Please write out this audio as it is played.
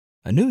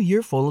A new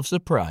year full of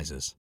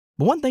surprises.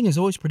 But one thing is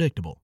always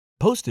predictable.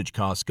 Postage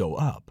costs go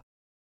up.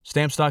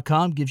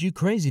 Stamps.com gives you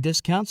crazy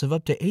discounts of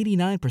up to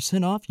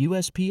 89% off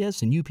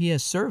USPS and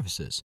UPS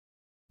services.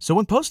 So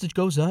when postage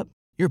goes up,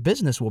 your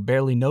business will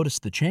barely notice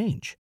the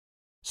change.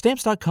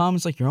 Stamps.com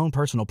is like your own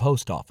personal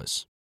post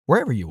office,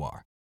 wherever you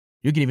are.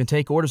 You can even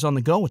take orders on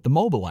the go with the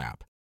mobile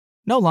app.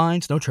 No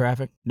lines, no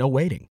traffic, no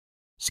waiting.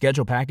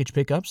 Schedule package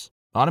pickups,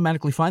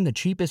 automatically find the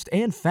cheapest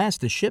and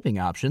fastest shipping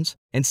options,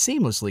 and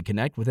seamlessly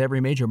connect with every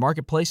major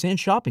marketplace and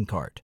shopping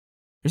cart.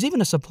 There's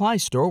even a supply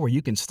store where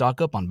you can stock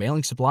up on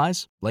mailing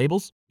supplies,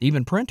 labels,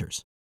 even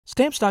printers.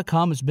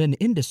 Stamps.com has been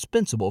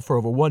indispensable for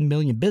over 1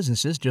 million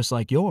businesses just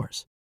like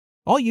yours.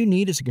 All you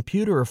need is a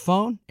computer or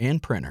phone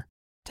and printer.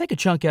 Take a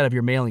chunk out of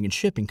your mailing and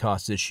shipping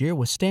costs this year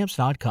with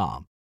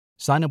Stamps.com.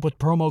 Sign up with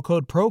promo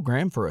code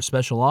PROGRAM for a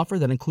special offer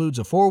that includes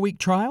a 4-week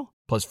trial,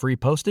 plus free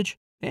postage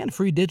and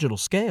free digital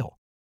scale.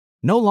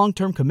 No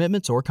long-term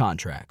commitments or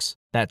contracts.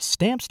 That's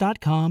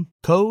Stamps.com,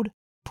 code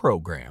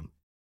PROGRAM.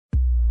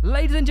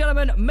 Ladies and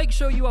gentlemen, make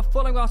sure you are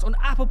following us on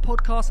Apple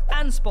Podcasts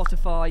and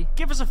Spotify.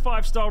 Give us a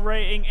 5-star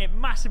rating. It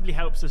massively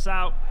helps us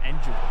out.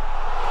 Enjoy.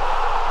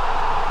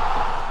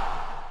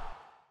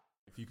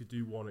 If you could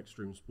do one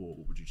extreme sport,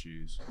 what would you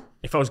choose?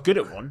 If I was good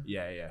at one,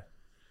 Yeah.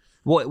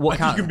 What Like,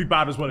 count? you can be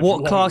bad as well. if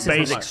What you class want.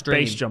 is base, extreme?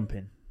 base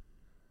jumping.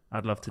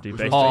 I'd love to do Which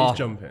base one's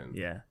jumping. base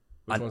jumping? Yeah.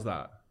 Which one's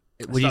that?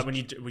 It's Would like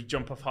you- when we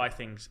jump off high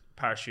things,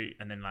 parachute,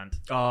 and then land.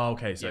 Oh,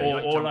 okay. So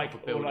Or like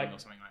or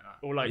something like that.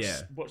 Or like, Yeah.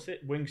 what's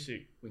it?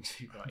 Wingsuit.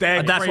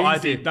 they're That's what I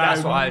crazy. do.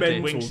 That's They're what I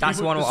do. mental. That's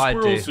Even one the what I do.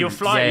 squirrel suits. You're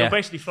flying. Yeah. You're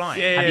basically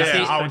flying. Yeah, Have you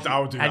seen- I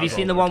would do that. Have you as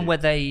seen well, the one okay. where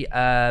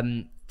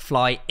they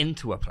fly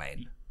into a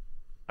plane?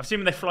 I've seen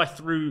when they fly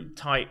through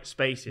tight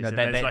spaces. No, and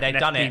they, there's like they've an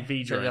done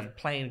FPV it. So drone. there's a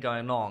plane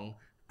going along,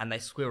 and they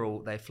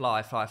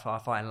fly,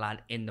 and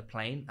land in the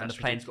plane, and the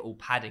plane's got all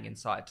padding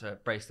inside to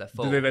brace their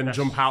fall. Do they then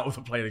jump out of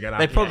the plane again?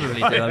 They after? probably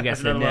do, I'm There's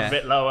guessing. another one Yeah. a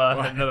bit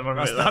lower. Another one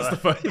a bit That's lower. the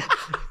first.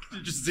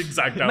 You just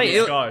zigzag down Mate,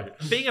 the sky.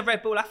 being a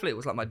Red Bull athlete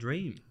was like my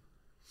dream.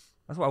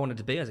 That's what I wanted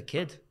to be as a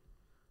kid.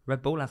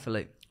 Red Bull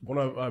athlete. One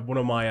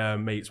of my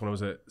mates when I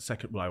was at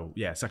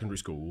secondary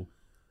school.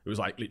 It was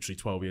like literally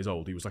 12 years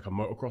old. He was like a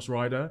motocross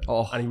rider,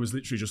 and he was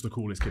literally just the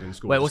coolest kid in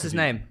school. Wait, just what's his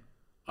 'cause he- name?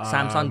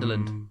 Sam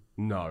Sunderland.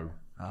 No.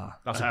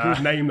 That's a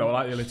good name though. I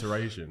like the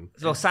alliteration.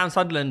 Well, Sam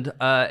Sunderland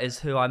is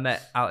who I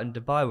met out in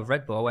Dubai with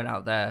Red Bull. I went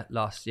out there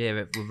last year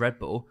with Red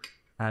Bull,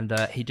 and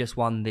he just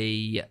won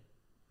the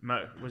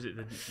Was it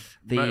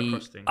the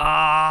motocross thing?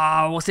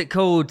 what's it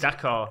called?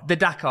 Dakar. The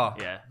Dakar.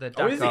 Yeah. The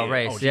Oh, is Dakar it?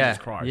 race. Oh, Jesus yeah.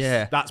 Christ.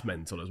 Yeah. That's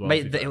mental as well.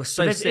 Mate, to be it fair. was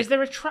so sick. Is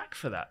there a track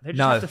for that? They just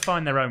No. have to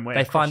find their own way.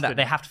 They across find that the-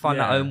 they have to find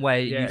their Yeah. own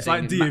way. Yeah. It's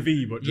like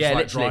DV, but just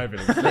like literally. driving.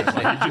 Instead.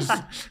 Like, you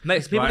just,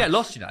 Mate, people Right. get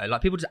lost, you know.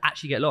 Like people just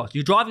actually get lost.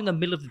 You're driving in the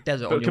middle of the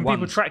desert But on your can people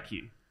ones. track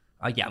you?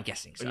 Yeah, I'm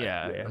guessing so.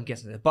 Yeah. I'm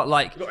guessing so. But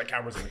like got like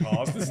cameras in the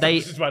cars.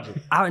 Just imagine.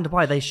 out in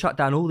Dubai, they shut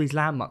down all these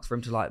landmarks for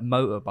him to like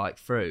motorbike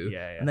through.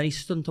 Yeah. And then he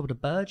stood on top of the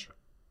Berge.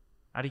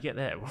 How do you get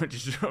there?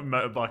 Just a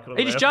motorbike. all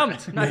the He way just up?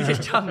 jumped. No, he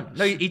just jumped.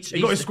 No, he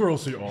He got his squirrel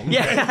suit on.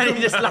 yeah, and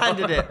he just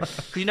landed it.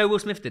 Because you know Will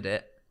Smith did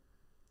it.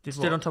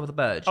 Stood what? on top of the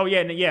Berge. Oh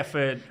yeah, no, yeah.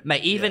 For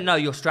Mate, even though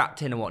you're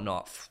strapped in and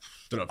whatnot,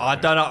 Don't know if I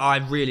that's don't know. I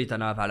really don't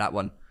know about that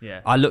one. Yeah.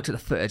 I looked at the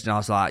footage and I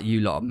was like, "You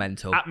lot are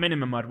mental." at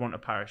minimum, I'd want a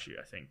parachute.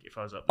 I think if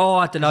I was up. Oh,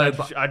 I don't know.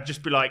 I'd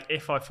just be like,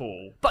 if I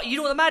fall, But you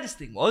know what the maddest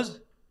thing was?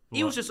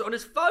 He was just on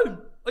his phone.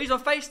 Or he's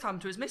on FaceTime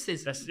to his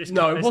missus. it's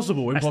No, it's-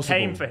 impossible, That's impossible.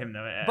 tame for him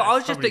though. But I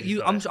was It's just probably thinking,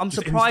 like- I'm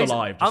Just surprised.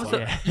 Insta-live, I'm just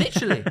like-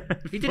 literally,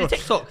 he did a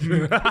TikTok. He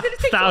did a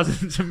TikTok.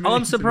 thousands of I'm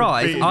millions of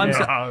surprised. feet.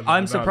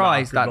 I'm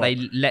surprised good that they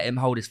luck. let him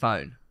hold his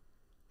phone.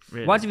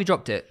 Really? Why have you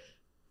dropped it?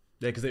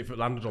 Yeah, because it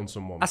landed on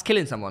someone. That's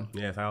killing someone.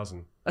 Yeah,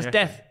 1,000. That's Yeah.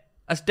 death.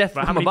 That's death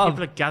But how from many above.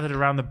 people are gathered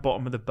around the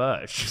bottom of the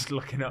birch just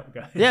looking up,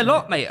 guys? Yeah, a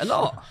lot, mate. A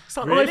lot. It's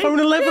like Really? iPhone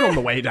 11 on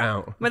the way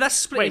down. I mean, that's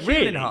split Wait, a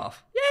human in really?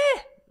 half.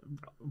 Yeah.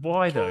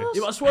 Why though?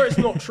 Yeah, but I swear it's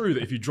not true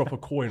that if you drop a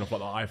coin off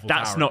like the Eiffel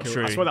That's Tower, not it kills-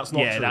 true. I swear that's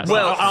not Yeah, true. that's But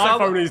Well, our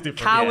some- iPhone is different.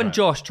 Cal yeah. and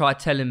Josh tried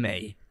telling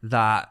me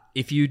that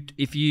if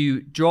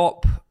you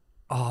drop,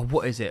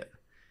 what is it?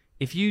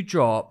 If you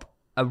drop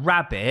a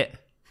rabbit,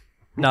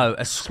 no,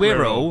 a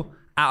squirrel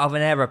out of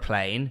an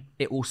aeroplane,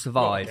 it will Not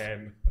survive.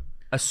 again.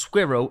 A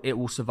squirrel, it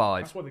will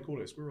survive. That's why they call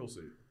it a squirrel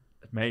suit.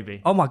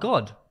 Maybe. Oh my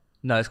god!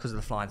 No, it's because of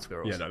the flying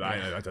squirrels. Yeah, no,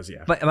 that does,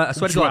 yeah. But I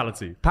swear to God,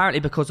 Punctuality. apparently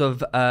because of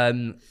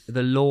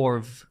the law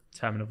of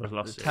Terminal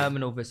velocity.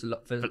 terminal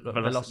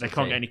velocity. They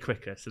can't get any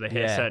quicker, so they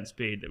hit Yeah. a certain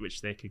speed at which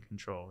they can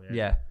control. Yeah.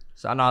 Yeah.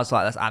 So and I was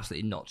like, that's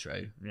absolutely not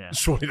true. Yeah.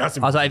 Surely that's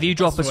I was like, if you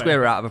drop a swear.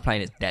 squirrel out of a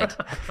plane, it's dead.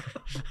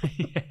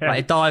 Like,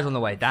 it dies on the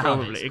way down.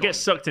 Probably. It gets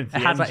sucked into the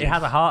It has engine.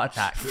 a heart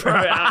attack.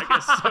 Throw it out, it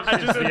gets sucked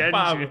into the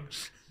Bam.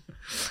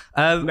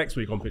 engine. Next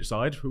week on Pitch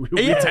Side, we'll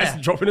be Yeah.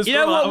 testing dropping a You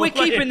know squirrel out what? of a We're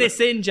plane. keeping this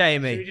in, We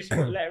Jamie. just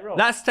let it roll.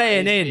 That's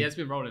staying Yeah, in. it's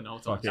been rolling the whole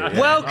time. Okay, yeah.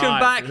 Welcome Right,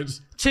 back good.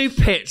 to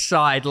Pitch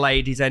Side,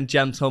 ladies and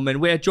gentlemen.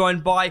 We are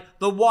joined by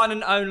the one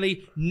and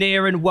only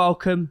Near and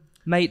welcome,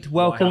 mate.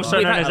 Welcome. Also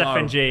We've known had- as Hello.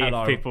 FNG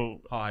Hello. if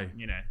people, Hi.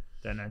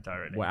 don't know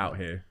directly. We're out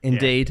here.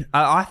 Indeed.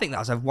 I think that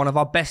was one of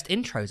our best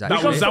intros,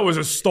 actually. That was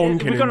a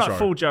stonking We've got intro. like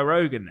full Joe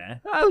Rogan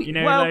there. Oh, you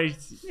know, well, like,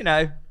 you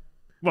know,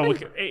 Well,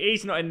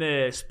 he's not in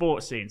the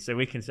sports scene, so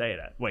we can say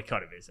that. Well, he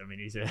kind of is. I mean,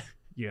 he's a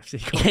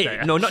UFC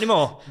commentator. No, not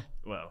anymore.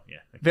 Well, yeah.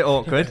 Okay. Bit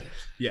awkward.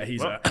 Yeah,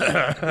 he's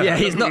Yeah,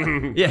 he's not.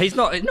 Yeah, he's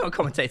not a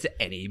commentator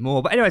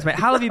anymore. But anyways, mate,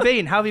 how have you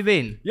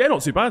been? Yeah,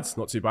 not too bad.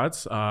 Not too bad.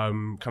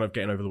 Kind of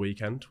getting over the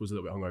weekend. Was a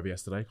little bit hungover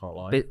yesterday. Can't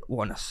lie.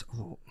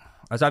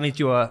 That means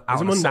you were out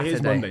on a Saturday. It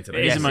is Monday today.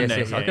 It is a Monday.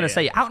 Yes. I was going to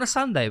say out on a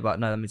Sunday, but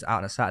no, that means out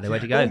on a Saturday.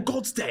 Where'd you go? On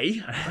God's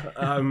day.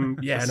 Yeah,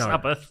 no.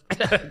 Sabbath.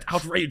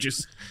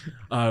 Outrageous.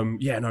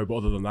 Yeah, no. But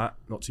other than that,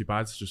 not too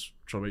bad. Just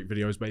trying to make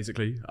videos,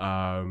 basically.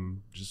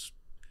 Just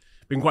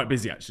been quite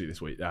busy actually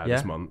this week.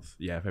 This month.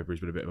 Yeah, February's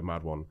been a bit of a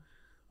mad one.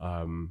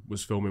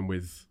 Was filming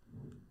with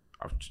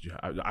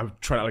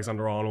Trent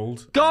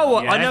Alexander-Arnold. Go!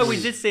 Yes. I know we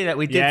did see that.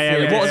 We did see Yeah,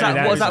 it. What was that?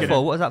 yeah, What was yeah, that yeah.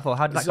 for? What was that for?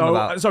 How did that come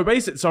about?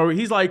 So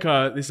he's like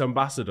this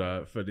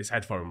ambassador for this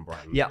headphone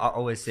brand. Yeah, I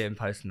always see him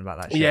posting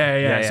about that shit.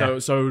 Yeah.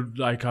 So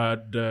like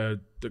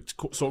the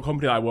sort of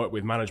company that I work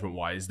with management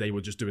wise, they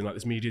were just doing like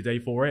this media day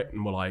for it,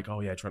 and we're like, oh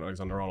yeah, Trent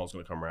Alexander-Arnold's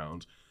going to come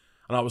around,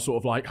 and I was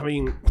sort of like, I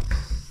mean,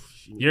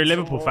 You're a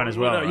Liverpool fan as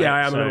well, right? Yeah,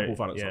 I am So, a Liverpool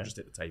fan. So yeah. I just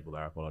hit the table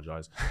there. I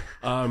apologise.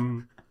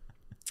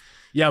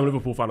 Yeah, I'm a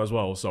Liverpool fan as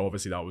well. So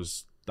obviously that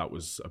was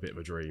a bit of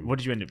a dream. What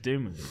did you end up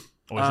doing with it?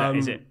 Or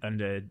is it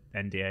under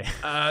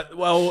NDA?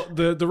 Well,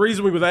 the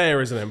reason we were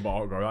there is an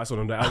embargo. That's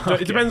under.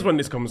 It depends when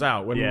this comes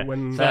out.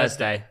 When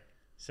Thursday.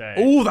 So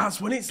Oh, that's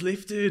when it's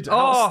lifted.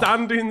 Oh.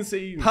 Outstanding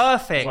scene.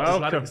 Perfect.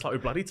 It's like we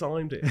bloody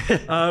timed it.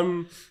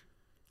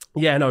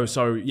 Yeah, no.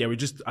 So yeah,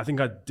 I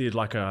think I did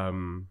like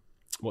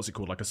what's it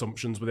called? Like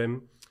assumptions with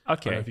him. I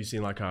don't know if you've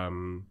seen like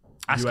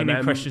asking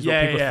him questions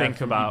what people think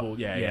from about.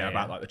 people,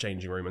 about like the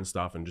changing room and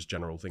stuff, and just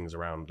general things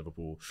around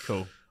Liverpool.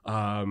 Cool.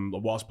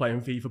 Whilst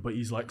playing FIFA, but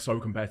he's like so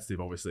competitive,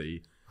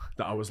 obviously,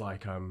 that I was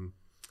like,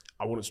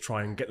 I wanted to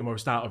try and get the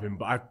most out of him,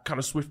 but I kind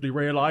of swiftly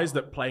realised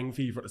that playing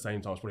FIFA at the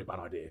same time was probably a bad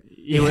idea.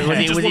 He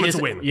just wanted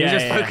to win. He was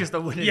just focused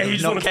on winning. Yeah, he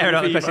just not wanted to caring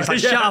about the win question.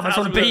 He's FIFA. like, shut up, I just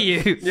want to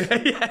beat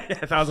you. Yeah,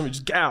 1,000.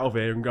 Just get out of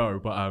here and go.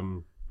 But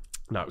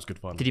no, it was good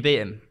fun. Did you beat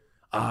him?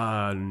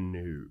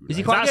 No. Is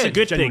he quite That's good? a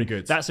good thing. Genuinely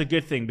good. That's a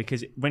good thing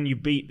because when you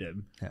beat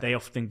them, they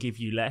often give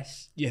you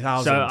less. Yeah,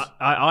 thousands. So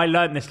I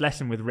learned this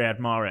lesson with Riyad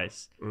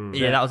Mahrez.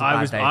 Yeah, that was a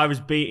bad day. I was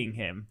beating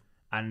him,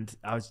 and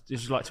I was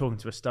just like talking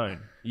to a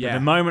stone. Yeah. But the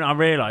moment I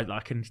realised I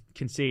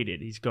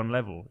conceded, he's gone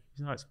level.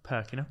 He's like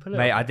perking up a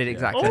little. Mate, I did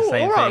exactly the Oh,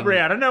 same all right, thing.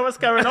 Riyad, I know what's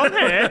going on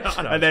here.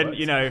 I know, And then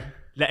right.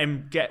 let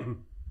him get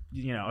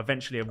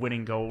eventually a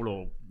winning goal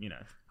or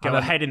go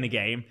ahead in the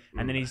game,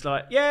 and then he's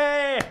like,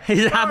 yeah,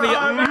 He's happy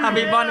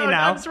money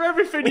now. Answer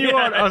everything you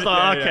want. I was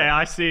like, okay,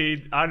 I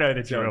see. I know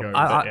the drill. go.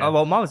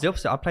 Well, mine was the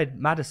opposite. I played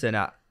Madison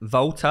at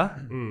Volta.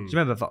 Do you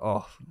remember?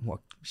 What?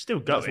 Still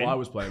going. That's what I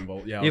was playing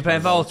Volt. Yeah, I You was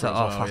playing Volta? as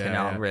Oh, well. fucking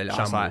hell, really? I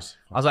Shambles.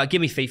 was like,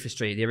 give me FIFA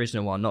Street, the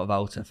original one, not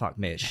Volta. Fuck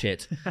me, it's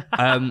shit.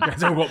 I've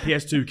got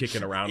PS2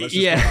 kicking around. Let's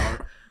just get Yeah.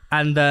 out.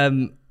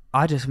 And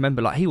I just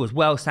remember, like, he was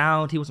well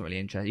sound. He wasn't really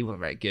interested. He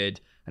wasn't very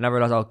good. And I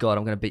realised, oh, God,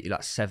 I'm going to beat you like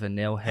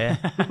 7-0 here.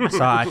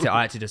 So I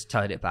had to just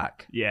turn it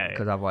back. Yeah.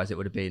 Because otherwise it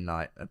would have been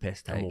like a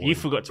piss take. You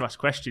forgot to ask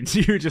questions.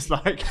 You were just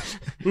like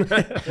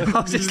I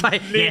was just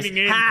like, leaning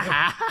in.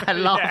 ha, ha,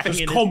 laughing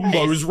Just in his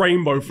combos, piss.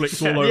 rainbow flicks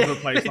all over the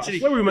place. Literally,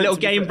 That's where we were meant little to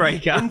be game playing.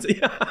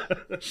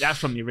 breaker. That's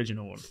from the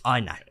original one.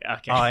 I know.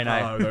 Okay. I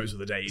know. Oh, those are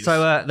the days.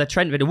 So the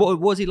Trent video, what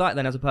was he like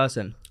then as a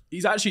person?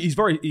 he's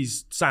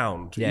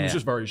sound. He Yeah. was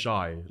just very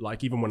shy.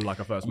 Like even when I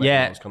first met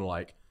Yeah. him, I was kind of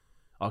like,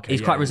 okay,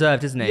 He's yeah. quite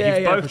reserved, isn't he? Yeah,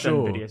 You've both for done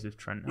sure. videos with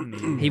Trent,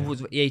 haven't you?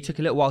 He took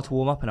a little while to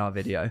warm up in our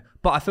video,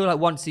 but I feel like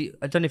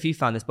I don't know if you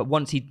found this, but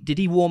did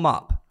he warm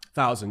up?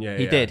 1,000, yeah.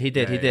 He yeah.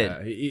 did.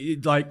 Yeah.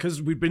 Like,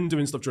 because we'd been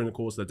doing stuff during the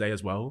course of the day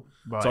as well.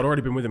 Right. So I'd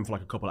already been with him for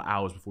like a couple of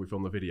hours before we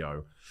filmed the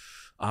video.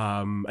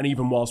 And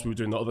even whilst we were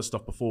doing the other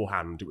stuff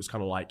beforehand, it was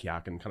kind of like, yeah,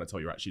 I can kind of tell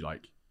you're actually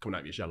like coming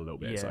out of your shell a little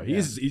bit. Yeah, So yeah.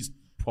 he's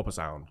proper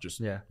sound. Just,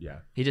 Yeah. shy.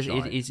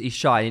 He's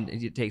shy and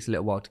it takes a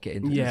little while to get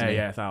into. Yeah, doesn't he?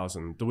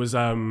 1,000. There was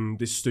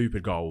this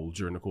stupid goal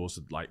during the course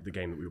of like the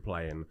game that we were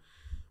playing,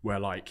 where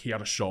like he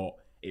had a shot,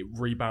 it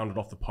rebounded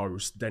off the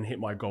post, then hit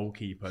my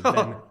goalkeeper,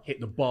 then hit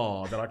the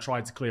bar. Then I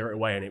tried to clear it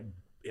away,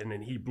 and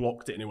then he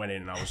blocked it and it went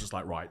in, and I was just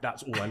like, right,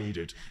 that's all I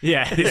needed.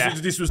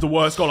 This was the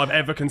worst goal I've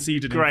ever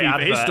conceded Great in FIFA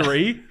advert.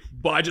 history,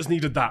 but I just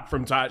needed that for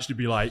him to actually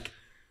be like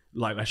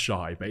less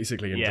shy,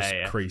 basically, and Yeah, just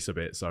yeah. crease a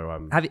bit.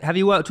 So Have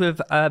you worked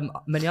with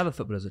many other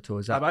footballers at all?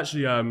 Is that? I've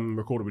actually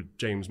recorded with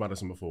James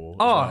Madison before.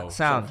 Oh, as well.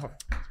 sound. So,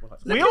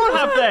 We all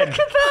have them.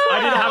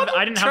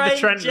 I didn't have the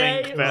Trent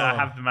Trent link, but I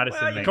have the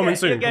Madison link. Coming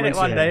soon. You'll get coming it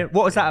one soon. day.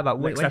 What was that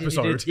about? Next When did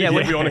you do- episode. Yeah,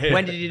 You'll be on here.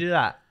 when did you do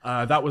that?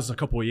 That was a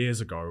couple of years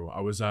ago.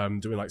 I was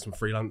doing like some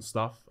freelance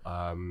stuff,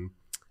 and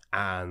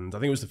I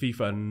think it was the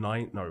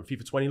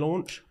FIFA 20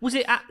 launch. Was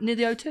it near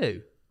the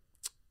O2?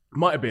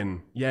 Might have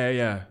been.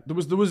 Yeah. There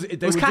was. They Was were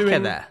Kaka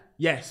doing there?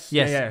 Yes.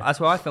 Yes, Yeah. that's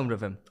where I filmed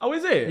with him. Oh,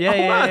 is it? Yeah, Oh,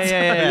 yeah, mad.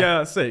 yeah. Yeah,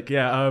 that's sick.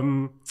 Yeah.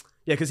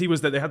 Yeah, because he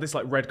was there. They had this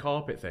like red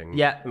carpet thing.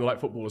 Yeah. And like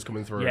footballers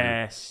coming through.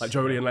 Yes. Like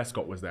Jolie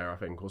Lescott was there, I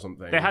think, or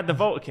something. They had the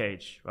Volta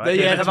cage, right?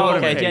 Yeah, the Volta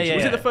Volta cage, yeah.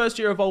 Was it the first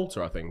year of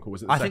Volta, I think, or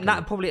was it the I second? think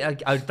that probably.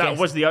 That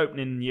was the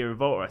opening year of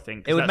Volta, I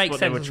think. 'cause It would that's make what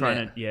sense. They were wouldn't trying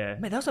it? to, yeah.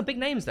 Mate, there were some big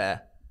names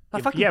there.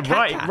 Like fucking Yeah,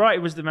 Kaká.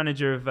 right. Was the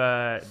manager of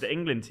the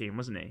England team,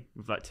 wasn't he?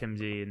 With like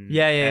Timsy and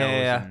Yeah.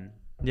 Els and-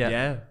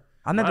 Yeah.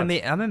 I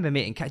remember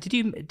meeting Kaká.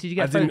 Did you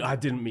get? I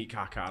didn't meet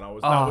Kaká, and that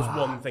was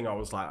one thing I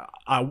was like,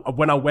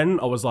 when I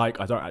went, I was like,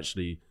 I don't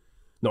actually.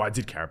 No, I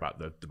did care about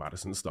the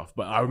Madison stuff,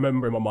 but I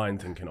remember in my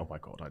mind thinking, oh my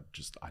god,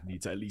 I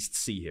need to at least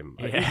see him,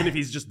 like, even if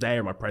he's just there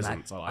in my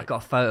presence. I got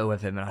a photo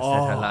with him and I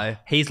said hello.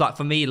 He's like,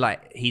 for me,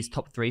 like he's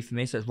top 3 for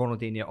me. So it's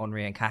Ronaldinho,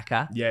 Henry, and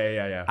Kaká.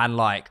 Yeah. And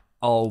like,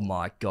 oh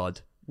my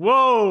god.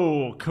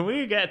 Whoa! Can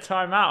we get a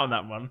timeout on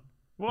that one?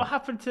 What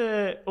happened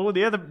to all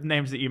the other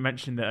names that you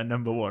mentioned that are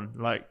number 1,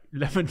 like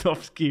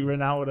Lewandowski,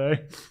 Ronaldo?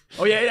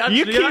 Oh yeah, actually,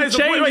 You keep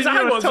changing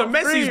your top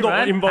Messi's three, not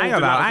man. involved. Hang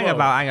in that as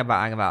well.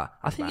 about.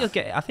 I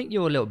think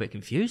you're a little bit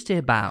confused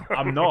here, Bao.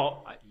 I'm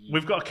not.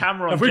 We've got a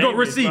camera on. Have we got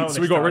Jamie as well receipts? this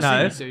We got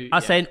time. receipts. No,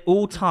 I'm saying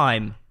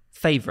all-time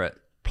favourite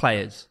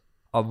players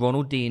are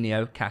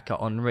Ronaldinho,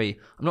 Kaká, Henry.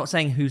 I'm not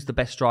saying who's the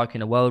best striker in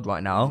the world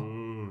right now.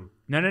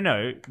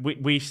 No.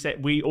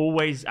 We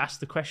always ask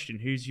the question: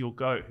 who's your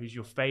goat? Who's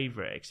your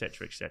favourite?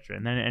 Etc.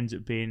 And then it ends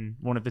up being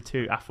one of the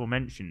two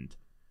aforementioned.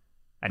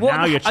 And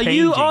now you're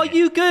changing. Are it.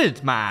 you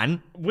good,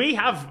 man? We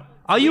have.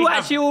 Are you we have-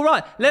 actually all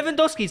right?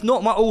 Lewandowski's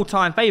not my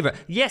all-time favourite.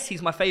 Yes,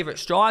 he's my favourite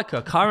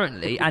striker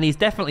currently, and he's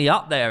definitely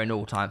up there in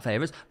all-time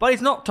favourites. But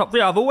he's not top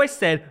 3. I've always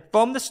said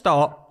from the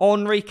start: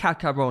 Henry,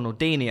 Kaká,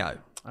 Ronaldinho.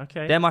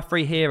 Okay. They're my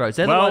 3 heroes.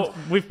 They're the Well,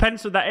 ones. we've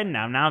penciled that in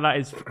now. Now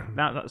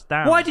that's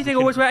down. Why do you think I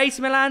always wear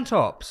AC Milan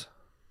tops?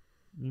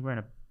 You're wearing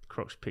a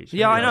Crocs peach.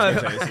 Yeah, I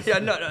know. gonna say, this is- Yeah,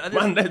 no,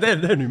 Man,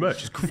 their new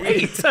merch is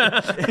great.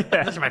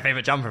 That's my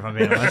favourite jumper, if I'm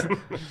being honest.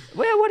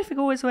 Well, why do you think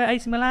I always wear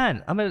AC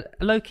Milan? I'm a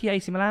low-key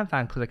AC Milan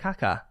fan because of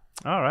Kaká.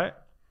 All right.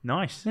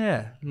 Nice.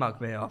 Yeah, mug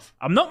me off.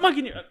 I'm not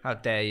mugging you. How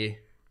dare you?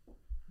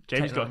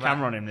 James Take got a that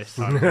camera on him this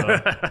time. as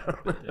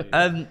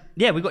well.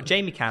 Yeah, we've got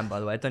Jamie Cam, by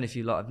the way. I don't know if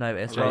you lot have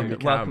noticed. Jamie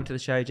Welcome Cam. to the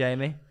show,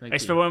 Jamie.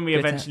 It's for when we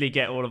Good to- eventually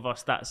get all of our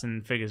stats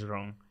and figures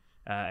wrong,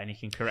 and he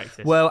can correct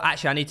us. Well,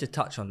 actually, I need to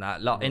touch on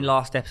that. In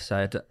last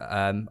episode,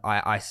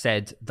 I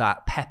said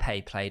that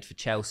Pepe played for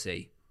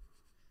Chelsea.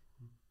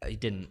 He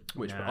didn't.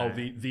 Which No.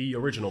 the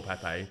original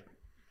Pepe.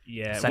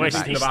 yeah. Centre well, back.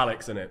 Thinking of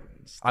Alex in it.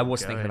 I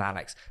was thinking of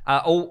Alex.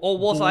 Or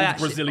was I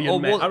actually? Brazilian or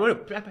man. was, I don't know.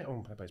 Pepe's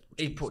Portuguese.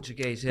 he's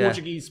Portuguese, yeah.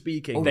 Portuguese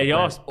speaking. They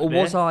are. Or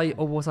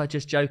was I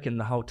just joking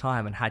the whole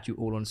time and had you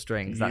all on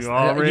strings? You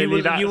are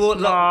really that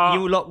smart.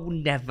 You lot will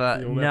never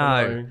You'll know.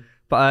 never know.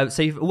 But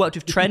so you've worked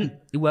with Trent,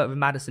 you worked with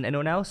Madison.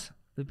 Anyone else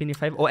who've been your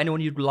favourite, or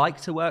anyone you'd like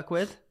to work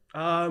with?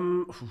 I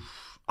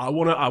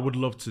would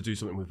love to do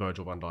something with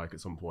Virgil van Dijk at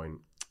some point.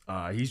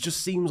 He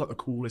just seems like the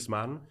coolest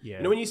man. Yeah.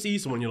 You know, when you see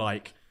someone, you're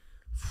like,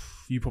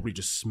 you probably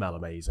just smell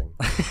amazing.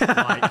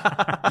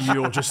 Like,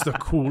 you're just a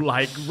cool.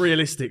 Like,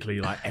 realistically,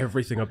 like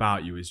everything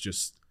about you is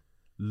just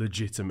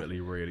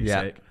legitimately really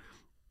Yeah. sick.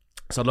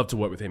 So I'd love to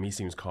work with him. He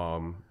seems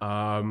calm.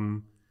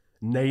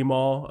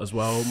 Neymar as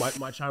well.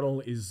 My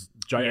channel is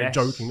Yes.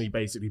 jokingly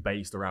basically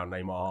based around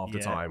Neymar half the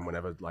Yeah. time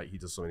whenever like he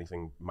does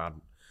anything mad.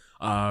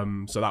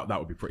 So that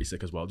would be pretty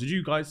sick as well. Did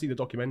you guys see the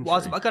documentary? Well, I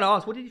was going to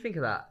ask, what did you think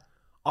of that?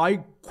 I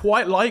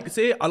quite liked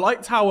it. I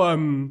liked how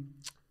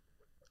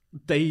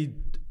they.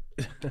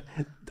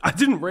 I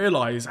didn't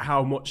realize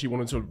how much he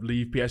wanted to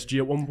leave PSG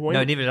at one point.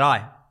 No, neither did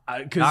I.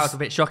 'Cause- That was a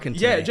bit shocking to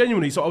yeah, me.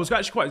 genuinely. So I was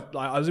actually quite.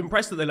 Like, I was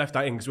impressed that they left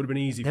that in because it would have been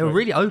easy. They were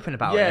really open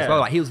about it Yeah. as well.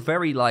 Like he was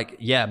very like,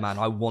 yeah, man,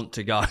 I want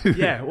to go.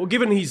 Yeah, well,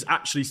 given he's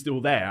actually still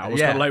there, I was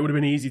Yeah. kind of like, it would have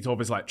been easy to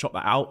obviously like chop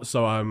that out.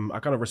 So I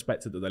kind of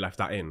respected that they left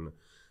that in.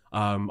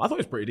 I thought it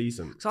was pretty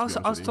decent. So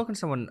I was talking to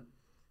someone,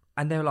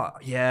 and they were like,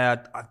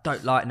 "Yeah, I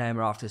don't like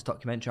Neymar after this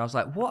documentary." I was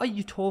like, "What are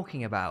you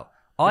talking about?"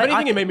 I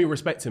think it made me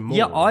respect him more.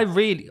 Yeah, I've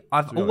be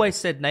always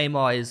honest. said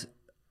Neymar is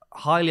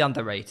highly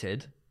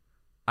underrated,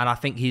 and I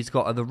think he's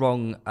got the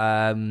wrong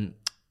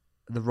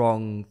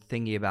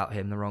thingy about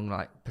him, the wrong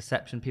like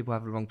perception. People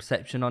have the wrong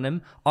perception on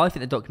him. I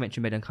think the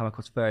documentary made him come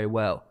across very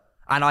well,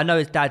 and I know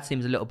his dad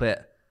seems a little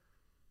bit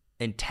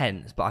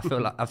intense, but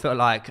I feel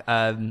like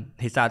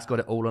his dad's got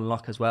it all on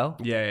lock as well.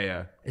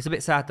 Yeah. It's a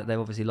bit sad that they've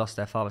obviously lost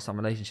their father. Some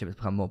relationship has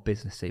become more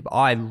businessy, but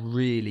I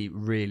really,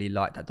 really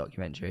liked that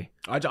documentary.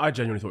 I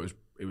genuinely thought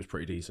it was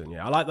pretty decent.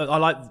 Yeah, I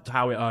liked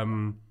how it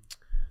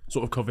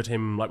sort of covered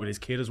him like with his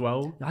kid as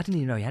well. I didn't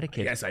even know he had a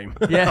kid. Yeah, same.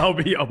 Yeah. I'll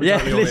be Yeah,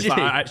 totally honest.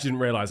 literally. I actually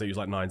didn't realize that he was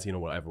like 19 or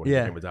whatever when he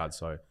Yeah. became a dad.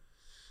 So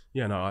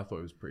yeah, no, I thought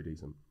it was pretty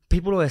decent.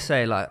 People always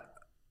say like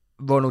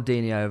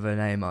Ronaldinho over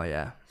Neymar,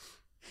 yeah.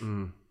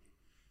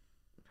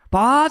 But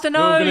I don't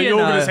know. You're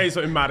know. gonna say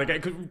something mad again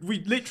because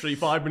we literally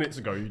 5 minutes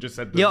ago you just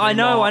said. Yeah, I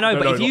know. Neymar-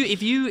 But no,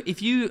 if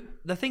you,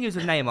 the thing is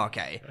with Neymar,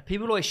 okay,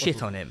 people always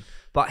shit on him.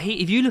 But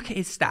if you look at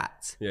his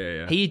stats,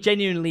 Yeah. he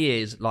genuinely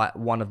is like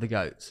one of the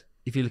goats.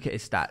 If you look at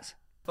his stats,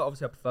 but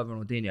obviously I prefer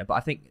Ronaldinho. But I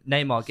think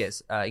Neymar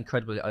gets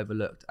incredibly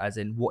overlooked, as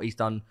in what he's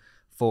done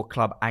for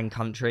club and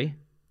country.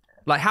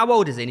 Like, how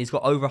old is he? And he's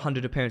got over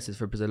 100 appearances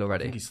for Brazil I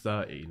already. think he's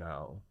 30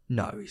 now.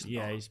 No, he's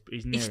Yeah, not.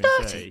 he's near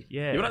 30.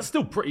 Yeah. Yeah, but that's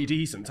still pretty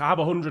decent to have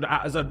 100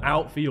 as an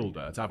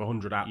outfielder. To have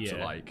 100 apps Yeah. at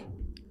like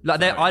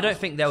Like, I don't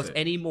think there was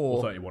any or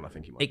more 31, I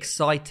think he might.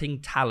 exciting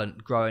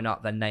talent growing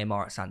up than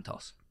Neymar at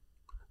Santos.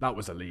 That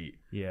was elite.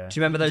 Yeah. Do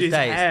you remember those His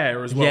days?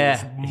 hair as well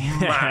Yeah.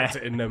 was mad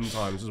in them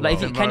times as well. Like,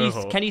 can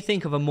Mohawk. you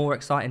think of a more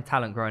exciting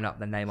talent growing up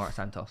than Neymar at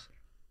Santos?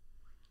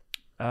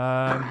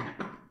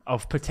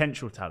 Of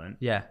potential talent.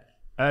 Yeah,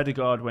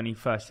 Erdegaard, when he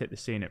first hit the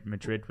scene at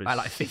Madrid, was at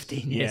like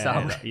 15 years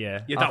yeah, old.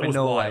 Yeah. yeah, up that in was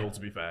Norway. wild, to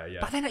be fair, yeah.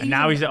 But then And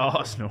now he's at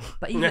Arsenal.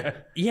 But even,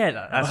 yeah,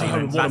 that's Oh,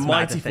 even what a that's mad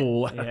mighty to think.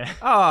 fall. Yeah.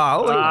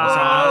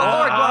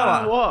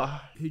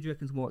 What? Who do you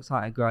reckon's more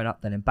exciting growing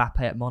up then,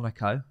 Mbappe at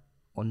Monaco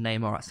or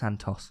Neymar at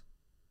Santos?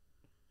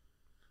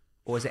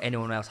 Or is it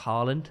anyone else?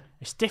 Haaland?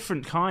 It's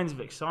different kinds of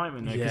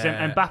excitement though, because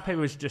Yeah. Mbappe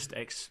was just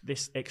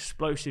this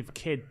explosive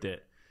kid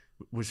that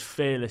was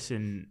fearless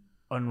and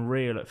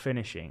unreal at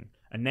finishing,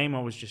 and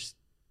Neymar was just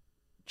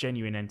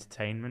genuine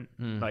entertainment,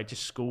 like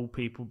just school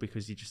people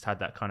because he just had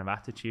that kind of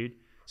attitude.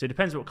 So it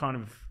depends what kind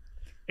of.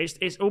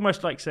 It's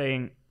almost like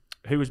saying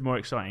who was more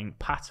exciting,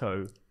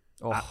 Pato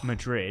at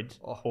Madrid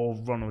or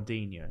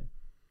Ronaldinho,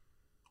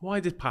 Why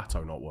did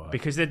Pato not work?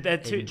 because they're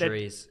two.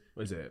 Injuries.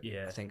 Was it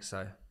Yeah, I think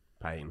so.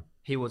 pain?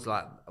 He was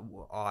like,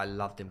 I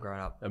loved him growing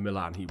up. At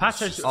Milan, he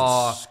Pato's-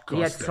 was He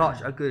had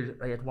disgusting.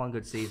 he had one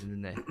good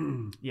season,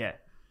 didn't he? yeah.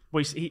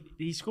 Well,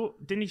 he scored.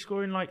 Didn't he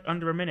score in like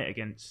under a minute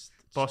against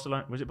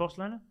Barcelona? Was it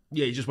Barcelona?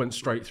 Yeah, he just went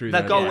straight through.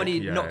 That there. goal Yeah, when he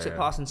yeah, knocked yeah. it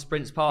past and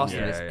sprints past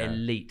him Yeah, is yeah.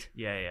 elite.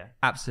 Yeah.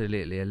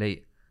 Absolutely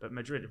elite. But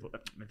Madrid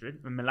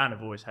and Milan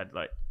have always had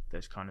like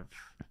those kind of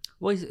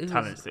Well,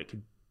 talents that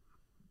could.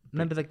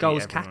 remember the beat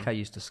goals everyone. Kaká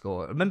used to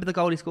score? Remember the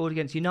goal he scored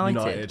against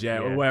United?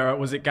 Yeah. Yeah. Where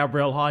was it?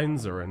 Gabriel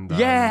Heinzer and was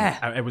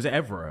it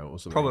Evra or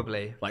something?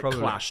 Probably.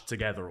 Clashed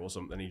together or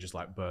something. He just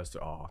like burst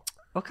it. Oh,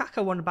 Well,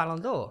 Kaká won the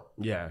Ballon d'Or,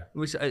 yeah.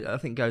 which I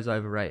think goes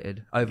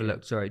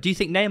overlooked. Sorry. Do you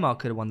think Neymar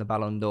could have won the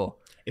Ballon d'Or?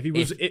 If he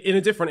was in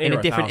a different era, in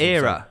a different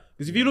era.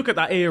 Because if you look at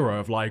that era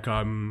of like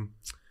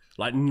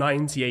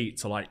 98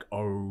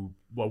 to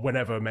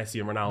whenever Messi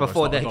and Ronaldo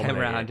Before started they came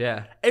dominating, around,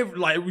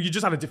 yeah. you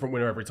just had a different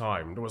winner every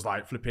time. There was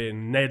like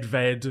flipping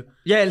Nedved.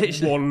 Yeah,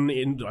 literally. Won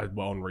in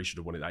Henry should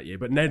have won it that year,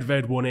 but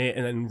Nedved won it,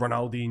 and then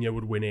Ronaldinho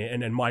would win it,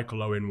 and then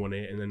Michael Owen won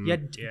it, and then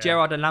Yeah,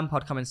 Gerrard and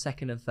Lampard coming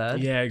second and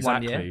third. yeah,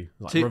 1 year. exactly.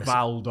 Like Two-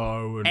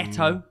 Rivaldo and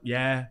Eto'o.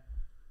 Yeah,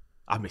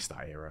 I miss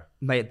that era.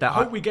 Mate, that I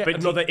hope we get but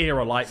do another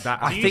era like that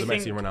Do after you the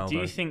Messi and Ronaldo. Do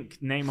you think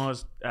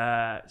Neymar's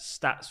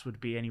stats would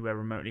be anywhere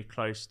remotely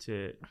close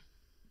to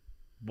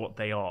what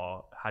they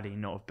are had he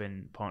not have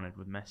been partnered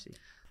with Messi?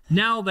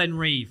 Now then,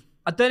 Reeve.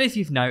 I don't know if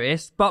you've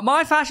noticed, but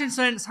my fashion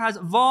sense has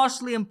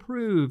vastly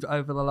improved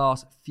over the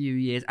last few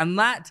years, and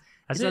that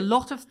is a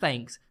lot of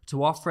thanks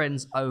to our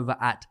friends over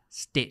at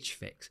Stitch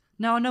Fix.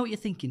 Now, I know what you're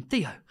thinking,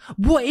 Theo,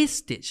 what is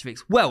Stitch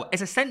Fix? Well,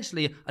 it's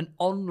essentially an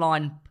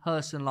online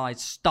personalised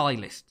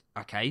stylist,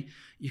 okay?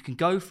 You can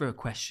go through a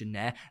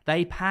questionnaire.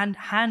 They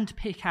hand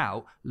pick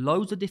out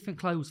loads of different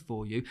clothes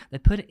for you. They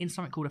put it in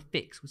something called a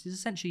fix, which is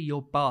essentially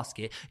your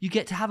basket. You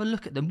get to have a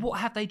look at them. What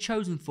have they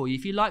chosen for you?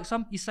 If you like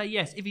some, you say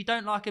yes. If you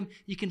don't like them,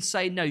 you can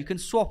say no. You can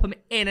swap them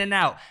in and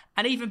out.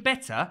 And even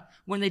better,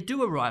 when they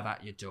do arrive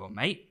at your door,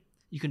 mate,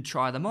 you can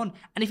try them on.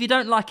 And if you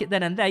don't like it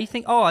then and there, you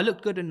think, oh, I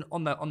looked good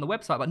on the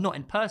website, but not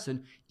in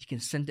person, you can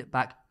send it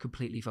back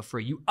completely for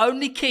free. You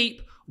only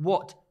keep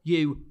what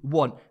you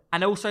want.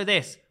 And also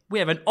this, we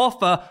have an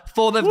offer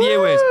for the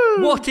viewers.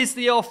 What is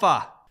the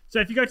offer? So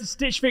if you go to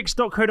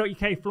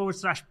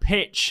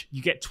stitchfix.co.uk/pitch,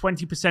 you get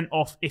 20%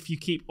 off if you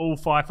keep all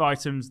 5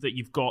 items that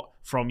you've got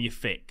from your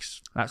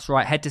fix. That's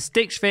right. Head to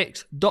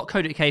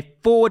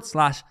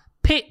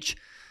stitchfix.co.uk/pitch.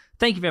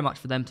 Thank you very much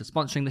for them for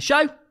sponsoring the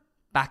show.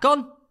 Back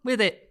on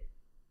with it.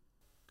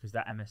 Because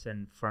that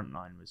MSN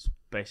frontline was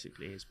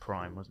basically his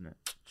prime, wasn't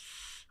it?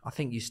 I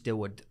think you still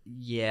would.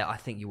 Yeah, I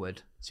think you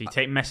would. So you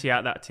take Messi out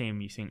of that team,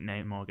 you think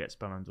Neymar gets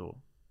Ballon d'Or?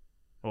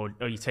 Or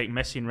you take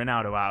Messi and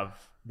Ronaldo out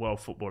of world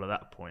football at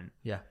that point,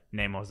 Yeah,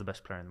 Neymar's the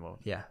best player in the world.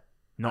 yeah.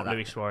 Not At that-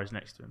 Luis Suarez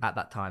next to him. At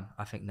that time,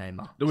 I think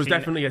Neymar. There was See,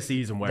 definitely a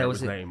season where there it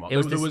was was a- Neymar. it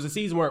was There this- was a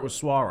season where it was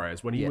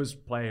Suarez when he Yeah. was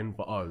playing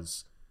for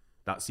us.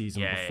 That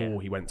season Yeah, before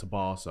yeah. he went to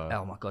Barca.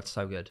 Oh my God,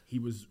 so good. He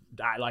was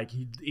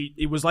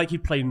it was like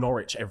he'd play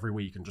Norwich every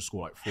week and just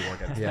score like 4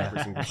 against them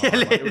every single time.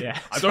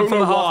 I don't From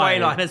know the halfway why.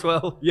 line as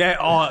well. Yeah,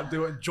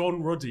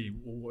 John Ruddy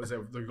was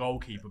it, the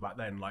goalkeeper back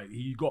then. Like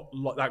he got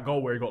that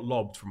goal where he got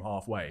lobbed from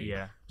halfway.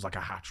 Yeah. It was like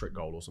a hat trick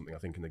goal or something, I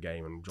think, in the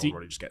game. And John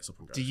Ruddy just gets up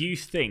and goes. Do you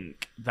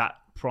think that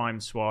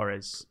prime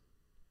Suarez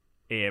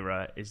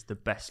era is the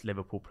best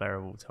Liverpool player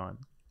of all time?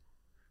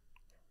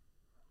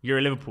 You're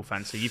a Liverpool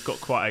fan, so you've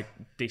got quite a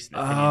decent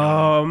opinion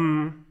on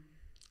him.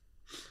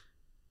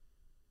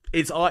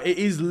 It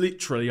is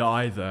literally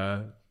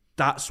either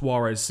that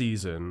Suarez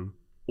season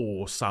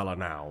or Salah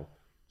now.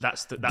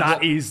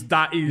 That is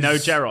no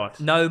Gerrard.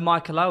 No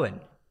Michael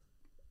Owen.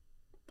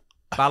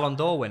 Ballon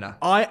d'Or winner.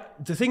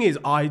 The thing is,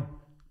 I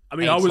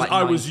mean, Aged like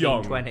I was 19,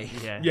 young. 20.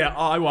 Yeah.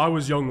 I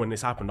was young when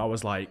this happened. I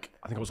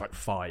think I was like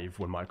 5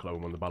 when Michael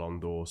Owen won the Ballon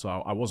d'Or. So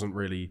I wasn't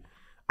really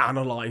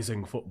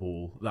analysing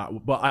football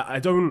but I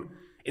don't,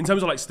 in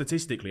terms of like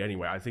statistically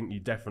anyway, I think you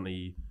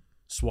definitely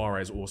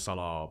Suarez or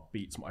Salah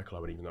beats Michael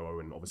Owen, even though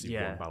Owen obviously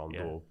won Ballon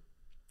d'Or.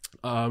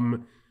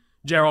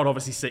 Gerrard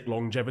obviously sick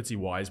longevity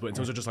wise, but in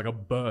terms of just like a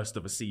burst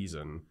of a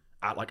season,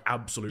 at like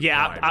absolute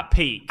Yeah, prime. at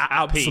peak. At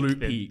absolute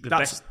the- peak. the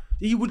That's best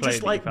he would player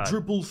just that like you've had.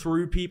 dribble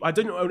through people. I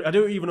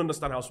don't even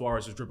understand how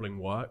Suarez's dribbling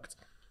worked.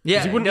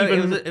 Yeah, he wouldn't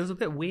even- it was a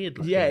bit weird.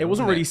 Looking, Yeah, it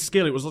wasn't really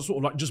skill. It was sort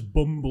of like just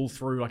bumble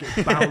through, like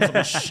it bounced off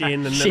his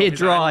shin and Sheer then his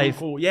drive.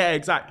 ankle. Yeah,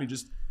 exactly.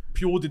 Just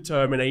pure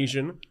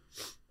determination.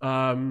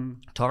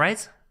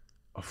 Torres?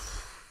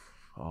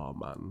 Oh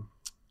man.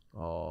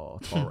 Oh,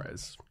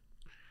 Torres.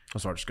 I'm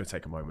sorry, I'm just gonna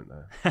take a moment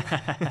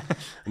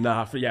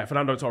there.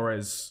 Fernando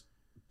Torres.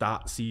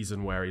 That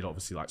season where he'd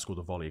obviously like scored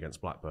a volley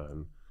against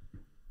Blackburn,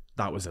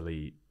 that was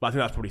elite. But I think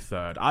that's probably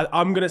third.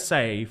 I'm gonna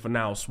say for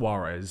now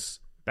Suarez.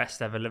 Best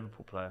ever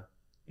Liverpool player.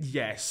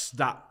 Yes,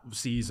 that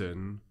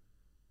season.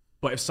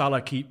 But if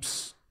Salah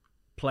keeps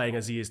playing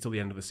as he is till the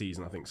end of the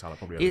season, I think Salah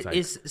probably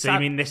overtakes. So you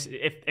mean this?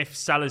 If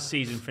Salah's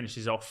season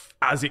finishes off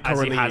As it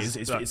currently has,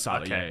 is, it's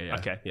Salah. okay, Yeah.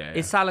 okay. Yeah.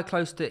 Is Salah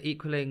close to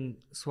equaling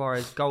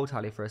Suarez's goal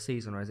tally for a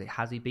season, or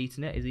has he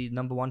beaten it? Is he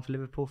number one for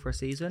Liverpool for a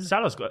season?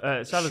 Salah's got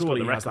the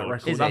Surely he record. has that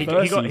record. Is That it?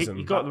 first He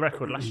season. got the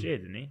record last year,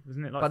 didn't he?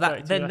 Wasn't it like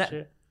But 32 last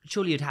year?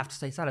 surely you'd have to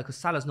say Salah, because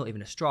Salah's not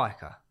even a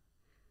striker.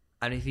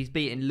 And if he's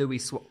beating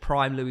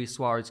prime Luis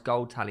Suarez's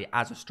goal tally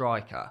as a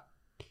striker,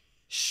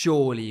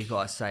 surely you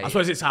got to say I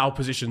suppose it's how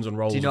positions and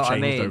roles Do you know have what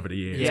I changed mean? over the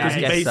years. Yeah, Because I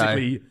guess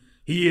so.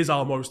 he is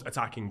our most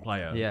attacking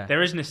player. yeah.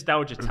 There is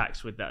nostalgia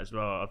tax with that as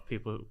well of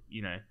people,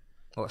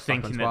 What's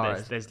thinking stuck on that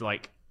Suarez. there's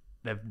like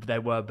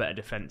there were better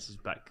defenses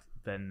back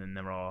then than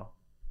there are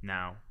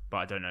now. But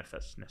I don't know if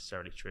that's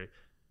necessarily true.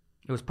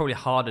 It was probably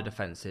harder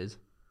defenses,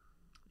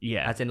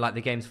 Yeah, as in like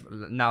the games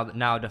now.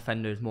 A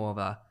defender is more of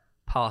a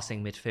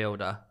passing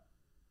midfielder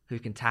who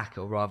can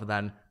tackle rather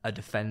than a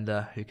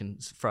defender who can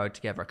throw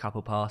together a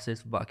couple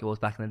passes, like it was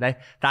back in the day.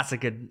 That's a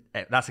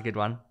good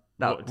one.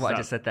 What I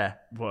just said there.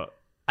 what?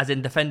 As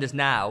in, defenders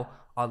now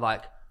are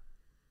like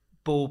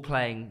ball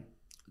playing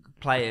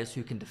players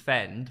who can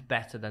defend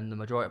better than the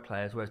majority of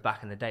players, whereas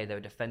back in the day they were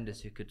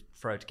defenders who could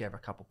throw together a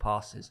couple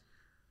passes.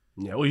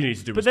 Yeah, all you need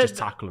to do But is just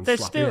tackle and there's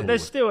slap still it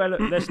there's forward.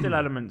 still there's still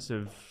elements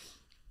of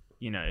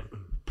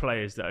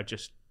players that are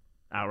just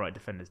outright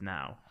defenders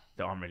now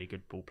that aren't really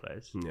good ball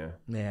players. Yeah.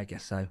 Yeah, I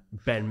guess so.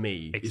 Ben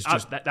Mee is That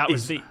just...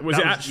 was the was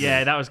that it was- actually?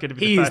 Yeah, that was going to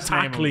be He the is first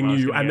name tackling I was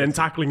you gonna and go then to.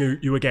 tackling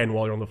you again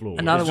while you're on the floor.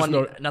 Another It's just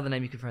one, another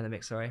name you can throw in the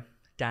mix. Sorry,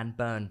 Dan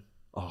Burn.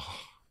 Oh,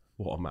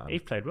 what a man. He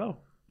played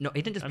well, No,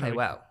 he didn't just I play know.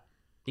 well.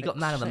 He got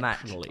man of the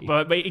match. Exceptionally.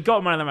 but he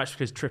got man of the match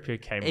because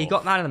Trippier came. He off.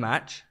 got man of the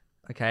match.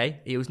 Okay,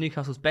 he was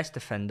Newcastle's best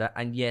defender,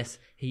 and yes,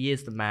 he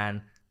is the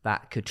man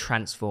that could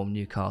transform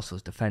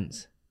Newcastle's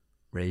defence.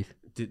 Reeve.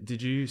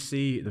 Did you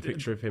see the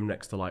picture of him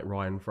next to like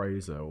Ryan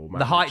Fraser or Matt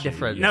The height Ritchie?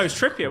 difference. No, it was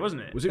Trippier,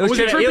 wasn't it? Was it was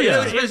Trippier?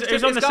 It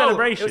was on the Trippier's goal.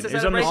 celebration. It was a It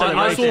was on the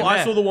celebration. I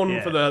celebration. saw the one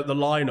Yeah. for the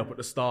lineup at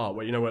the start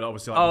where when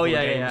obviously like, Oh, before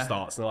yeah, the game yeah.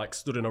 starts and they're like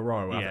stood in a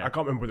row. Yeah. I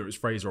can't remember whether it was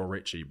Fraser or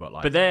Ritchie, but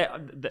like But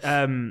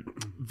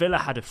Villa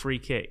had a free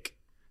kick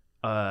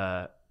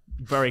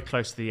very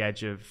close to the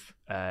edge of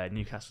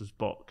Newcastle's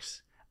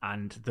box,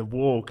 and the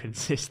wall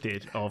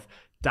consisted of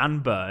Dan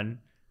Burn,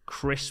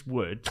 Chris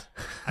Wood,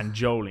 and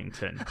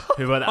Joelington,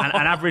 who were an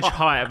average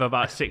height of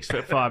about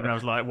 6'5". And I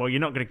was like, "Well, you're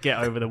not going to get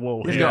over the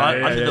wall." He's here. got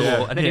yeah, under the yeah.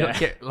 wall, and then you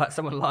got like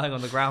someone lying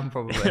on the ground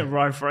probably.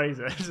 Ryan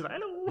Fraser. He's like,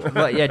 "Hello."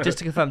 But yeah, just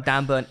to confirm,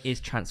 Dan Burn is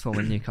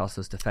transforming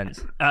Newcastle's defence.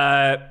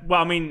 Well,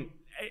 I mean,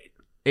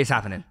 It's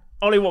happening.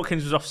 Ollie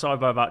Watkins was offside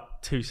by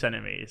about 2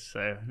 centimeters,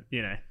 so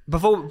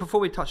Before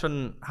we touch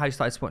on how you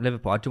started supporting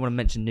Liverpool, I do want to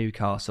mention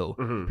Newcastle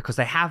because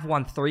they have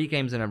won 3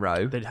 games in a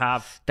row. they'd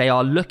have They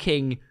are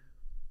looking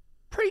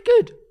pretty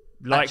good.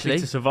 likely actually.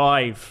 to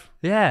survive.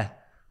 Yeah.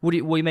 What are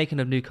you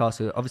making of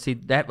Newcastle? Obviously,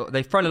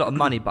 they've thrown a lot of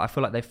money, but I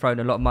feel like they've thrown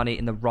a lot of money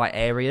in the right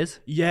areas.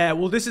 yeah.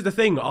 Well, this is the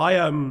thing. I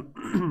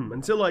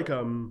until like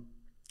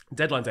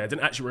deadline day, I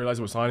didn't actually realize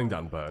we were signing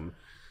Dan Burn.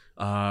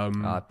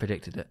 I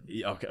predicted it.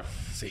 Yeah, okay,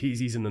 so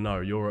he's in the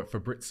know. You're at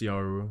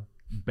Fabrizio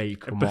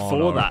Bacamano.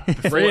 Before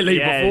that, really?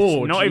 yeah,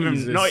 Before? it's not even.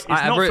 Jesus. It's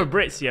not Ru-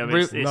 Fabrizio.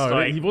 It's No,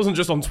 like he wasn't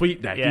just on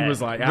TweetDeck. Yeah. He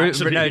was like No,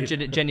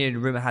 actually.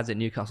 genuine rumor has it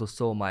Newcastle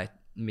saw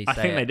me I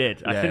say think it. they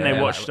did. I Yeah, think yeah, they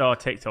yeah. watched our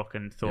TikTok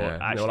and thought, Yeah,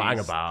 actually, they were like, hang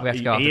about. We have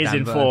to go after he is Dan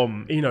in Burn.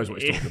 form. He knows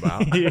what he's talking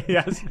about.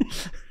 Yes.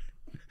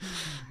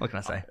 What can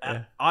I say?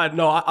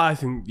 I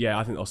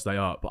think they'll stay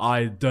up.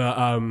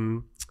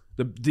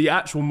 The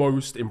actual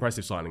most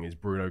impressive signing is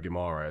Bruno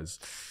Guimaraes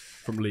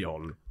from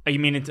Lyon. You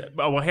mean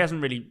well, he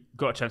hasn't really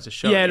got a chance to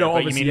show. Yeah, it, no,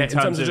 but you obviously, mean in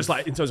terms of just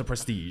like in terms of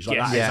prestige, like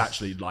Yes. that is Yeah.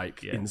 actually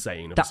like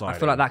insane. Of a That, I signing,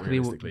 feel like that could be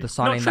realistically. the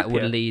signing that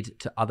would Trippier. lead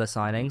to other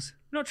signings.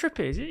 not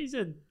Trippier. He's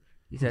a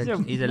He's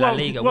a La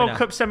Liga World winner.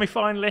 Cup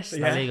semi-finalist.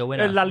 La Liga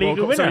winner. A La Liga World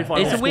Cup winner.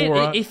 semi-final. It's a weird.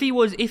 Scorer.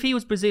 If he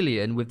was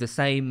Brazilian with the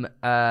same,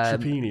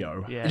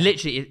 Trapinho. Yeah.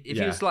 literally, if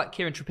Yeah. he was like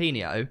Kieran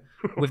Trapinio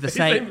with the His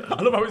same, name- I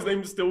love how his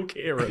name's still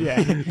Kieran.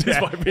 Yeah.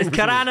 Despite being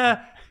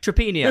Carana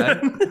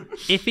Trapinio,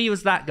 if he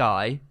was that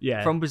guy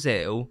Yeah. from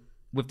Brazil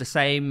with the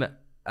same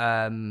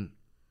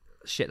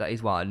shit that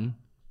he's won,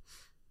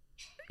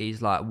 he's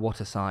like,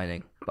 what a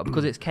signing. But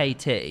because it's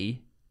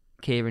KT,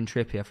 Kieran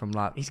Trippier from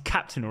like. He's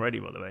captain already,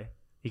 by the way.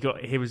 He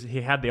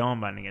had the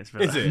armband against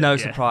Villa. Is it? No Yeah.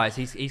 surprise.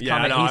 He's Yeah,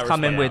 coming. no, I He's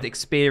coming respect with that.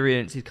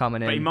 experience. He's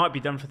coming in. But he might be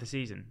done for the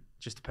season.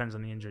 Just depends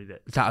on the injury.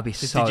 That would be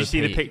so. Did you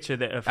see the peak. picture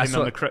of I him saw-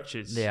 on the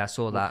crutches? Yeah, I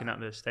saw that. Walking out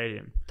the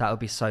stadium. That would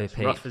be so It's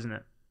peak. rough, isn't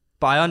it?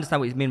 But I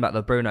understand what you mean about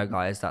the Bruno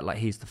guy. Is that like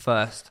he's the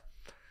first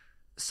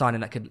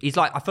signing that could? He's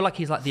like, I feel like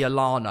he's like the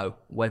Ilano,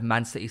 where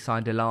Man City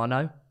signed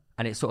Ilano,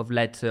 and it sort of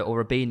led to,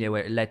 or Robinho,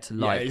 where it led to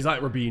Yeah, like, he's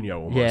like Robinho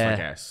almost, I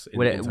guess.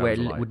 where in it, terms where it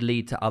of, like- would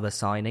lead to other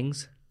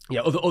signings.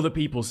 Yeah, other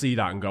people see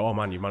that and go, "Oh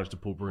man, you managed to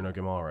pull Bruno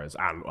Guimaraes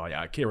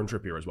and Kieran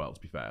Trippier as well."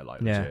 To be fair,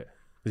 like Yeah. legit,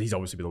 because he's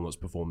obviously been the one that's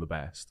performed the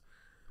best.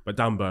 But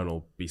Dan Burn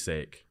will be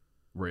sick.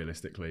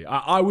 Realistically,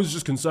 I was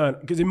just concerned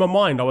because in my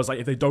mind I was like,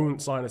 if they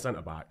don't sign a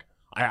centre back,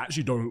 I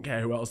actually don't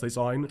care who else they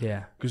sign.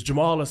 Yeah. because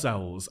Jamal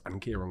Lascelles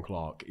and Kieran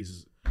Clark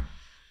is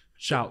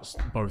shouts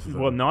both of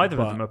them. Well, neither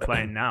but- of them are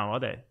playing now, are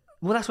they?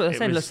 Well, that's what they're It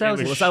saying. was- Lascelles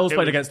it is. was- Lascelles it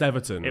played was- against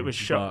Everton. it was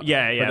but- shot-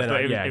 yeah, but but then,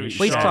 it was- it was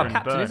Well, he's Sharon club and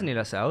captain, Burn. isn't he,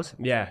 Lascelles?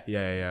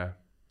 yeah.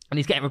 And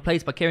he's getting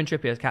replaced by Kieran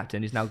Trippier as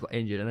captain, who's now got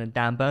injured, and then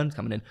Dan Burns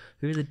coming in,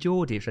 who is a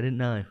Geordie, which I didn't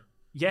know.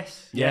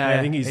 Yes. Yeah, I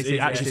think he It's-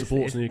 actually it's-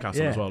 supports it's-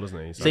 Newcastle yeah. as well,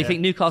 doesn't he? So you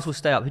think Newcastle will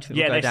stay up? Who do you think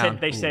Yeah, will go down?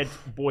 they said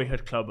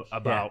boyhood club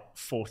about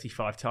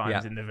 45 times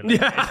Yeah. in the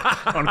village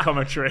on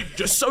commentary.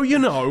 just so you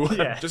know,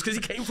 Yeah. just because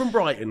he came from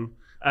Brighton.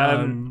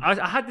 I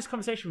had this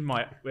conversation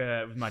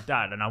with my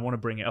dad, and I want to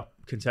bring it up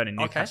concerning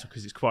Newcastle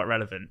because it's quite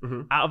relevant.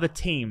 Out of the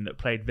team that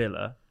played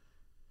Villa,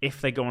 if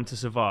they go on to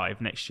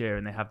survive next year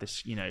and they have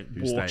this,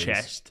 war stays?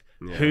 chest,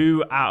 Yeah.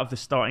 who out of the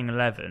starting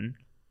 11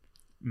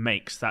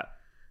 makes that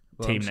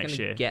Well, team I'm just next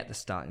gonna year? Get the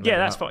starting. Yeah, lineup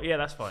that's fine. Yeah,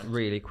 that's fine.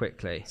 Really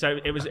quickly. So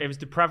it was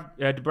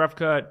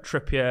Dubravka,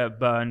 Trippier,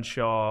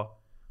 Burnshaw,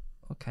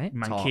 Okay.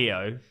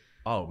 Manquillo,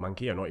 Oh,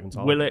 Manquillo, not even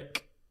Target.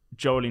 Willock,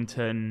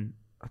 Joelinton,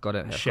 I've got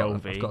it.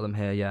 Shelvey. I've got them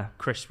here. Yeah.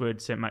 Chris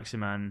Wood, St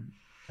Maximan,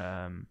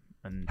 and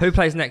Who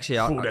plays next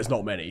year? Oh, there's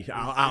not many.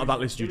 Out of that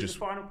list, you just...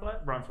 final player?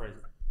 Ryan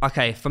Fraser.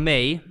 Okay, for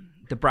me,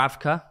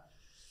 Dubravka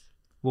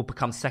will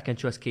become second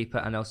choice keeper,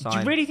 and they'll sign. Do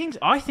you really think?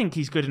 I think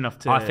he's good enough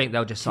to. I think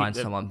they'll just keep sign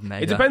the- someone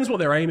mega. It depends what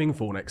they're aiming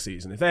for next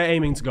season. If they're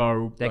aiming to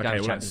go... They're going to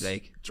well, Champions let's-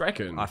 League. Do you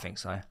reckon? I think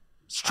so.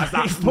 That's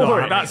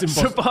impossible.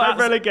 Survive That's-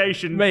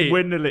 relegation, Mate.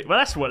 win the league. Well,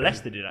 that's what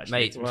Leicester did actually.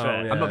 Mate, to be well,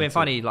 fair. yeah. I'm not being that's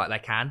funny. Like they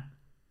can.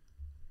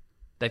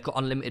 They've got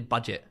unlimited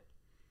budget.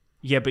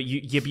 Yeah, but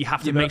you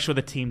have to but- make sure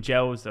the team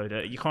gels though.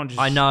 You can't just.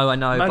 I know,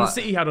 Man but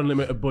City had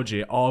unlimited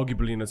budget,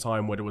 arguably in a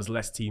time where there was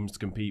less teams to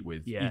compete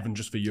with, Yeah. even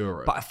just for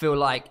Europe. I feel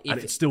like and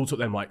if it still took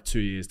them like 2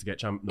 years to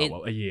get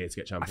a year to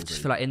get I Champions just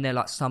League. feel like in their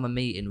like summer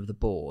meeting with the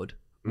board,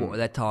 what are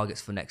their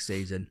targets for next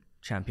season?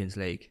 Champions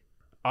League,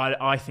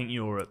 I think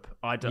Europe.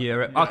 I don't.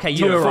 Europe. Okay, Top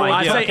Europe. four, Right.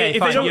 I'd Yeah, say okay, if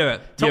fine. they don't-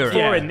 Europe. Top Europe.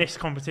 four Yeah. in this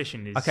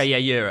competition is. Okay, yeah,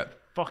 Europe.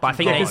 Fucking But I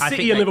think great. they, Because I City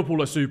think and they-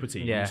 Liverpool are super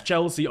teams. Yeah.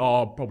 Chelsea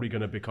are probably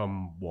going to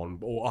become one,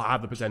 or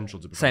have the potential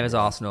to become same as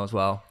one. Arsenal as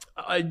well.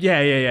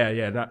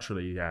 Yeah.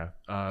 Naturally, yeah.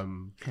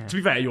 To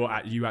be fair,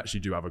 you actually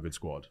do have a good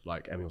squad.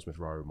 Like Emile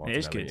Smith-Rowe, It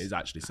is Martinelli good. is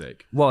actually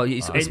sick. Well,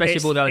 especially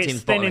if all the other teams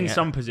It's thin bottling in it.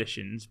 some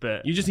positions,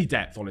 but You just need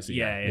depth, honestly.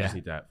 Yeah, You yeah. just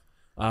need depth.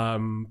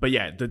 But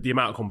yeah, the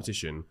amount of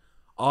competition.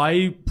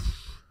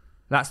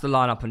 That's the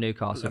lineup of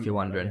Newcastle. If you're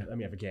wondering, Let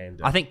me have a game.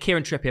 I think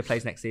Kieran Trippier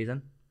plays next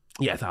season.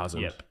 Yeah,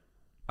 1,000. Yep.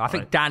 I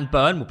think Dan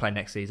Burn will play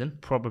next season.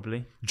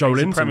 probably. Joe He's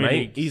a Linton, Premier mate.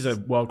 League- He's a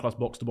world-class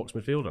box-to-box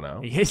midfielder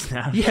now. He is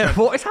now. Yeah,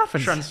 what has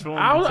happened? Transformed.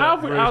 How's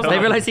into- that? They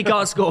realise he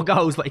can't score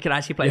goals, but he can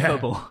actually play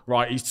football.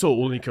 Right, he's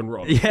tall and he can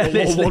run. Yeah, what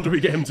literally. do we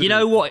get him to You do?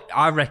 know what?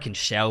 I reckon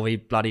Shelby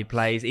bloody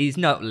plays. He's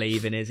not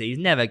leaving, is he? He's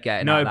never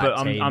getting No, out of but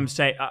that team. I'm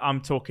saying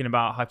I'm talking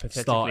about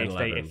hypothetically Starting if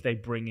 11. they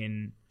bring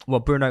in. Well,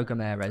 Bruno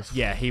Guimaraes.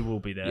 Yeah, he will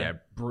be there. Yeah,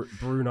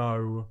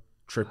 Bruno,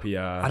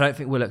 Trippier. I don't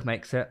think Willock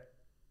makes it.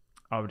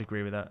 I would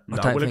agree with that. No,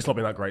 don't Willock's think- not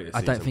been that great this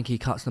I season. don't think he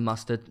cuts the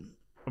mustard.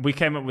 We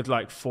came up with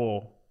like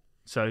 4.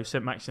 So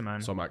St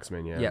Maximan, So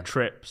Maximin, yeah. Yeah.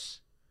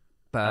 Trips,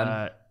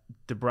 Burn.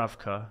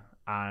 Dubravka,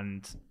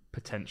 and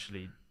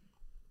potentially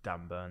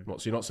Dan Burn.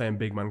 What, so you're not saying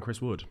big man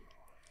Chris Wood?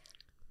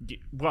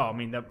 Well, I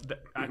mean,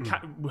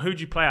 who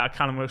do you play out of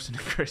Callum Wilson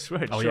and Chris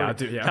Wood? Oh, yeah, I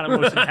do, yeah.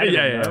 Callum Wilson ahead of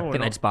Yeah, him, yeah. no, I or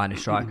think not? they'd buy a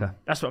striker.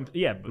 That's what I'm.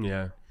 Yeah, but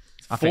Yeah.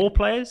 I 4 think-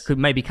 players. Could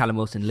maybe Callum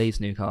Wilson leaves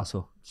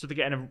Newcastle. So they're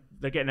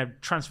getting a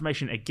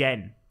transformation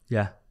again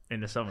Yeah.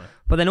 in the summer.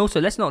 But then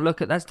also, let's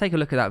take a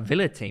look at that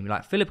Villa team.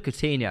 Like Philip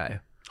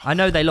Coutinho. I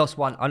know they lost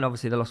one, and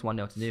obviously they lost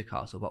 1-0 to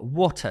Newcastle, but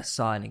what a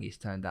signing he's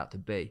turned out to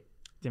be.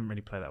 Didn't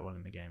really play that well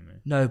in the game, though.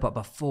 No, but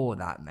before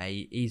that,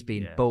 mate, he's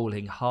been Yeah.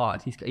 bowling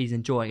hard. He's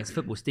enjoying his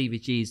football. Stevie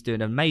G's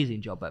doing an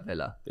amazing job at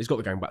Villa. He's got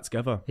the gang back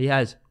together. He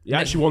has. He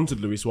actually wanted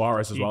Luis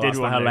Suarez as He well. did That's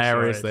the want Luis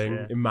hilarious Suarez, thing.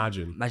 yeah.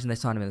 Imagine. Imagine they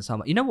signed him in the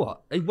summer. You know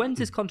what? When's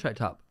his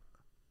contract up?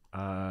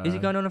 Is he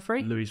going on a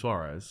free? Luis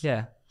Suarez?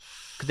 Yeah.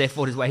 Could they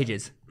afford his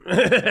wages? Over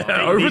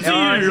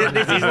to you.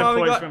 This is why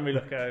we got... when we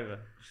look over.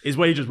 His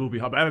wages will be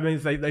high. But I mean,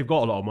 they've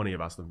got a lot of money of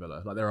Aston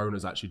Villa. Like their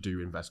owners actually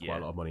do invest quite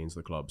a lot of money into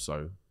the club,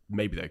 so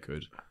maybe they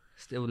could.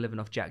 Still living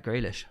off Jack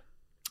Grealish.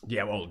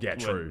 Yeah, well, yeah,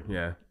 true.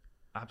 Yeah.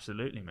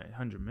 Absolutely, mate.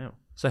 100 mil.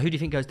 So who do you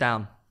think goes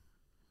down?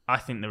 I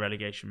think the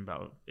relegation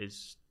battle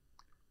is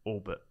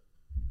all but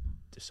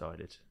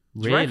decided.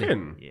 Do you Really?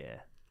 reckon? Yeah,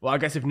 Well, I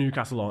guess if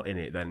Newcastle aren't in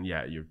it, then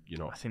yeah, you're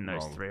not. I think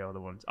those wrong. 3 are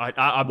the ones. I'd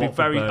be Watford,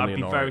 very Burnley I'd be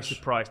and very Norwich.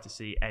 surprised to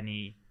see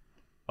any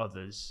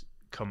others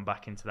come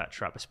back into that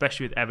trap,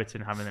 especially with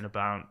Everton having a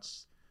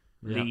bounce.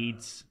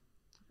 Leeds,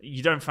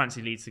 you don't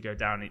fancy Leeds to go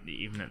down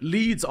even at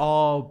Leeds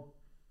are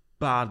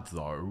bad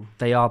though.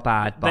 They are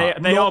bad,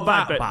 but they not are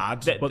bad, that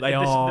bad, but they the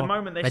are. The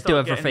moment they they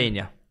start do have getting,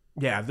 Rafinha.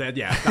 Yeah, that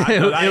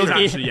is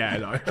actually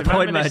no. the Point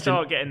moment they merchant.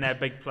 start getting their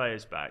big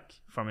players back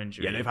from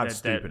injury, Yeah, they've had they'll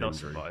stupid they'll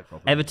injury. survive.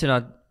 Everton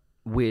are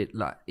weird.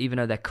 Like even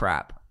though they're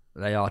crap,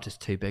 they are just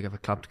too big of a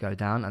club to go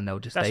down, and they'll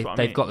just That's what I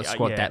they've mean. got the Yeah,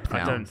 squad yeah, depth I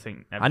now. don't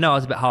think I know I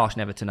was a bit harsh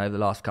on Everton over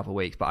the last couple of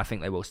weeks, but I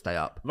think they will stay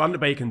up. Van der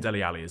Beek and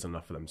Dele Alli is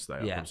enough for them to stay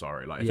up. Yeah. I'm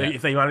sorry. Like Yeah.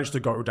 if they manage to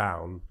go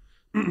down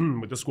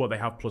with the squad they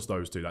have plus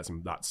those two,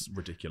 that's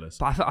ridiculous.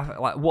 But I feel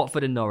like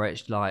Watford and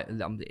Norwich, like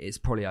it's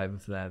probably over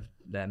for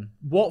them.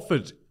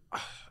 Watford,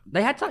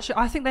 They had such.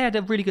 I think they had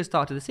a really good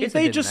start to the season. if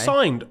they didn't just they?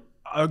 signed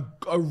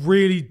a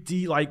really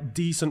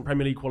decent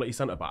Premier League quality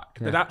centre back,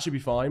 they'd actually be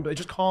fine. But they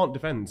just can't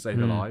defend, save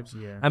their lives.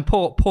 Yeah. And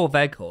poor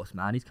Weghorst,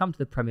 man, he's come to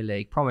the Premier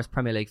League, promised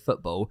Premier League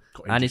football,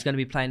 Got and he's injured. going to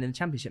be playing in the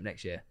Championship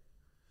next year.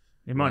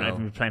 He might not Well.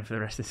 even be playing for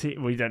the rest of the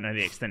season. Well, you don't know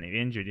the extent of the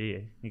injury, do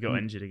you? He got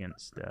injured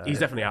against. He's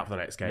definitely out for the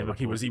next game. Like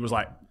he was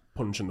like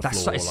punching the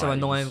floor. It's so like,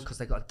 annoying he's- because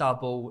they got a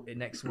double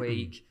next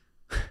week.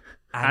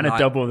 and a like-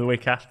 double the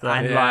week after.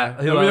 and Yeah. like,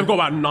 I mean, they've got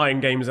about 9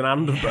 games in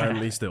hand of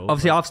Burnley still.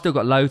 Obviously, I've still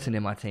got Lowton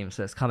in my team,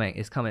 so it's coming.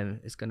 It's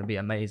going to be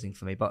amazing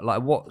for me. But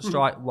like, what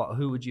strike?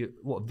 Who would you?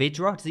 What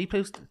Vidra? Does he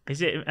play?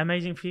 Is it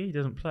amazing for you? He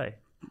doesn't play.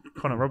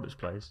 Connor Roberts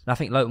plays. I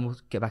think Lowton will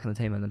get back in the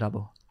team in the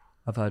double.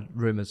 I've heard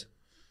rumours.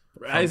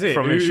 Is it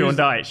From Who's- Sean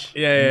Dyche.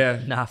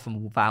 Yeah. Nah,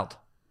 from Wout.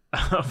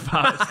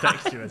 About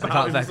text you as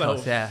well. Wout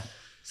Weghorst, yeah. So,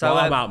 So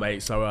I'm out,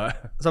 mate. So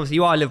so obviously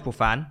you are a Liverpool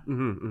fan.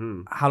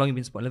 How long have you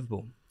been supporting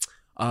Liverpool?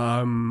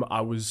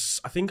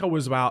 I think I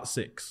was about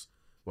 6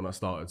 when I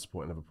started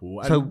supporting Liverpool.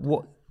 And So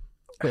what?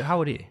 Wait, how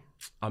old are you?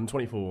 I'm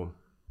 24.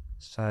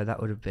 So that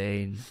would have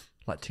been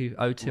like 02,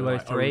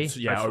 Like, 03.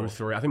 Yeah,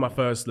 03. I think my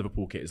first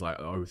Liverpool kit is like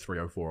 03,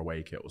 04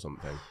 away kit or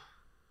something.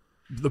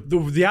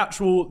 The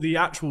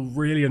actual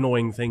really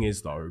annoying thing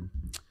is though,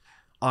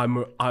 I'm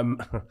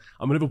a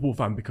Liverpool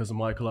fan because of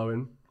Michael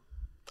Owen.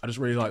 I just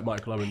really like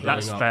Michael Owen.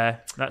 That's growing up.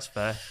 fair. That's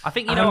fair. I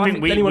think you I know. don't I think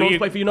think we- anyone else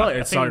play for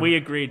United, I think so- we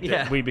agreed that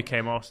Yeah. we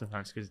became Arsenal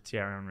fans because of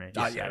Thierry Henry.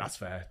 Yeah, that's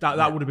fair.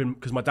 That would have been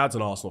because my dad's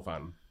an Arsenal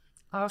fan,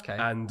 oh, okay.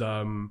 and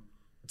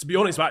to be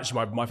honest,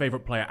 actually, my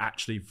favourite player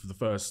actually for the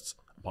first,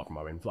 apart from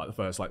Owen, for like the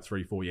first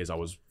 3-4 years I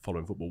was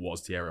following football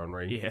was Thierry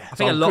Henry. Yeah. I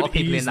think a lot of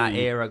people in that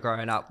era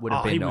growing up would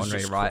have he been was Henry,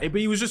 just, right? But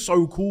he was just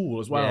so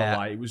cool as well. Yeah.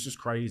 Like it was just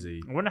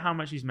crazy. I wonder how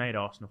much he's made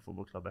Arsenal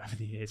Football Club over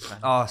the years. Man.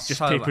 Oh, just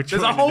so people much.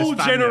 There's a joining this whole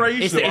fandom.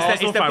 generation It's of the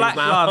Arsenal black fans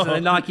now. gloves and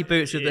the Nike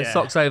boots with the Yeah.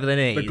 socks over the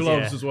knees. The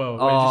gloves Yeah. as well.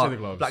 Oh, Wait, did you say the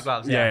gloves? black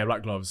gloves, Yeah, yeah.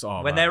 black gloves. Oh,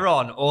 When man. they're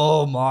on,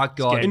 oh my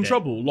god! Get in it.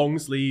 trouble, long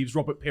sleeves.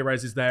 Robert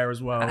Pires is there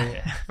as well.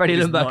 Freddie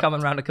He's Ljungberg not-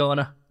 coming around the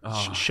corner.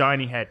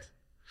 Shiny head.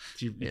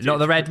 Not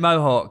the red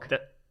mohawk.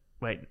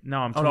 Wait, no,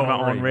 I'm Oh talking no,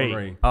 about Henri.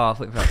 Henri. Oh, I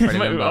thought you meant Freddie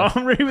Wait, Ljungberg.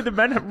 Henri with the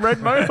red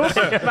mohawk.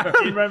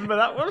 Do you remember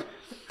that one?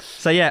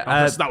 So yeah,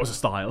 That was a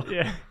style.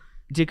 Yeah.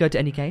 did you go to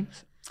any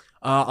games?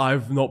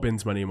 I've not been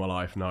to many in my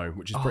life, no,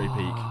 which is pretty peak.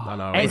 I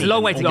know. It's a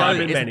long way to Although go. I've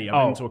been It's- many.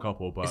 I've been to a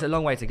couple, but It's a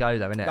long way to go,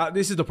 though, isn't it?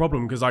 this is the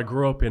problem because I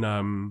grew up in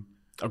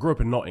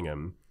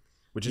Nottingham,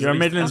 which is You're at a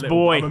least Midlands little-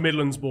 boy. I'm a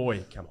Midlands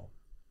boy. Come on.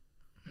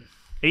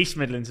 East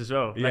Midlands as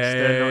well. Yeah, Leicester,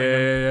 yeah,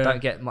 Nottingham. yeah.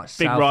 Don't get much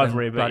Big South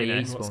rivalry, and but, bloody you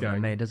know, Eastbourne What's than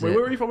going? me, does Where it?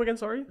 are you from again?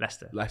 Sorry.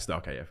 Leicester. Leicester.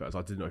 Okay, yeah. First,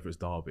 I didn't know if it was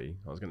Derby.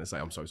 I was going to say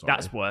I'm so sorry.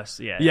 That's worse.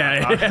 Yeah.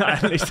 Yeah, yeah.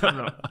 At least I'm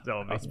not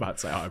Derby. I was about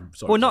to say I'm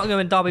sorry. Well, Nottingham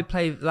and Derby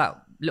play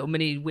that little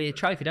mini weird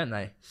trophy, don't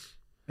they?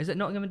 Is it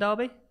Nottingham and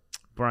Derby?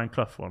 Brian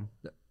Clough one.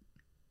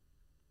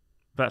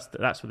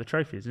 That's where the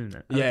trophy is, isn't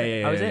it? Yeah, yeah,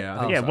 yeah. Oh, is it? yeah, I Oh,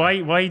 think Yeah. so.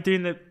 Why are you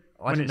doing the?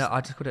 I when didn't know. it's-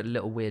 I just called it a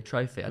little weird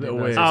trophy. I didn't Little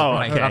know it was weird. a Oh,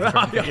 Brian okay.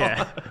 Clough trophy.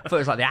 Yeah. I thought it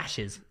was like the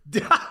Ashes.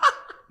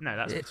 No,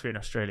 that's between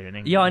Australia and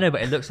England. Yeah, I know,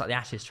 but it looks like the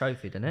Ashes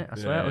trophy, doesn't it? I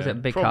swear. Yeah, Or was it a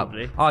big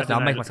probably. cup? I I don't don't know. I'll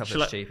know. make myself Shall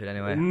look I- stupid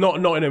anyway.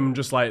 Nottingham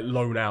just like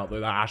loan out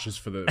the ashes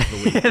for the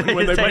week.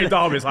 When they play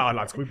Derby, it's like, oh,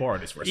 lads, can we borrow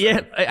this for a Yeah,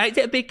 second? is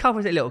it a big cup or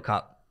is it a little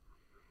cup?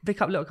 Big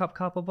cup, little cup,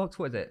 cardboard box.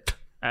 What is it?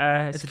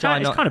 It's a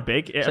kind giant- of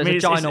big. so I it's mean, a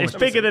it's ginormous-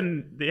 bigger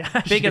than the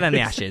Ashes. Bigger than the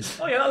Ashes.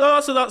 Oh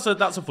yeah,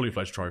 that's a fully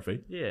fledged trophy.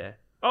 Yeah.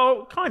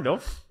 Oh, kind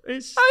of.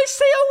 It's Oh,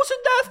 see, I wasn't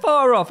that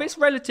far off. It's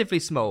relatively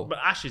small. but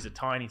Ashes are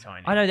tiny.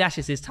 I know the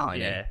Ashes is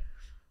tiny. Yeah.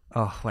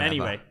 Oh, whatever.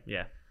 Anyway,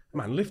 yeah.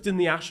 Man, lifting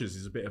the ashes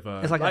is a bit of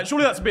a. It's like a-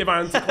 surely that's a bit of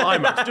an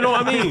anticlimax. Do you know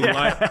what I mean?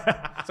 Like,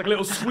 it's like a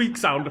little squeak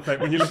sound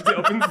effect when you lift it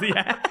up into the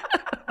air.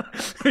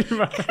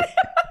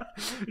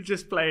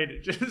 just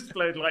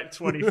played like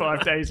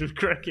 25 days of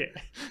cricket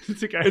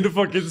to go. In the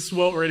fucking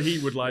sweltering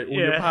heat with like all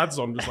your Yeah. pads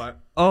on, just like.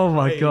 Oh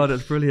my god,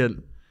 that's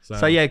brilliant.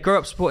 So yeah, grew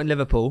up supporting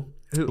Liverpool.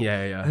 Who,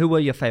 Yeah. Who were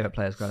your favourite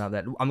players growing up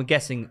then? I'm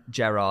guessing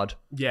Gerrard.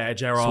 Yeah,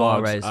 Gerrard.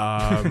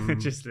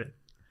 Suarez. just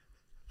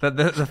But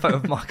the photo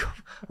of Michael.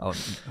 Oh,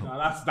 no,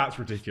 that's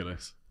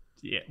ridiculous.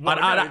 yeah. Well,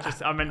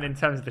 I mean, in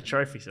terms of the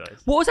trophy size.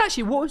 What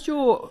was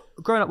your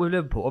growing up with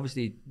Liverpool?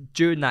 Obviously,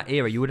 during that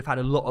era, you would have had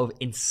a lot of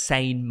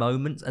insane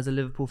moments as a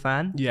Liverpool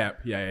fan. Yeah.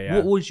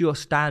 What was your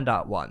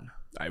standout one?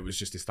 It was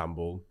just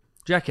Istanbul.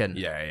 Do you reckon?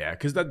 Yeah.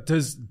 Because that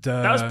does.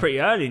 That was pretty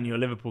early in your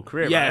Liverpool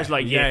career. Yeah, right? It was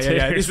like yeah.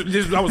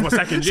 That was my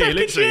second year,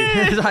 literally.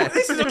 It's like,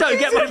 don't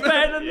get much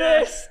better than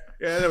this.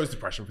 Yeah, there was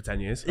depression for 10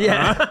 years.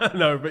 Yeah.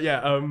 No, but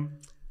yeah,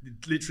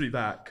 literally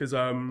that. Because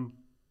I think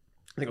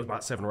I was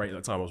about 7 or 8 at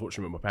the time. I was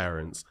watching with my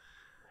parents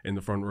in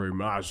the front room.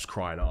 And I was just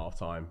crying at half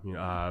time.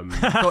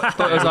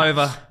 Thought it was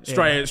over.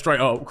 Straight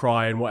up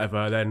crying,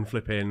 whatever. Then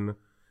flipping,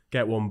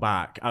 get one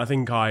back. And I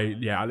think I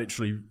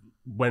literally,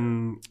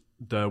 when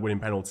the winning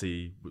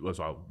penalty was,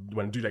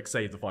 when Dudek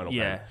saved the final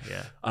pen,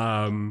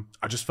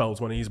 I just fell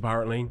to my knees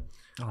apparently.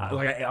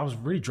 I was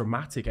really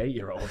dramatic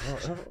 8-year-old.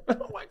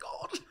 Oh my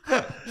god!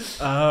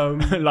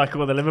 like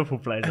all the Liverpool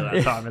players at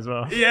that time as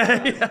well.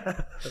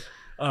 Yeah.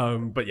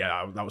 But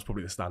yeah, that was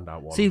probably the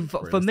standout one. See,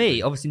 for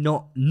me, obviously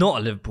not a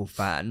Liverpool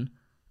fan,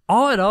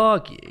 I'd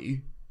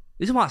argue,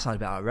 this might sound a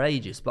bit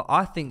outrageous, but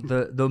I think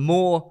the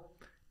more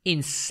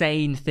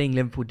insane thing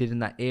Liverpool did in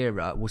that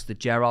era was the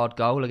Gerrard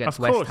goal against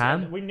West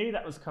Ham. We knew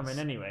that was coming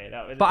anyway.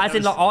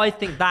 I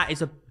think that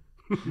is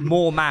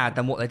more mad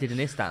than what they did in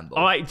Istanbul.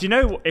 Do you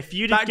know what? If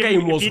you'd have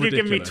given me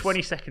ridiculous.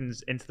 20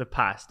 seconds into the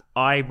past,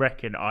 I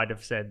reckon I'd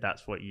have said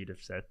that's what you'd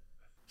have said.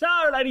 So,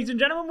 ladies and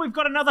gentlemen, we've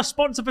got another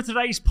sponsor for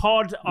today's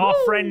pod, our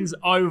friends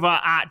over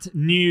at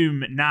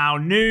Noom. Now,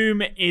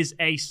 Noom is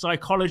a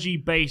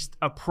psychology-based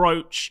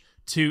approach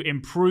to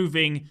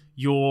improving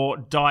your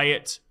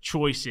diet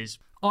choices.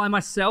 I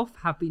myself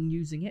have been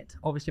using it.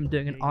 Obviously, I'm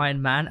doing an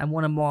Ironman, and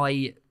one of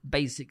my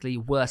basically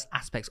worst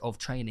aspects of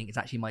training is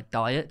actually my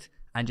diet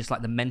and just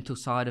like the mental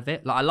side of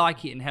it. Like, I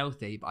like eating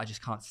healthy, but I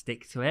just can't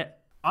stick to it.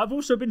 I've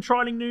also been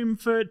trialing Noom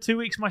for 2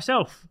 weeks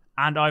myself,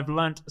 and I've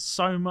learnt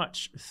so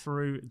much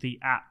through the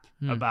app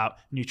about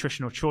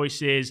nutritional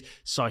choices,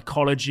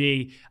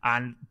 psychology,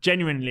 and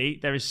genuinely,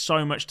 there is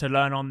so much to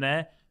learn on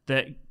there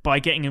that by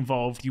getting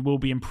involved, you will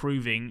be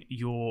improving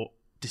your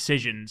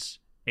decisions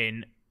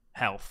in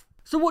health.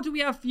 So what do we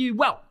have for you?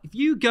 Well, if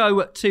you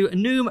go to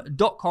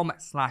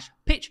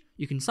noom.com/pitch,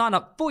 you can sign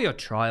up for your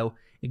trial.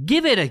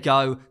 Give it a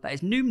go. That is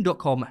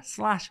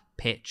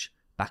noom.com/pitch.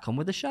 Back on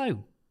with the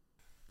show.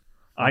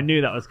 I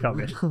knew that was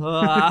coming. In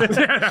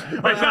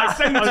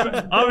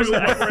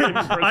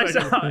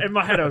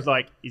my head, I was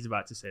like, he's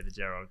about to say the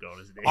Gerrard goal,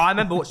 isn't he? I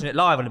remember watching it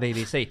live on the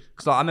BBC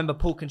because I remember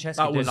Paul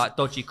Konchesky doing like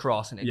dodgy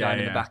cross and it going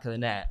in the back of the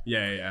net.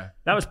 Yeah.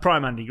 That was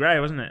prime Andy Gray,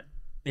 wasn't it?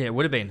 Yeah, it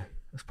would have been.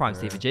 It was prime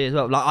Stevie G as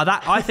well. Like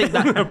that, I think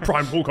that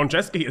Prime Paul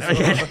Konchesky as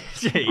well.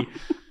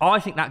 I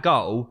think that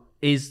goal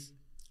is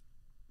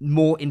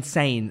more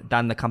insane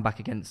than the comeback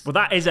against. Well,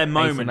 that is a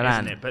moment,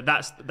 Milan. isn't it? But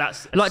that's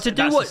like to do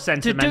that's what a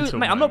sentimental to do.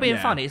 Mate, I'm not being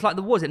moment. funny. It's like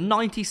the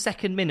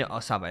 92nd minute or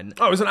something.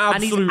 Oh, it was an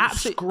and he's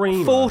absolute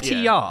screamer. 40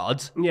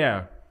 yards.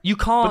 Yeah. You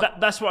can't.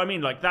 But that's what I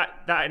mean. Like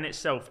that in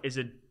itself is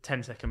a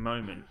 10-second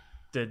moment.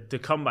 The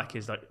comeback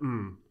is like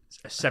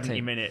a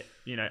 70-minute,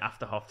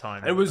 after half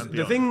time. It was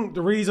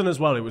the reason as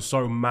well it was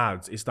so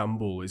mad,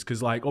 Istanbul, is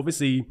because like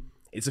obviously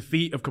it's a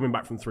feat of coming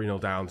back from 3-0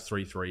 down to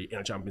 3-3 in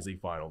a Champions League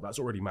final. That's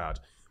already mad.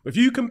 But if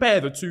you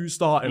compare the two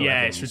starting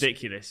 11s, it's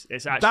ridiculous.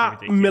 It's actually that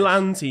ridiculous.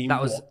 Milan team, That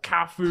was-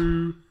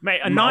 Cafu, Mate,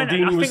 I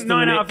Maldini was think still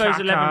 9 in out of it, those Kaká.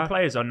 11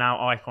 players are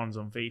now icons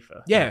on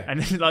FIFA. Yeah. And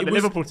like It the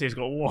was- Liverpool team's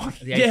got one.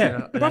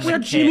 Yeah, but we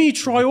had Jimmy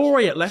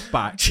Traore at left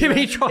back.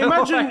 Jimmy Traore.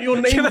 Imagine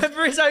your Do you name.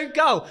 remember his own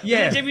goal?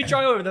 Yeah. Jimmy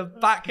Traore with a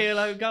back heel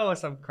own goal or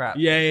some crap.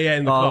 Yeah,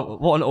 in the club.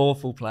 What an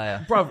awful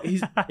player. Bruv,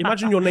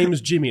 imagine your name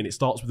is Jimmy and it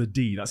starts with a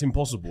D. That's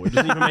impossible. It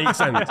doesn't even make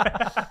sense.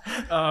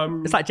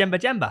 It's like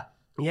Jemba.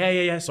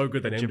 Yeah. So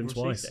good they named him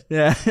twice.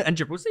 Yeah, and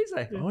Jibril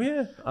Cisse. Oh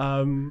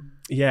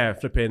yeah.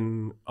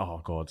 Flipping.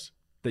 Oh god.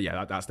 But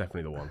yeah, that's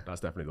definitely the one.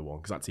 That's definitely the one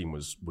because that team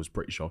was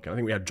pretty shocking. I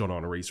think we had John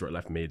Arnorisa at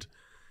left mid.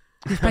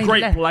 A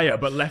great player,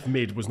 but left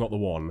mid was not the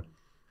one.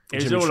 It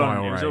was Jimmy all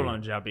Traore.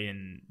 on Jabi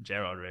and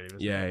Gerrard, really.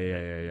 Wasn't Yeah.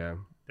 it?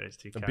 Those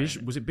two. And carrying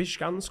it. was it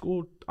Bishkan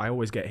scored? I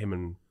always get him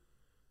and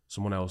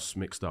someone else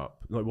mixed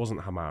up. No, it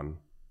wasn't Haman.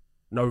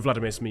 No,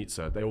 Vladimir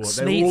Smica. They were all the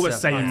Smica,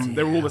 same. bloody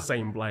They were all hell. the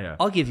same player.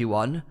 I'll give you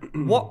one.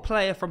 What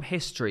player from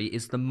history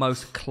is the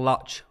most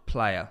clutch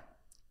player?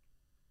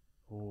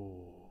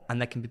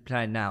 And they can be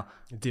playing now.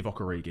 Divock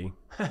Origi.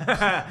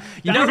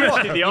 You know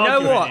what? The You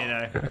know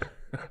argument,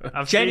 what?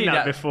 I've seen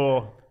that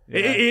before.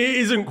 It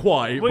isn't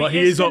quite, Well, but he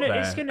it's is up gonna-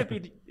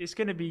 there. It's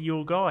gonna be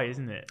your guy,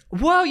 isn't it?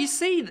 Well, you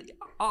see,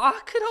 I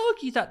could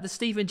argue that the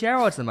Steven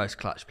Gerrard's the most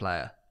clutch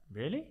player.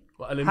 Really?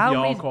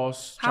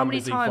 Olympiacos, How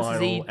many Champions League times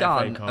has he final,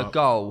 done FA a Cup.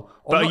 goal?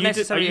 Or But are not you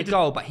necessarily a de-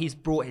 goal, but he's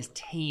brought his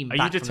team Are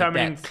back you from the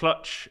determining depths.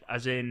 clutch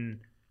as in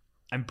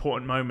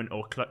important moment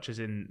or clutch as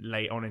in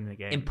late on in the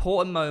game?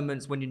 Important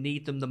moments when you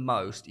need them the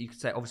most. You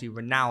could say, obviously,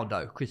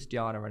 Ronaldo,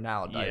 Cristiano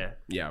Ronaldo.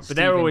 Yeah. But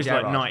they're always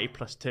Gerrard. like 90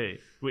 plus 2,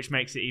 which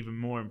makes it even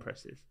more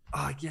impressive.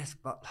 Oh, yes,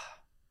 but...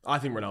 I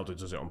think Ronaldo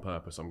does it on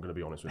purpose. I'm going to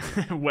be honest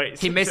with you. Wait,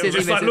 He misses-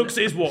 Just like misses- looks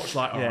at his watch,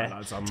 like, all right, Yeah.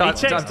 lads, I'm Time-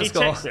 He time checks, to he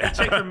score. checks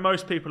when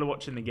most people are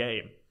watching the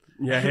game.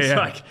 Yeah, It's yeah.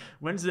 like,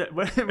 when's the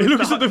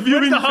looks at the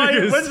viewing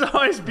figures. When's the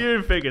highest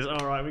viewing figures?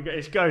 All right,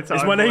 it's go time.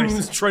 Is my boys.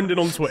 name's trending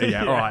on Twitter?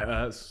 Yeah. Yeah. All right.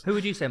 That's Who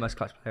would you say most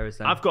clutch player is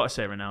then? I've got to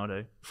say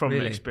Ronaldo from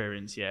Really?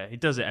 experience. Yeah, he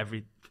does it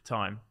every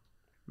time.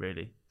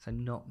 Really. So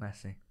not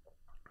Messi.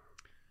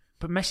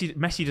 But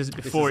Messi does it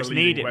before This it's is a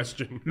leading needed.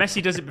 question.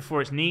 Messi does it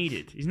before it's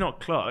needed. He's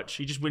not clutch.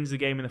 He just wins the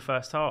game in the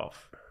first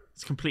half.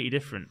 It's completely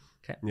different.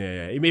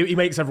 Yeah. He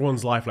makes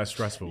everyone's life less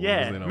stressful.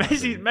 Yeah,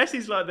 doesn't he?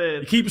 Messi's like the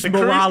He keeps the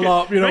morale cruise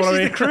up, you know what I Messi's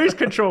mean? the cruise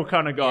control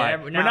kind of guy. Yeah,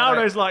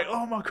 Ronaldo's like,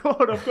 oh my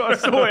god, I've got to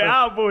sort it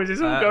out, boys.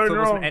 It's all going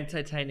football's wrong. an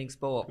entertaining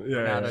sport. Yeah.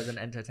 Ronaldo's an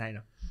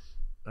entertainer.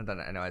 I don't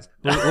know. Anyways,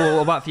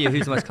 what about for you?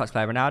 Who's the most clutch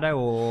player, Ronaldo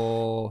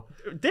or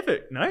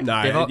Divock, no? No,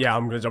 Divock? yeah,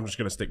 I'm just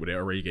gonna stick with it.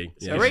 Origi.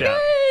 Yeah.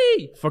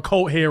 Origi? For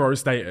cult hero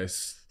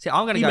status, See,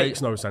 I'm gonna he go.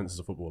 makes no sense as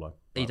a footballer.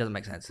 He doesn't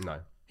make sense. No.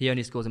 He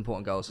only scores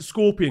important goals.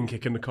 Scorpion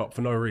kick in the cup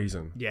for no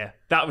reason. Yeah,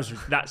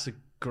 that's a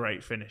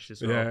great finish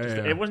as well. Yeah, Just-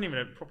 yeah. It wasn't even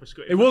a proper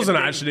score. It wasn't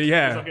like a actually, ding.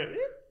 yeah. It was like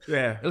a-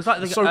 Yeah, It was like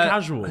the, so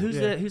casual. Who's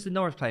Yeah. the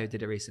Norwich player who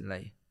did it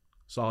recently?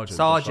 Sergeant.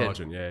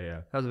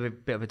 Yeah. That was a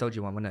bit of a dodgy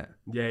one, wasn't it?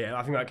 Yeah.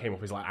 I think that came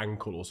off his like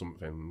ankle or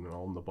something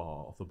on the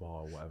bar, off the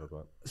bar or whatever.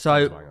 But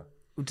So banger.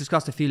 we've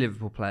discussed a few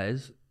Liverpool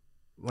players.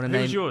 Want to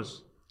Who's name?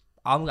 yours?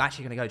 I'm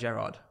actually going to go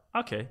Gerrard.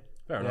 Okay.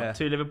 Fair enough. Yeah.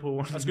 Two Liverpool.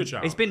 One. That's a good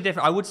shout. It's been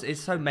different. I would.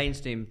 It's so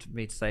mainstream to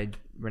me to say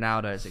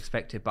Ronaldo as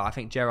expected, but I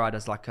think Gerrard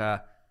is like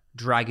a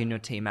dragging your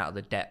team out of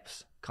the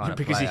depths kind of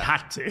because he player.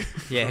 had to.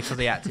 Yeah, because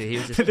he had to. He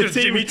was just The team,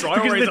 Jimmy Traore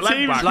because is the a left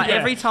team, back. like yeah.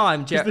 every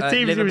time Because the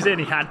teams he was in,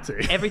 he had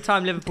to. every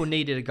time Liverpool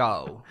needed a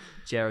goal,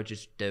 Gerrard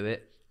just do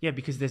it. Yeah,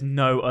 because there's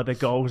no other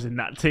goals in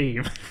that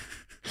team.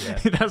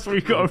 That's what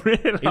you got to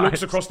realise. He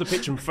looks across the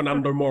pitch and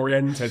Fernando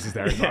Morientes is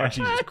there. He's like,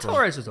 Jesus Christ.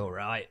 Torres was all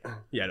right.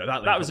 Yeah, no,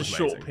 That was a amazing.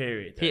 short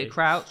period. Peter though.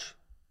 Crouch,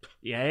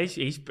 Yeah,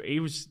 he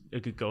was a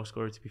good goal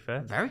scorer, to be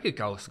fair. very good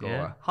goal scorer.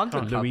 Yeah.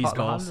 100 club, Luis part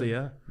of the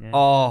 100. Garcia.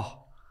 Oh,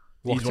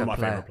 what He's one of a my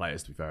player. favourite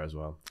players, to be fair, as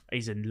well.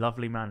 He's a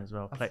lovely man as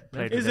well.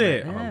 Played Is with him it?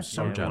 at- I'm Yeah,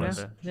 so yeah, jealous.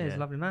 whatever. Yeah, he's a Yeah.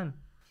 lovely man.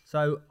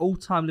 So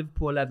all-time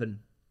Liverpool 11.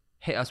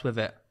 Hit us with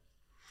it.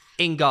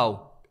 In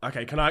goal.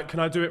 Okay, can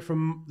I do it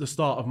from the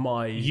start of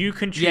my You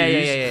can choose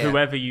Yeah.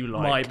 whoever you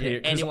like. my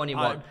pick? 'Cause anyone you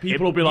want.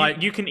 People will be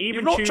like, you can even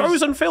 "You've not choose-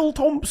 chosen Phil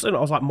Thompson." I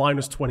was like,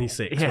 minus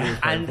 26. Yeah.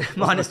 And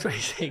minus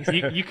 26.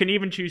 You can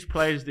even choose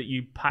players that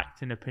you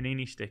packed in a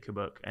Panini sticker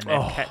book and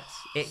then kept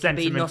It can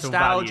be sentimental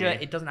nostalgia. value.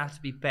 It doesn't have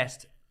to be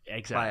best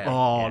Exactly. player.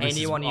 Oh, this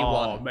Anyone is, you oh,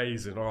 want.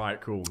 amazing. All right,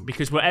 cool.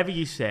 Because whatever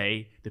you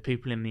say, the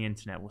people in the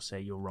internet will say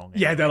you're wrong.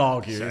 Yeah, they'll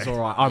argue. It's all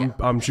right.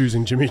 I'm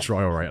choosing Jimmy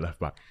Traore at left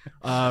back.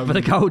 For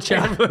the goal,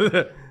 champ.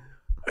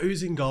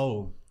 Who's in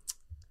goal?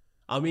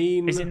 I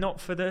mean, Is it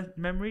not for the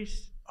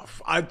memories?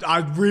 I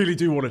really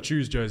do want to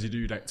choose Jersey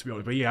Dudek, to be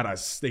honest, but he had a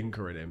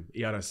stinker in him.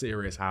 He had a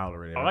serious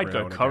howler in him. I'd every go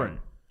now and current.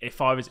 again.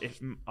 If I think he's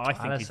the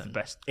Alisson.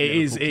 best. It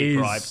is. Liverpool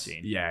keeper I've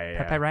seen.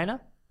 Yeah. Pepe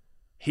Reina?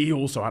 He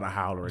also had a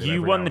howler in him. You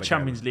every won now the and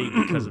Champions again.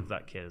 League because of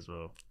that kid as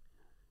well.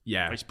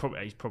 Yeah. He's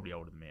probably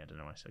older than me. I don't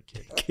know why I said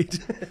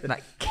kid.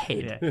 Like,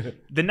 kid. Yeah.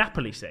 The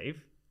Napoli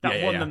save that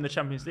Yeah, won yeah. them the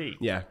Champions League.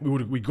 Yeah,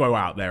 we go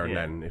out there and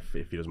Yeah. then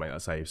if he does make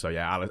that save. So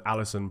yeah,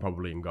 Alisson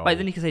probably in goal. Wait,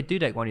 then you can say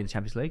Dudek won you the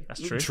Champions League.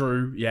 That's true.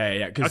 True.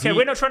 Yeah. 'cause Okay,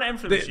 we're not trying to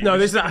influence you. No, We're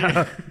this is.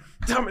 just-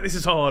 Damn it, this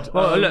is hard.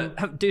 Well, look,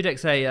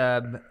 Dudek's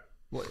a...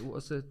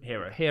 what's the...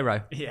 Hero.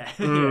 Hero. Yeah.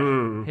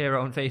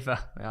 Hero on FIFA.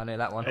 Yeah, I know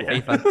that one.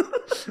 FIFA.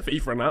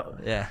 FIFA and that.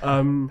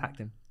 Yeah. Packed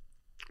him.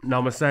 No,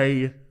 I'm gonna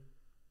say.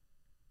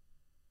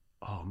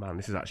 Oh man,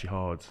 this is actually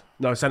hard.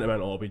 No,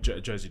 sentimental. It'll be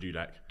Jersey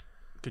Dudek.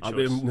 Good I'm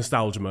choice. a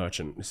nostalgia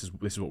merchant. This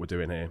is what we're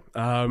doing here.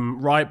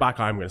 Right back,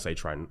 I'm going to say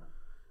Trent.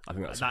 I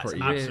think that's, That's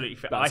pretty. absolutely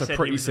fair. That's I a said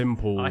pretty he was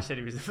simple. I said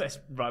he was the best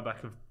right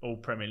back of all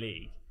Premier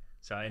League.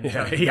 So in Yeah,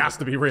 terms he of- has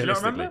to be Do you not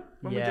realistically. remember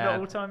when we did Yeah. it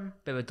all time?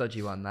 Bit of a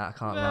dodgy one, that. I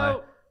can't Well, lie.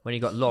 When you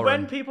got Lauren.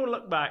 When people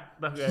look back,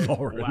 they'll go,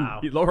 Lauren.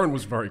 "Wow." Lauren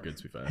was very good,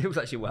 to be fair. He was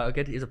actually well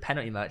good. He was a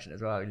penalty merchant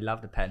as well. He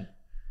loved the pen.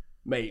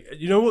 Mate,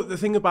 you know what the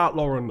thing about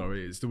Lauren though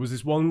is there was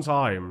this one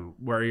time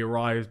where he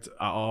arrived at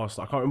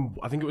Arsenal. I can't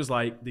remember. I think it was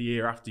like the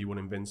year after he won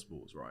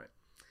Invincibles, right?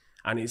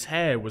 And his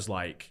hair was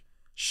like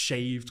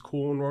shaved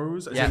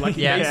cornrows. As in, like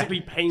he basically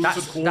painted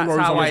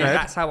cornrows on his head.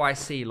 That's how I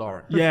see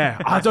Lauren.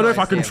 Yeah, I don't know if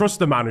I can see him. trust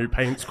the man who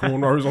paints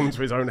cornrows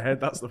onto his own head.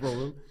 That's the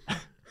problem.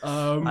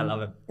 I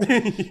love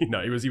him.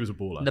 No, he was a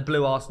baller. The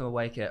blue Arsenal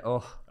away kit.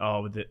 Oh,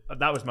 Oh,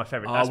 that was my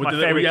favorite. That's with my the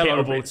little favorite kit yellow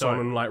of all bits on time.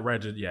 and like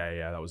red.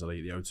 Yeah, that was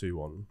elite. The O2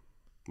 one.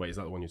 Wait, is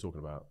that the one you're talking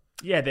about?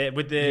 Yeah,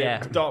 with the Yeah.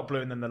 dark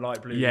blue and then the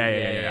light blue.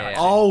 yeah.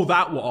 Oh,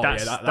 that one. Oh,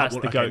 That's, yeah, that that's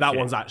one, the okay, go. that kit.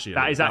 one's actually.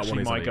 That is that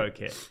actually one my elite. go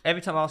kit.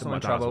 every time Arsenal My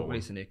in dad's trouble, got one.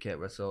 release a new kit.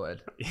 We're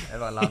sorted.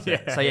 Everyone loves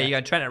it. So yeah, you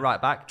go Trent at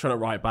right back. Trying to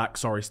right back.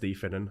 Sorry, Steve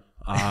Finnan.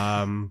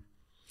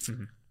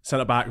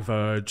 Centre back,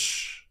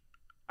 Verge.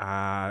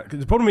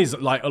 The problem is,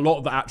 like, a lot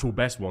of the actual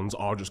best ones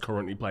are just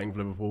currently playing for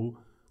Liverpool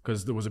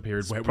because there was a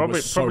period where we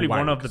were so Probably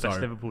one wank, of the best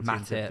so- Liverpool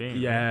teams Matip. have been.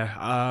 Yeah.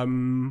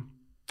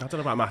 I don't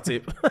know about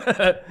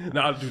Matip.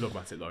 No, I do love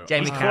Matip though.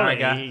 Jamie He's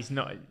quality. Carragher, He's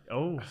not.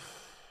 Oh,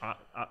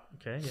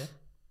 okay, yeah.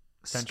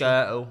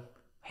 Skirtle,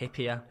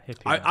 Hippier.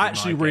 Hippie, I that'd be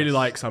actually my really guess.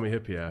 like Sammy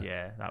Hippier.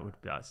 Yeah,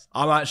 that's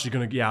I'm actually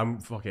gonna. Yeah, I'm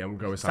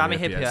going with Sammy Sammy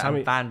Hippier Sammy,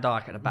 and Van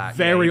Dijk at the back.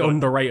 very you got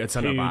underrated two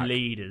centre back.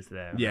 leaders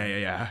there.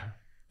 Yeah.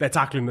 They're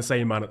tackling the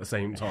same man at the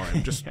same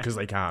time just because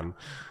they can.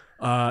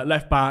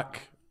 Left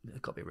back, It's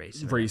got to be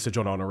Reece. Risa,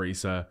 John Arna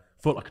Risa.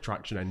 foot like a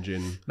traction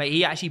engine. Mate,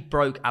 he actually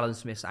broke Alan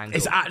Smith's ankle.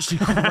 It's actually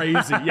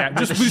crazy. Yeah,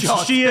 just with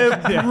shot. sheer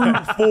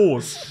brute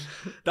force.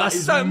 That's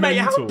is so, mate,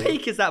 how mental.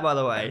 peak is that, by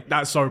the way?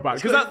 That's so bad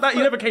because that he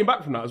never came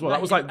back from that as well.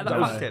 That was like that that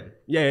was, fucked him.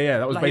 Yeah.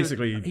 That was Like,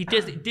 basically. he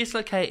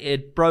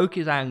dislocated, broke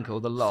his ankle,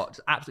 the lot,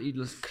 absolutely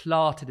just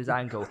clarted his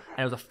ankle, and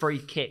it was a free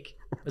kick.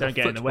 with Don't a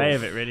get in the football. way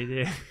of it, really, do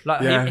you?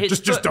 Like, Yeah, his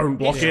just foot- don't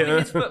block it.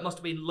 His foot must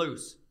have been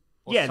loose.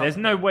 or Yeah, there's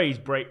no something.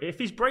 way if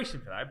he's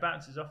bracing for that, it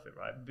bounces off it,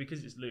 right?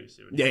 Because it's loose.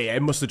 It would, Yeah.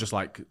 It must have just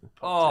like.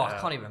 Oh, I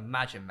can't even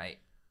imagine, mate.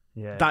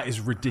 yeah. That is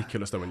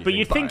ridiculous though. When you. But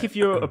you'd think about if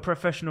you're a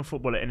professional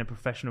footballer in a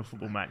professional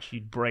football match,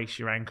 you'd brace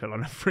your ankle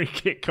on a free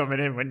kick coming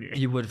in, wouldn't you?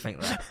 You would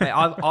think that. Mate,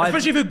 I've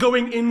especially if you're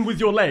going in with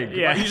your leg.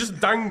 Yeah. Like, you just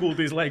dangled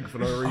his leg for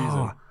no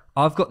reason.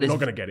 I've got You're this. not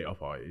going to get it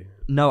up, are you?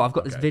 No, I've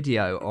got this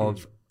video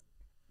of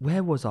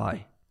where was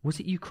I? Was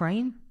it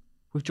Ukraine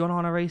with John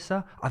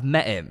Arnorisa? I've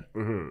met him.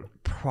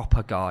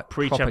 Proper guy,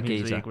 proper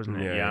Pre-Champions geezer. League, wasn't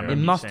it? Yeah, I yeah. It remember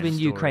you must have saying been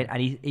the story. Ukraine,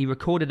 and he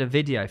recorded a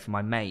video for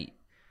my mate,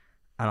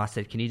 and I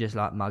said, "Can you just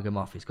like mug him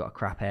off? He's got a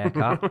crap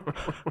haircut."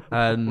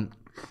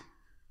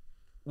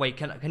 Wait,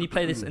 can you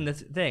play this in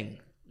this thing?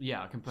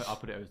 Yeah, I'll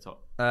put it over the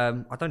top.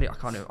 I don't. I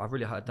can't. I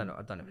really. I don't know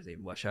if it's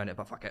even worth showing it,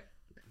 but fuck it.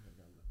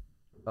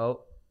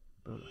 Oh,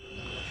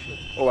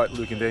 All right,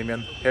 Luke and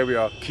Damien, here we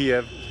are,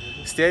 Kiev.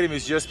 Stadium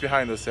is just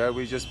behind us here.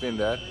 We've just been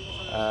there.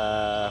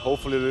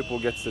 Hopefully Liverpool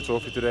gets the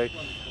trophy today.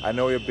 I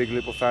know you're a big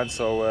Liverpool fan,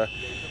 so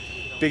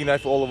big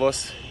night for all of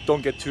us.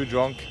 Don't get too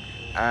drunk.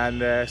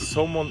 And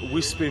someone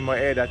whispered in my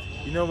ear that,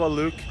 you know what,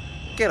 Luke?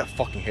 Get a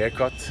fucking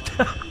haircut.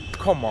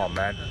 Come on,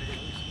 man.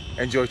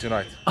 Enjoy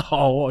tonight.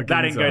 Oh, what a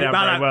That didn't go down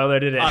very well, though,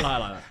 did it? I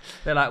like that.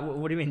 they're like,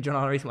 "What do you mean, John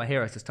Arnorisa, my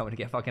hero, just told me to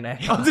get a fucking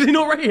haircut?" Oh, did he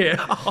not rate it?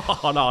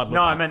 Oh, no,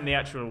 No, I meant the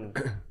actual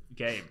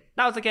game.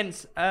 That was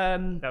against.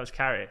 That was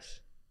Karius.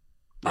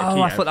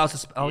 Oh, I Kiev. thought that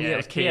was. Yeah, it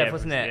was Kiev, Kiev,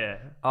 wasn't it? yeah.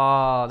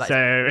 Oh, that's.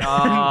 So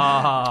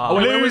Oh,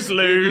 lose.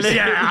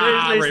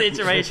 Yeah, lose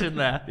situation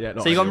there. Yeah,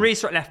 not so you got ideal.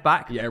 Reece at left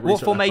back. Yeah, Reece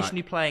what at formation left are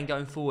you playing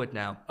going forward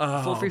now?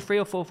 Oh.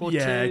 4-3-3 or 4-4-2?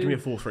 Yeah, give me a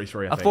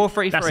 4-3-3. A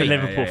 4-3-3. That's a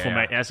Liverpool yeah.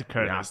 format. That's a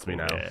current. It has to be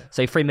now. Yeah.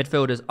 So your three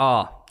midfielders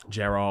are.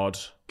 Gerrard.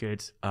 Good.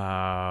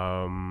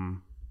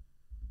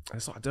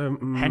 It's like, I don't.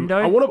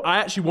 Hendo? I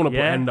actually want to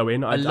Yeah. put Hendo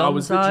in. I was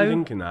Alonso? literally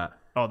thinking that.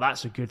 Oh,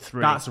 that's a good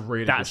three. That's a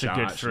really That's good a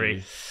shout, good three.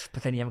 actually.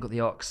 But then you haven't got the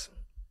Ox.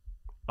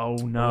 Oh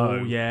no.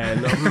 Oh yeah.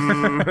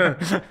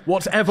 No.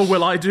 Whatever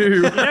will I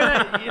do?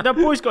 That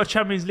boy's got a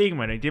Champions League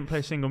winner. He didn't play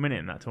a single minute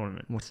in that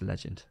tournament. What a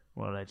legend.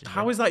 What a legend.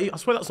 How is that? I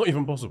swear that's not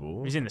even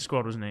possible. He's in the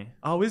squad, wasn't he?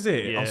 Oh, is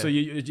it? Yeah. Oh, so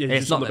you're It's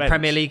just not on the the bench.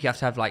 Premier League. You have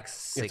to have like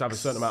 6 to have a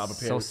certain amount of or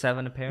appearances.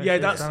 7 appearances. Yeah,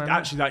 that's something like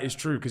actually that is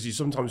true because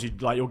sometimes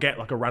you'll get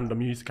like a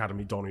random youth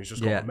academy don who's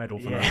just got Yeah. a medal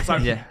for Yeah. that. It's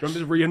like, Yeah.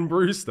 remember Ryan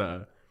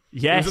Brewster?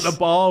 Yes. He was at the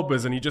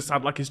Barbers and he just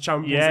had like his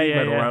Champions Yeah, League yeah,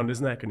 medal yeah. around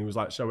his neck and he was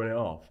like showing it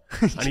off.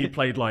 And he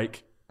played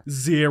like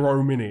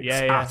 0 minutes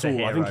Yeah, yeah, at it's a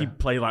all. I think he hero.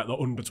 played like the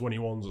under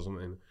 21s or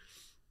something.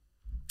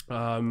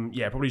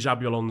 Yeah, probably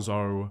Xabi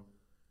Alonso,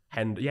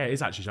 Hendo. Yeah, it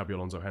is actually Xabi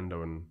Alonso,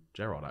 Hendo, and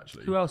Gerrard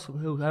actually. Who else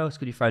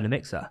could you throw in the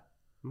mixer?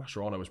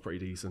 Mascherano was pretty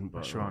decent,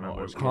 but Mascherano not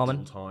was over Harman.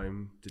 all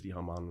time. Didi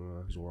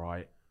Haman was all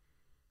right.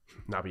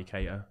 Naby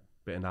Keita,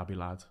 bit of Naby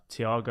lad.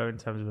 Thiago in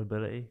terms of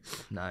ability.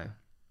 No.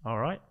 All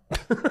right.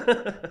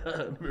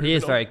 He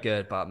is very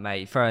good, but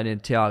mate, throwing in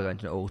Thiago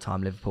into an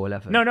all-time Liverpool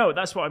 11. No,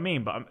 that's what I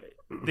mean. But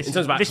this In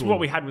terms of this is actual- what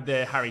we had with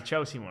the Harry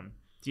Chelsea one.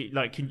 Do you,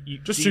 like, can you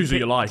Just do choose who pick,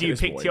 you like Do at you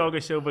this pick point.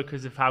 Thiago Silva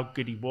because of how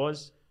good he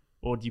was,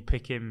 or do you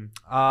pick him?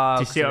 Do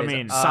you see what I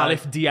mean?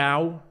 Salif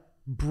Diao,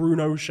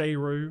 Bruno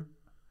Cheyrou.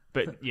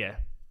 But yeah,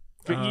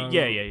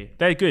 yeah.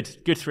 They're good.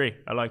 Good three.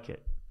 I like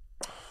it.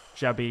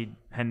 Xabi,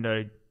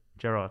 Hendo,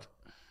 Gerrard.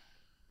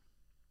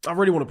 I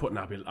really want to put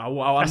Naby.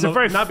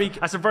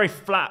 That's a very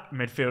flat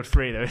midfield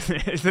three, though.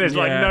 Isn't it? There's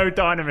like Yeah. no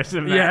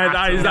dynamism there. Yeah, at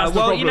that is- all. that's the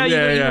well, problem. you know,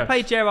 Yeah, you yeah. could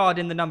play Gerrard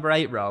in the number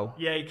 8 role.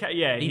 Yeah,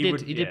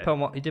 He did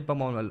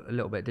bum on a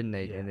little bit, didn't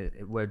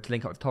he? Where to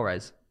link up with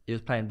Torres, he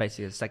was playing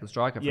basically as a second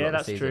striker for a Yeah, lot of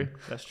that's the true. season.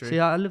 That's true. So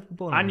yeah, I live for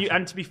ball.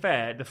 And to be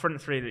fair, the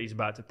front three that he's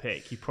about to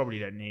pick, you probably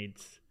don't need.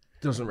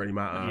 Doesn't really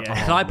matter. Yeah.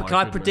 Can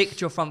I my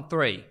predict your front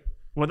three?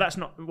 Well, that's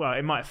not. Well,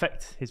 it might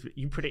affect his.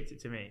 You predict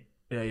it to me.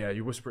 Yeah,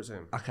 you whisper it to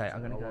him. Okay,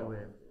 I'm gonna go with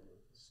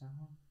Salah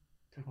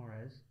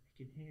Torres.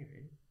 You can hear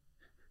it.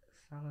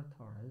 Salah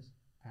Torres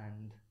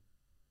and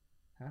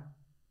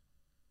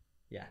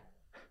yeah,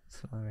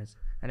 Torres.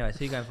 Anyway, so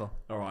who you going for?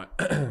 All right.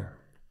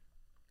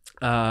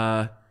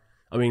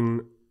 I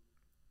mean,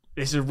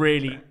 This is a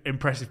really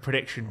impressive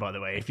prediction, by the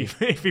way. If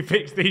he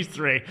picks these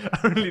three,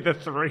 only the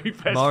three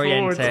best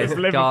forwards of Morientes,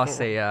 Liverpool.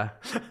 Garcia.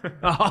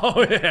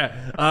 oh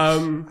yeah.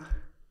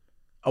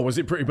 Was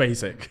it pretty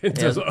basic? In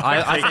terms of-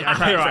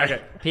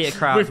 Right. Peter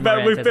Crouch, We've built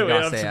Morientes, it and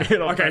up to Garcia. be a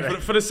lot Okay, better.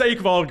 for the sake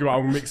of argument,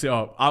 I'll mix it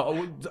up.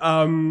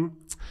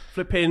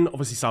 Flipping,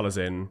 obviously Salah's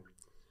in.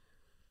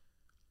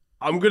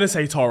 I'm gonna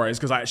say Torres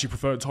because I actually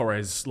prefer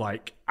Torres.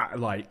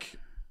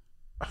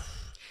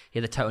 He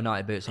had the Total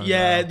United boots on.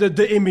 Yeah, as well.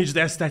 the image,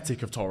 the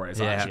aesthetic of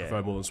Torres, I Yeah. actually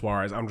prefer more than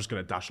Suarez. I'm just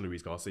going to dash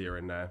Luis Garcia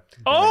in there.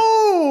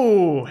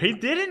 Oh, he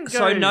didn't go.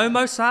 So no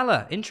Mo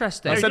Salah.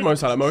 Interesting. I said Mo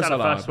Salah,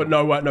 first but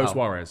one. no Oh.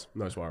 Suarez.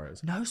 No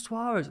Suarez. No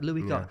Suarez.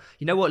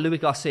 You know what? Louis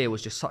Garcia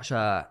was just such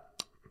a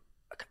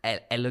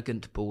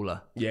elegant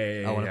baller.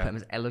 Yeah. I want to put him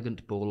as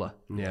elegant baller.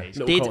 Yeah,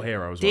 little cult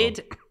hero as well.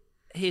 Did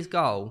his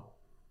goal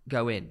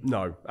go in?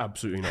 No,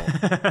 absolutely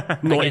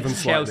not. Not even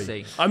Against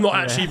slightly. Chelsea. I'm not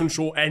actually even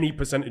sure any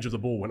percentage of the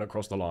ball went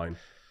across the line.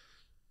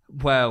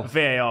 Well,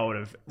 VAR would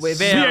have.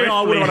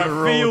 VAR would have had a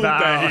ruled field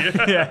that day.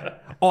 out. Yeah.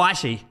 oh,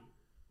 actually,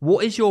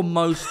 what is your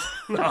most?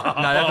 no, that's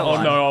not Oh,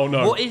 right. no, oh,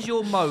 no. What is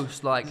your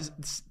most like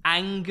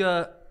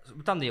anger?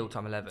 We've done the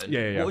all-time 11.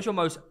 Yeah. What was your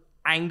most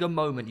anger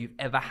moment you've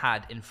ever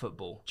had in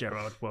football?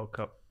 Gerrard World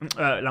Cup.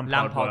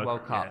 Lampard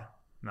World Cup. Yeah.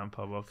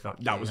 Lampard World Cup.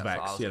 That was That's what I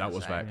Vex. was Yeah, that gonna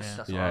was say. Vex.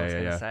 That's what I was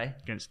going to say.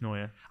 Against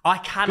Neuer. I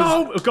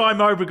cannot. Oh, a guy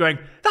Mowbray going,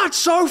 that's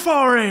so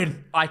far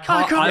in. I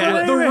can't. can't I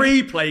will-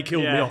 believe The it. replay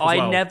killed me Yeah. off as I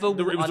well. never It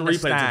will was the replay that did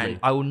understand. me.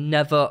 I will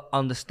never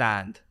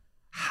understand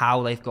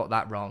how they've got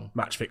that wrong.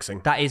 Match fixing.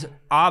 That is,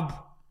 I'm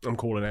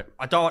calling it.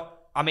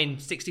 I mean,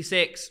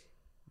 66,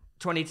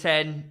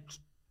 2010.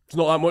 It's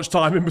not that much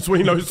time in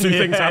between those two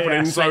things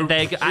happening, so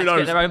They're who actually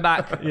knows? at their own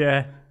back.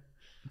 Yeah.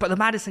 But the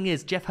maddest thing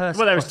is, Jeff Hurst.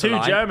 Well, there was crossed the two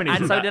line, Germanys and at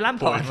so that did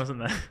Lampard. point, wasn't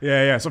there?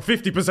 Yeah. So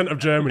 50% of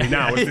Germany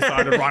now has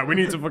decided, right, we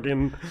need to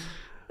fucking...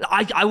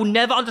 I will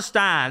never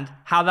understand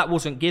how that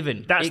wasn't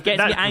given. It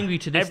gets me angry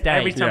to this day.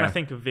 Every time Yeah. I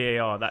think of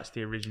VAR, that's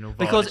the original VAR.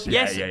 Because, decision.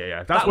 yes, Yeah.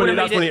 that That's when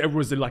would've made it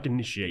was like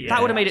initiated.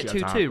 that would have made it Actually,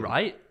 2-2, that's happened.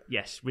 right?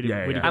 Yes, we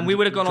Yeah, yeah. And we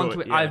would have gone on to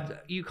it.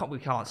 Yeah. We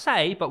can't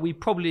say, but we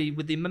probably,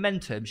 with the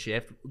momentum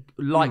shift,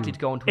 likely to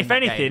go on to win If that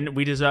anything, game.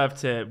 we deserve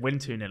to win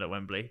 2-0 at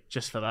Wembley,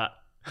 just for that.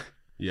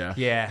 Yeah.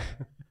 Yeah.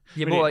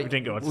 We Yeah, boy,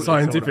 didn't go on to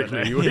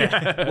Scientifically,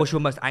 what's your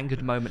most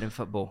angered moment in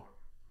football?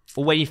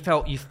 Or when you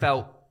felt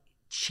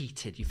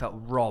cheated, you felt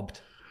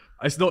robbed?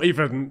 It's not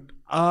even...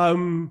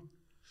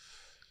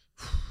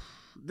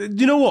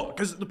 you know what?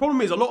 Because the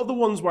problem is, a lot of the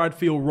ones where I'd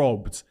feel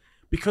robbed,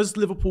 because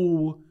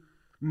Liverpool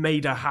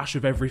made a hash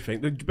of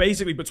everything,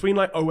 basically between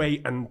like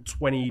 08 and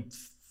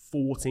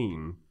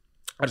 2014,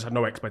 I just had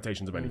no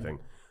expectations of anything.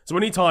 So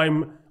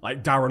anytime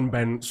like Darren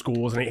Bent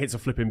scores and it hits a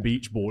flipping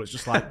beach ball, it's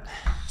just like,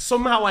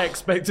 somehow I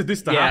expected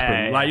this to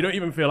happen. yeah. Like, you don't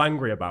even feel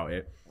angry about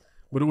it.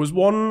 But there was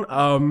one...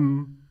 oh,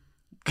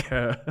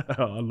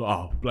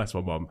 bless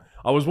my mum.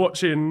 I was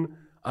watching...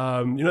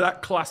 you know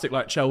that classic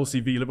like Chelsea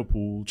v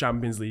Liverpool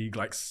Champions League,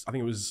 like I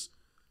think it was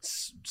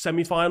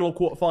semi-final,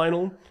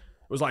 quarter-final. It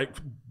was like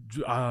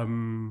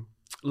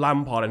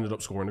Lampard ended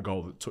up scoring a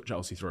goal that took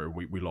Chelsea through.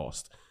 We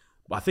lost.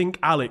 But I think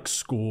Alex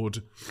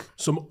scored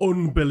some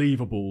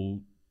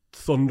unbelievable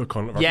thunder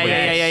cunt. Yeah.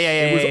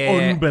 It was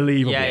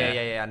unbelievable.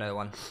 Yeah. I know the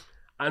one.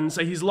 And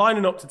so he's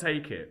lining up to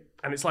take it,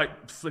 and it's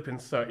like flipping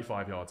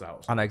 35 yards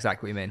out. I know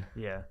exactly what you mean.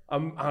 Yeah.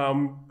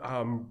 I'm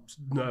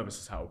nervous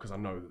as hell because I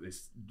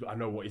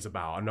know what he's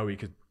about. I know he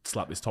could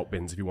slap this top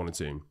bins if he wanted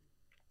to.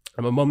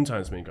 And my mum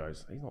turns to me and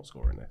goes, he's not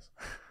scoring this.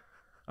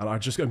 And I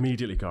just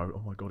immediately go, oh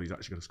my God, he's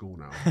actually going to score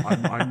now.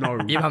 I know.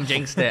 Your mum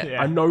jinxed it.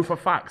 I know for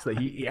facts that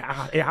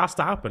it has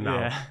to happen now.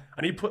 Yeah.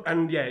 And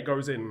it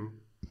goes in.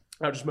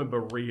 I just remember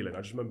reeling.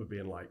 I just remember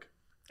being like,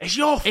 It's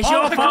your fault.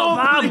 I man.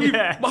 can't believe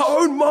Yeah. my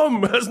own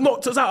mum has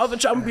knocked us out of the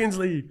Champions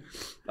League.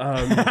 So,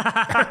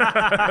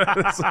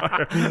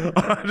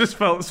 I just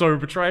felt so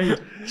betrayed.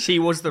 She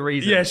was the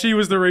reason. Yeah, she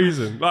was the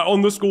reason. Like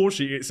on the score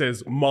sheet, it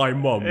says my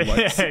mum, like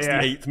Yeah,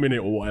 68th minute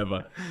or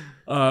whatever.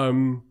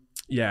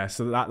 Yeah,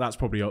 so that's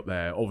probably up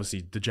there.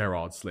 Obviously, the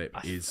Gerrard slip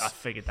is. I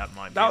figured that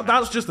might be.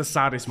 That's just the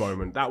saddest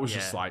moment. That was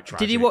just like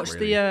tragic. Did you watch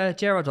really. the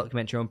Gerrard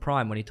documentary on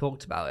Prime when he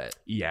talked about it?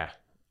 Yeah.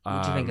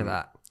 What do you think of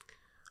that?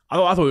 I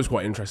thought it was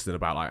quite interesting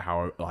about like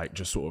how like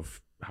just sort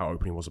of how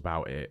open he was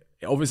about it.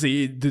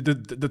 Obviously,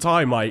 the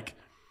time like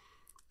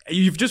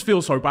you just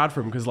feel so bad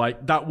for him because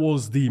like that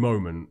was the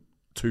moment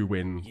to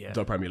win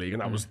the Premier League,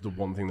 and that was the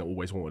one thing that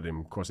always wanted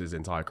him across his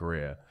entire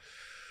career.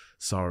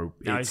 So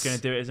Now he's going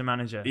to do it as a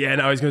manager. Yeah,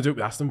 now he's going to do it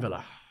with Aston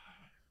Villa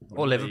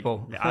Or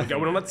Liverpool. I'm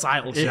going on a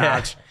title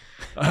Yeah. charge.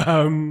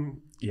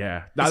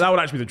 Yeah, that would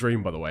actually be the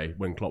dream, by the way.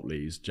 When Klopp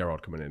leaves,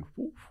 Gerrard coming in.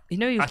 Oof. You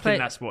know he I was think playing.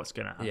 that's what's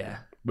going to happen. Yeah.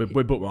 We're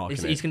bookmarking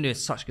He's it. going to do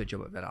such a good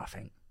job at Villa, I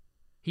think.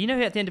 You know,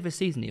 at the end of his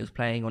season, he was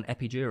playing on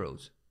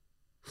epidurals.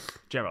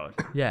 Gerrard.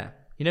 Yeah.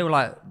 You know,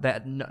 like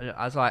that.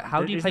 I was like,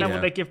 how do you Isn't play? that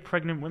what they give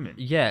pregnant women?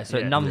 Yeah, so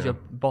it Yeah. numbs your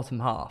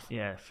bottom half.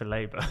 Yeah, for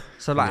labour.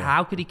 So, like,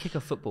 how could he kick a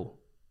football?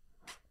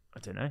 I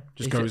don't know.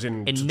 Just Is goes it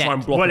in in to net? try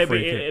and block Well, a it'd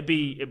free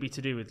kick. be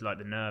to do with like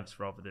the nerves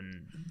rather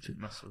than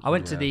muscles. I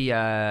went to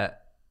the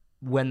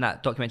when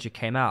that documentary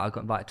came out. I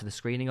got invited to the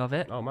screening of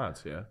it, Oh, mad,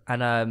 yeah.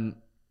 and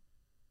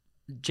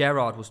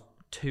Gerrard was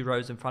 2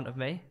 rows in front of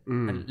me,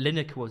 and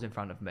Lineker was in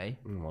front of me,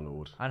 Oh, my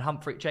lord.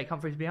 and Jake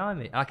Humphries behind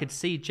me. And I could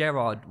see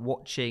Gerrard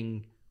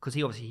watching because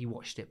he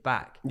watched it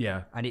back.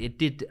 Yeah. And it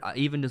did,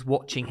 even just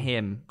watching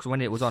him, because when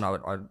it was on,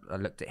 I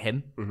looked at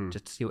him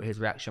just to see what his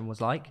reaction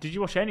was like. Did you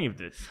watch any of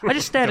this? I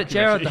just stared at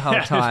Gerard the whole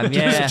time.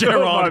 Yeah.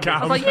 Gerard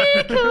I was like, yeah,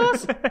 of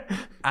course.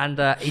 And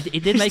he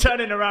did He's make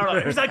turning around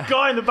like, who's that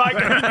guy in the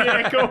background?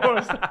 Yeah, of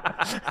course.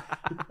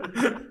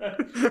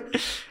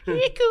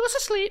 he goes to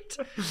sleep.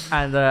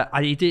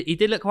 And he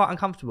did look quite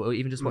uncomfortable,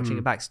 even just watching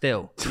it back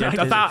still. Yeah,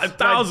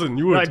 1,000,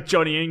 you would. Like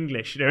Johnny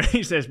English, you know,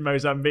 he says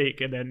Mozambique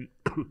and then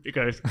it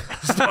goes,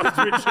 Start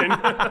twitching.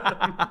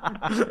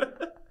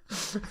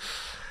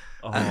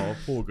 Oh,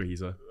 poor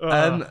geezer.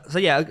 So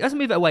yeah, let's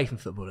move it away from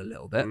football a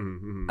little bit.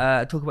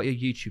 Talk about your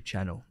YouTube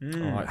channel.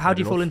 Alright, How do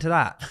you fair fall enough. into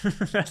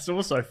that? that's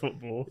also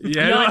football.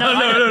 Yeah, No, I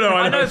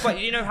I know. know, but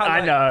you know how I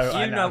like, know,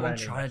 I you know, know what I'm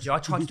really. trying to do. I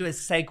tried to do a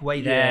segue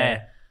Yeah.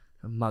 there.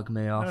 Mug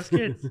me off. That's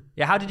good.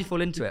 Yeah, how did you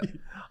fall into it?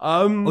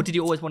 Or did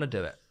you always want to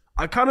do it?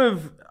 I kind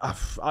of,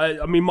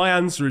 I mean, my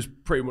answer is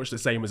pretty much the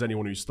same as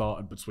anyone who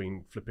started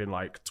between flipping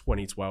like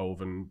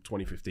 2012 and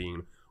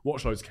 2015.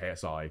 Watched loads of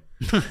KSI,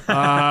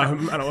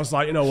 and I was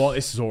like, you know what,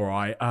 this is all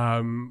right.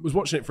 Was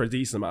watching it for a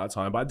decent amount of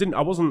time, but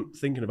I wasn't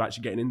thinking of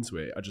actually getting into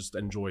it. I just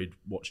enjoyed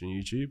watching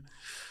YouTube,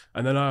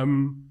 and then I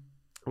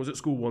was at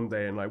school one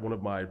day, and like one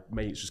of my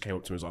mates just came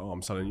up to me and was like, "Oh,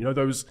 I'm selling, you know,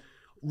 those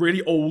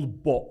really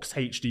old box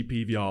HD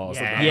PVRs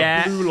that had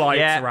Yeah. blue lights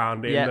Yeah.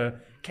 around it, Yeah. and the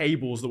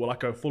cables that were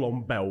like a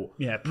full-on belt."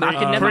 Yeah, I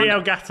could never-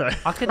 Elgato.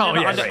 I could Oh,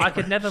 never, yeah. I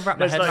could never wrap my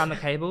There's head like- around the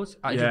cables. It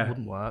Yeah. just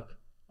wouldn't work.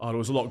 Oh, there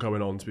was a lot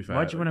going on, to be fair.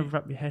 Why do you want to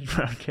wrap your head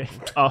around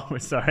it? Oh,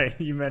 sorry,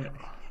 you meant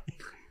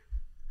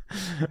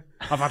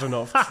I've had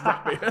enough.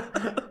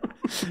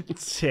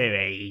 too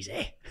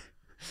easy.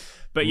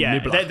 But yeah,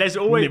 Nibbler. there's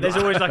always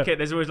Nibbler.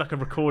 like a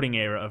recording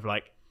era of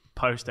like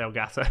post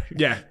Elgato,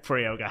 Yeah.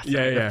 pre Elgato.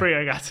 Yeah, yeah. The pre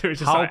Elgato is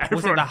just Hull- like was it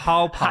everyone the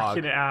Hull Pug?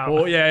 hacking it out.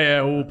 Oh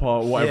yeah, all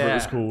part, whatever it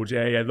was Yeah. called.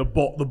 Yeah. The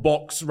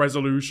box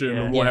resolution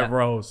and Yeah.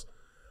 whatever else.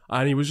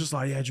 And he was just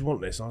like, "Yeah, do you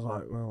want this?" I was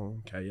like,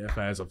 "Well, okay, yeah,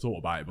 fair. I've thought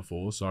about it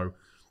before." So,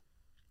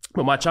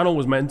 but my channel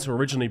was meant to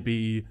originally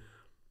be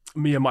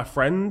me and my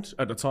friend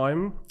at the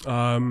time,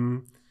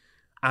 and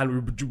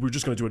we were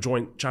just going to do a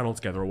joint channel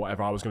together or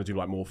whatever. I was going to do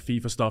like more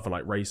FIFA stuff and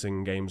like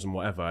racing games and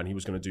whatever, and he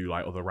was going to do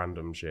like other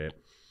random shit.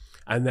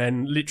 And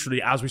then,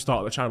 literally, as we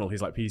started the channel,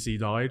 his like PC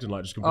died and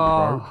like just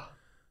completely broke.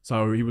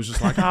 So he was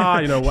just like,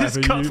 you know, whatever.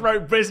 It's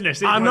cutthroat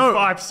business. I Even know. with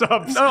 5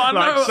 subs. No, I know.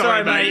 Like,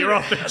 sorry, mate, you're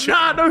off the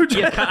Nah, no,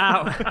 Cut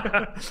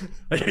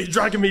out. you're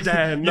dragging me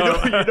down.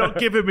 No, You're not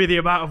giving me the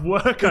amount of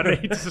work I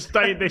need to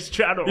sustain this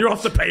channel. you're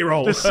off the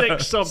payroll. The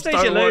 6 subs Stage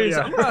don't you want lose.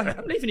 you.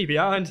 I'm leaving you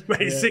behind.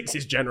 Mate, 6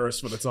 is generous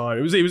for the time.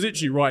 It was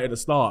literally right at the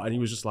start, and he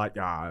was just like,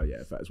 yeah,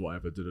 that's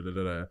whatever.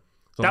 Da-da-da-da-da.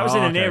 So That was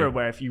in an okay. era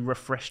where if you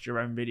refreshed your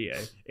own video,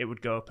 it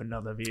would go up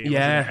another view.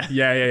 Yeah. This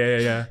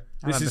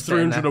remember is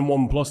saying that.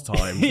 301 plus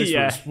times. This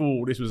Yeah. was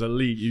full. This was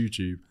elite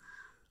YouTube.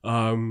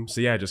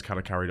 So yeah, just kind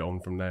of carried it on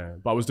from there.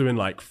 But I was doing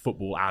like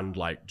football and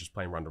like just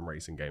playing random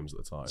racing games at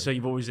the time. So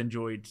you've always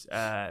enjoyed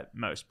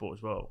motorsport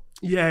as well.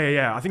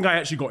 Yeah. I think I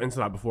actually got into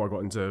that before I got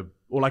into,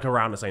 or like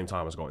around the same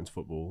time as I got into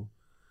football.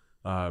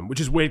 Which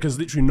is weird because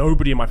literally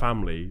nobody in my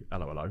family,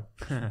 hello,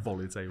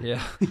 volley table.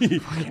 Yeah.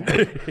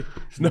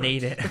 No.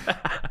 Need it.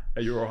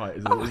 Are you alright?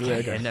 Isn't it? Yeah,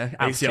 Okay. no,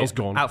 ACL's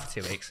gone. Out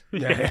for 2 weeks.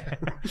 Yeah.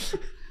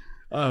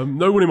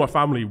 No one in my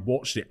family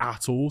watched it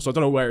at all, so I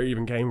don't know where it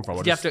even came from.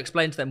 Did you have to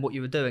explain to them what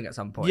you were doing at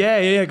some point?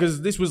 Yeah,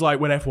 because this was like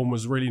when F1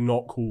 was really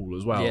not cool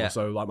as well. Yeah.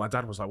 So like my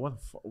dad was like,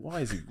 why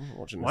is he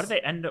watching this? Why did they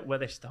end up where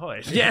they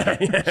started?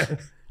 Yeah.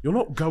 You're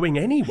not going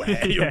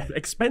anywhere. You're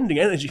expending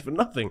energy for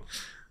nothing.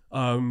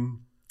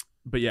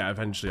 But yeah,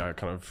 eventually I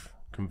kind of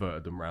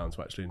converted them around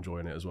to actually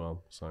enjoying it as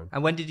well. So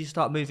And when did you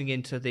start moving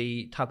into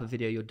the type of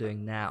video you're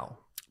doing now?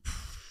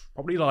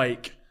 probably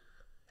like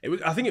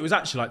I think it was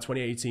actually like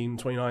 2018,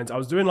 2019. I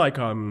was doing like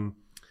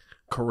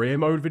career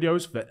mode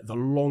videos for the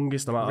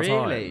longest amount of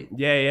time. Really?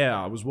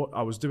 Yeah.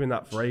 I was doing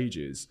that for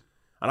ages,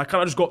 and I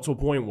kind of just got to a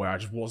point where I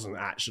just wasn't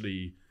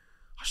actually.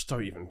 I just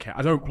don't even care.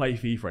 I don't play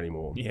FIFA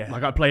anymore. Yeah.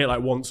 Like I play it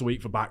like once a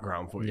week for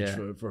background footage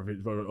Yeah. for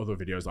other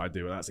videos that I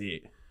do, and that's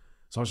it.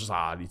 So I was just like,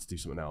 I need to do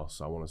something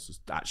else. I want to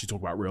just actually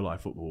talk about real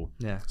life football.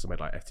 Yeah. So I made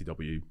like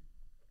FTW.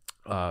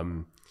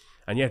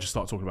 And yeah, just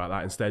start talking about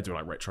that instead, doing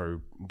like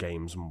retro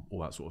games and all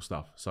that sort of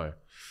stuff. So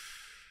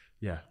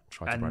yeah,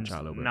 try to And branch out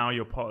a little bit. now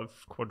you're part of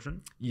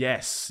Quadrant.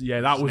 Yes, yeah,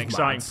 that An was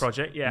exciting mad.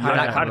 project. Yeah, How'd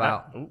that how come did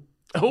about?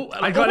 Oh,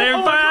 I got it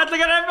in fast. I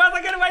got it in fast.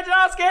 I couldn't wait to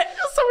ask it.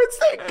 You're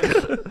so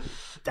instinct.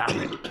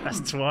 Damn it,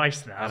 that's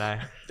twice now.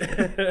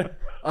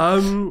 I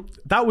know.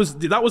 That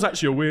was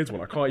actually a weird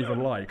one. I can't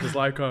even lie because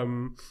like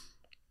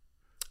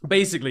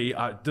basically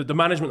the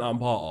management that I'm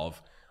part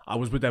of, I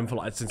was with them for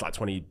like since like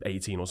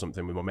 2018 or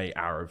something with my mate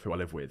Arav, who I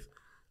live with,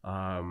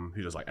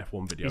 who does like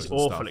F1 videos. He's and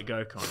awful stuff. at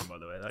go-karting, by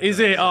the way. That Is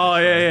guy. it? Oh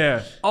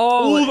yeah.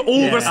 Oh,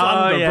 all the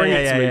slander. Oh, yeah, bring yeah,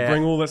 it to yeah, me. yeah.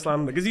 Bring all the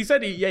slander because he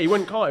said he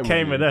went karting.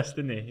 Came with with you. us,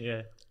 didn't he?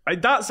 Yeah.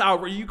 That's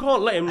outrageous. You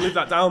can't let him live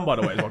that down, by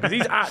the way, as well, because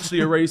he's actually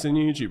a racing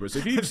YouTuber. So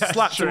if you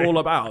slapped him true. all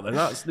about, then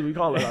we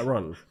can't let that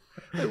run.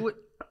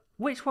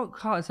 Which one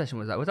karting session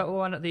was that? Was that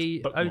one at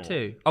the Buckmore.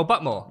 O2? Oh,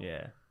 Buckmore.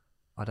 Yeah.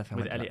 I don't think I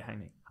With went to Elliot that.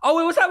 Haney. Oh,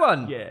 it was that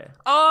one? Yeah.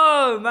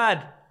 Oh,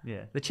 mad.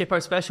 Yeah. The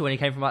Chippo special when he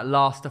came from like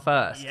last to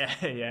first.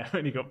 Yeah.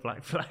 When he got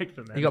black flagged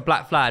and then He got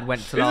black flagged,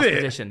 went to Is last it?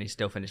 position. He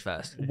still finished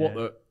first. What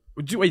the?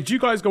 Do you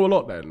guys go a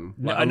lot then?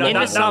 No, Like, a no,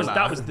 lot?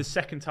 that was the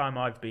second time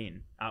I've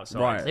been outside.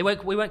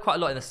 Right. We went quite a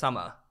lot in the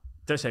summer.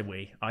 Don't say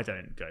we. I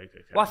don't go.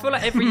 Well, I feel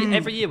like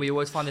every year we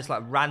always find this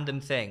like random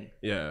thing.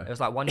 Yeah. It was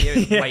like 1 year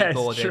it's Yeah, it's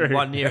wakeboarding, true.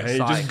 1 year Yeah, it's you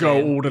cycling, just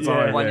go all the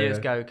time. 1 yeah, year yeah.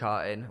 it's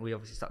go-karting. We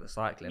obviously stuck to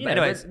cycling. Yeah, But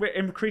anyways, we're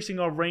increasing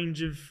our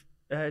range of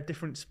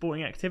different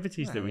sporting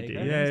activities that we there do. you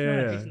go. Yeah, He's yeah, not-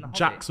 yeah. he's in the hobby.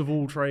 Jacks of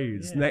all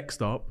trades.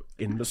 Next up,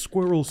 in the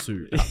squirrel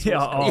suit. That's Yeah,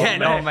 what's oh, yeah,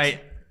 no, mate.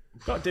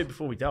 Got to do it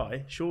before we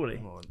die,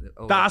 surely.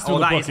 That's still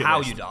the that is bucket how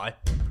list. you die.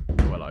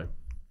 Well,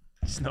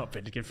 It's not a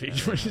bit of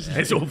confusion.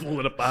 it's all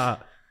falling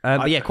apart.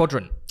 But yeah,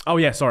 quadrant. Oh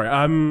yeah, sorry.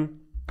 I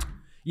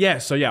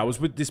was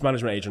with this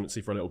management agency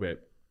for a little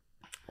bit,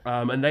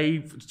 and they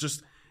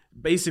just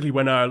basically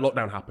when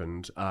lockdown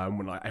happened,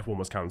 when like F1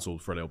 was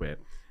cancelled for a little bit,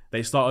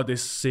 they started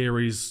this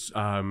series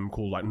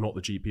called like Not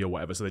the GP or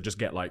whatever. So they just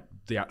get like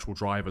the actual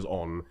drivers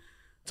on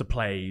to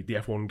play the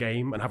F1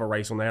 game and have a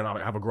race on there and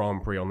have a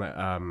Grand Prix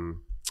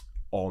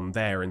on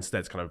there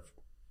instead to kind of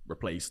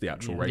replace the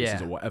actual races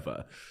Yeah. or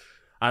whatever.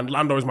 And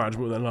Lando's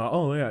management were then like,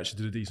 oh, they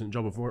actually did a decent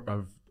job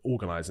of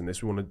organising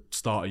this. We want to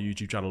start a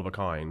YouTube channel of a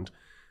kind.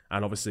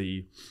 And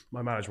obviously,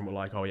 my management were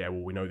like, oh, yeah,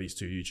 well, we know these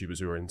two YouTubers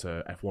who are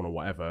into F1 or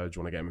whatever. Do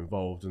you want to get them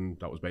involved? And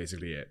that was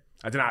basically it.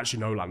 I didn't actually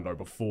know Lando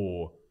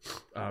before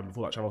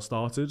that channel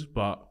started,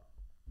 but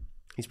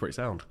he's pretty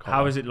sound.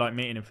 How is it like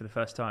meeting him for the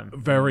first time?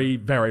 Very,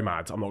 very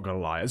mad. I'm not going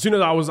to lie. As soon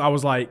as I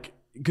was like,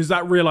 because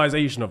that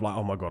realization of like,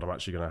 oh my God, I'm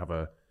actually going to have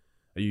a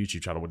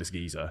YouTube channel with this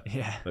geezer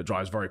that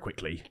drives very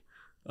quickly.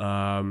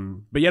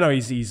 But you know,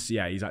 he's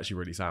actually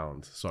really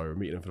sound. So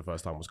meeting him for the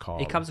first time was calm.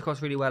 He comes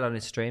across really well on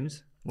his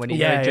streams when he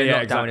Yeah, during yeah, lockdown when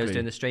he exactly. was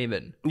doing the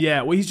streaming.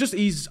 Yeah, well,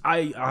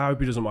 I hope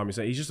he doesn't mind me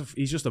saying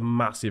he's just a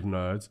massive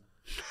nerd.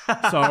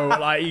 So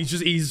like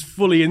he's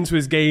fully into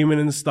his gaming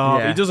and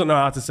stuff. Yeah. He doesn't know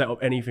how to set up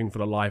anything for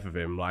the life of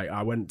him. Like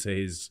I went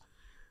to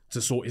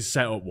sort his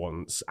setup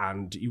once,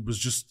 and he was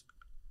just.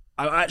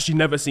 I've actually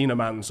never seen a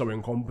man so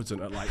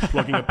incompetent at like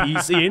plugging a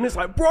PC in. It's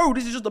like, bro,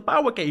 this is just a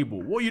power cable.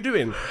 What are you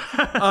doing?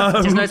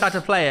 Just knows how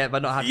to play it,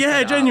 but not how to set Yeah,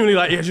 it up. genuinely,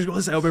 like, just got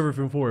to set up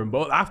everything for him.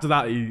 But after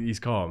that, he's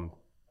calm.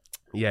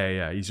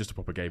 Yeah, he's just a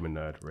proper gaming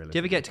nerd, really. Do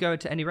you ever get to go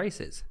to any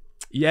races?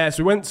 Yeah,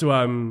 so we went to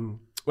Abu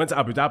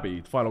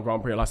Dhabi, the final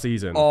Grand Prix of last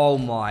season. Oh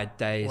my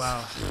days!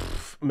 Wow.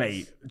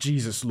 Mate,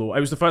 Jesus Lord.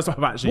 It was the first time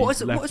I've actually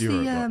left What was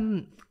Europe.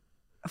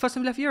 the first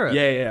time you left Europe?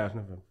 Yeah. I've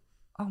never-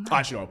 Oh man.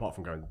 Actually, no, apart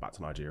from going back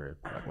to Nigeria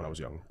like, when I was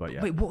young. But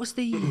yeah. Wait, what was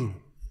the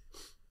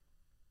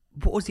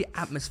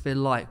atmosphere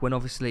like when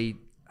obviously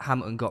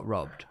Hamilton got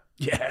robbed?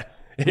 Yeah.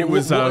 It What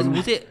was...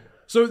 was it?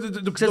 So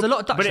Because there's a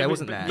lot of Dutch there,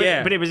 wasn't there?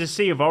 Yeah. But it was a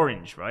sea of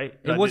orange, right?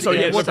 It was- So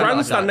Yeah, yeah, it the was like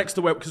grandstand that. next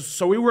to where...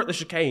 So we were at the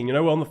chicane, you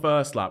know, on the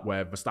first lap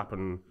where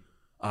Verstappen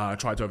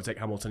tried to overtake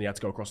Hamilton. He had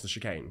to go across the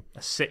chicane.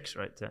 A 6,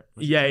 right? There.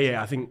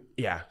 Yeah, I think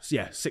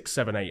 6,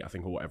 7, 8, I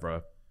think, or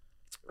whatever.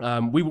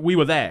 We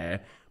were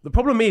there. The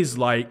problem is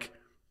like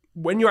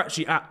when you're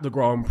actually at the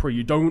Grand Prix,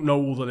 you don't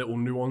know all the little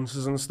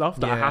nuances and stuff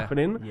that are Yeah.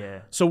 happening.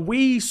 Yeah. So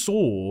we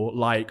saw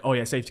like, oh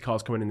yeah, safety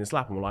cars coming in this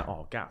lap, and we're like,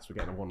 oh gas, we're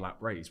getting a 1 lap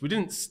race. We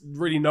didn't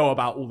really know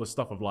about all the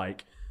stuff of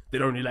like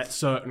they'd only let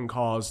certain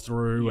cars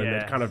through, and Yeah.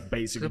 they'd kind of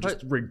basically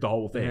just rigged the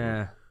whole thing.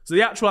 Yeah. So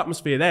the actual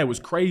atmosphere there was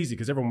crazy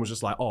because everyone was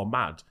just like, oh,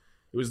 mad.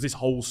 It was this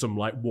wholesome,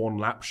 like, 1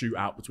 lap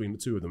shootout between the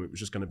two of them. It was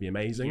just going to be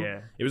amazing.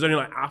 Yeah. It was only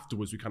like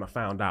afterwards we kind of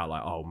found out,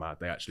 like, oh, mad,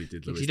 they actually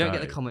did Lewis You don't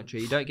get the dirty.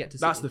 commentary. You don't get to.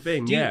 That's see, the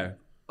thing, Do you- yeah.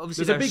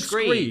 Obviously, There's a there's big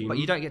screen, but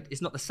screen. you don't get.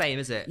 It's not the same,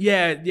 is it?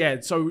 Yeah.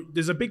 So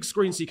there's a big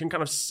screen so you can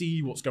kind of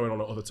see what's going on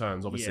at other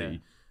turns,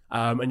 obviously.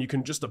 And you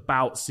can just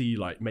about see,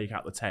 like, make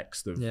out the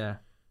text of Yeah.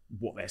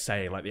 what they're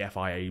saying, like the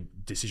FIA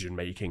decision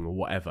making or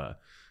whatever.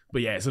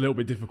 But yeah, it's a little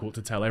bit difficult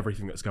to tell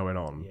everything that's going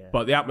on. Yeah.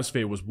 But the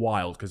atmosphere was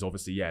wild because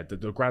obviously,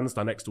 the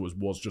grandstand next to us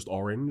was just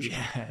orange.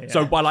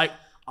 So by like,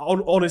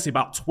 honestly,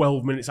 about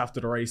 12 minutes after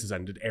the race has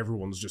ended,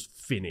 everyone's just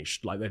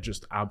finished. Like they're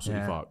just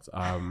absolutely fucked,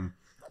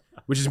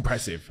 which is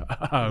impressive.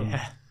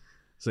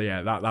 So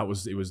yeah, that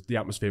was it. Was the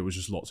atmosphere was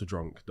just lots of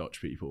drunk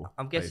Dutch people.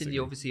 I'm guessing basically.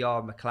 you obviously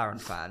are a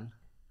McLaren fan.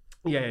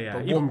 Yeah.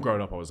 But Even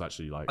growing up, I was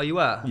actually like, Oh, you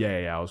were.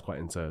 yeah, I was quite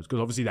into because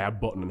obviously they had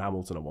Button and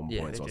Hamilton at one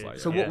Yeah, point. they So I was did. like,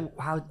 So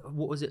Yeah.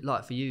 what was it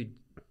like for you?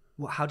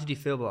 How did you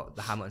feel about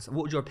the Hamilton?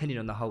 What was your opinion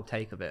on the whole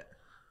take of it?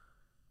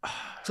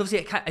 So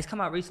obviously it's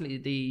come out recently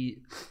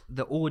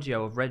the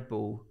audio of Red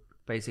Bull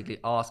basically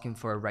asking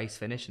for a race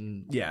finish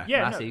and Yeah.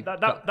 Yeah, Lassie no,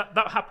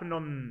 that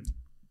happened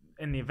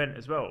in the event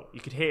as well. You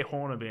could hear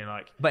Horner being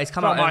like, But it's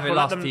come "Come out on, over the Michael,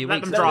 let last them- few let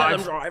weeks. them Let drive.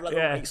 them drive, let them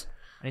Yeah. race.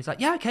 And he's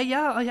like, yeah, okay,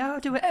 yeah, I'll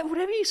do it,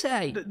 whatever you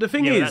say. The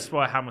thing Yeah, is, that's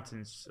why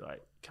Hamilton's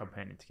like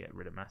campaigning to get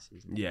rid of Massey.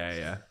 Isn't he?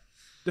 Yeah.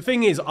 The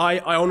thing is, I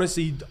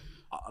honestly,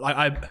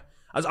 I'm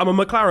a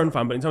McLaren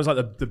fan, but in terms of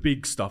like the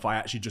big stuff, I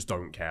actually just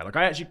don't care. Like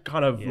I actually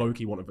kind of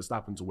low-key wanted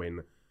Verstappen to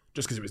win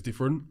just because it was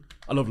different.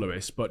 I love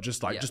Lewis, but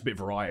just a bit of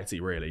variety,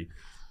 really.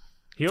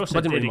 He also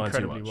I didn't did really mind too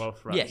incredibly much. well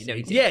throughout. Yeah, the no,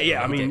 he season. did.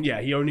 Yeah. I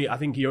mean, I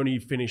think he only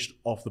finished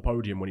off the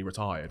podium when he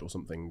retired or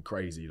something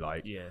crazy.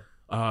 Like, Yeah.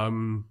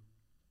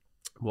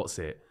 what's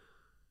it?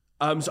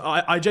 So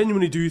I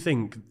genuinely do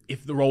think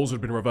if the roles had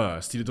been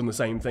reversed, he'd have done the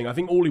same thing. I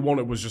think all he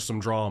wanted was just some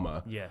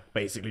drama. Yeah.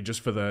 Basically,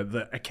 just for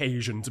the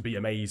occasion to be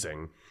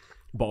amazing.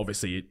 But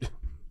obviously,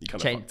 you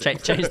kind of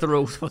Change the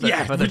rules for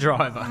the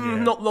driver.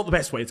 Not the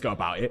best way to go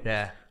about it.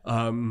 Yeah.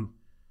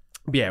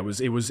 But yeah,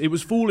 it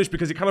was foolish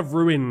because it kind of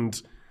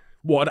ruined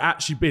what had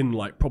actually been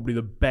like probably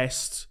the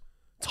best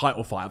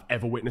title fight I've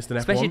ever witnessed in F1.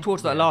 Especially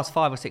towards the last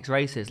 5 or 6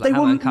 races. They Like,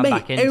 were, Hamilton come mate,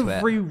 back into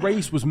every it.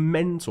 race was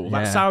mental.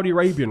 That Yeah. Saudi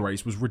Arabian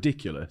race was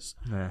ridiculous.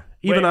 Yeah.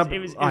 Even Well, it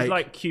was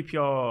like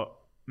QPR,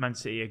 Man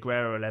City,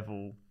 Aguero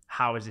level.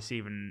 How is this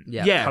even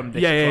come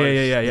this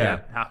close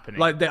to happening?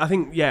 Like I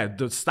think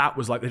the stat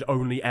was like they'd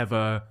only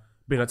ever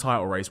been a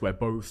title race where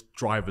both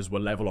drivers were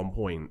level on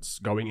points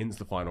going into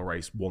the final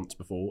race once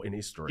before in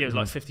history. it was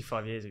like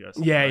 55 years ago.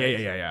 Or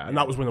Yeah. And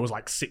that was when there was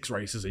like 6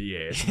 races a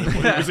year. So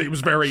it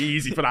was very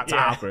easy for that to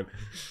happen.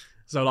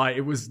 So like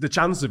it was the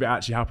chances of it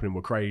actually happening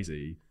were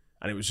crazy,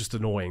 and it was just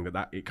annoying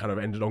that it kind of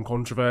ended on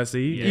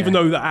controversy. Yeah. Even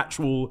though the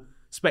actual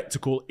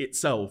spectacle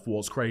itself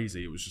was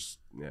crazy, it was just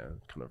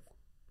kind of.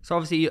 So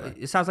obviously,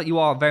 it sounds like you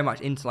are very much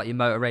into like your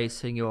motor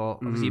racing.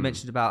 Obviously you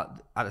mentioned about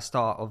at the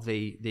start of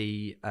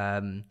the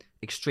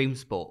extreme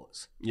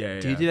sports. Yeah.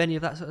 Do you do any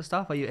of that sort of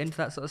stuff? Are you into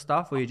that sort of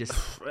stuff, or you just?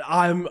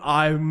 I'm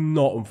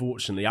not,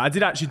 unfortunately. I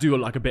did actually do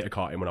like a bit of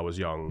karting when I was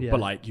young, but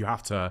like you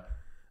have to.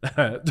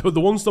 The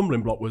one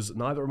stumbling block was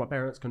neither of my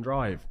parents can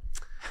drive.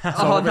 So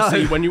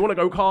obviously, when you want to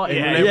go karting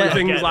and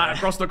everything's like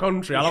across the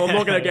country, I'm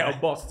not going to get a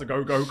bus to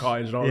go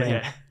karting. You know what I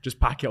mean? Just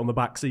pack it on the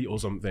back seat or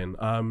something.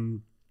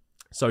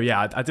 So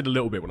yeah, I did a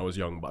little bit when I was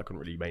young, but I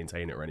couldn't really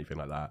maintain it or anything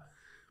like that.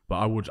 But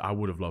I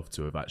would have loved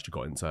to have actually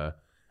got into.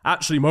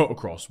 Actually,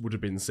 motocross would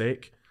have been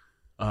sick.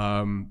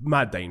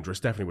 Mad dangerous.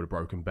 Definitely would have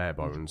broken bare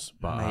bones.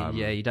 But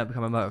you don't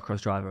become a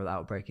motocross driver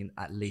without breaking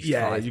at least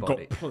 5 you've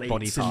body, got plates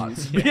body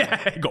parts. you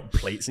got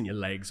plates in your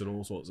legs and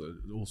all sorts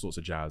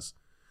of jazz.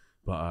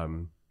 But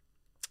I'm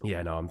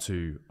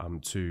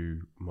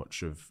too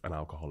much of an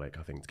alcoholic,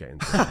 I think, to get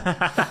into it.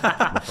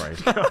 I'm afraid.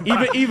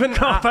 Even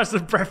that's the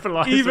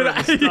breathalyzer. even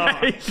at the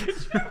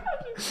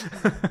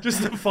start.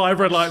 just the 5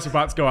 red lights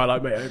about to go out.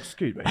 Like, mate,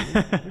 excuse me,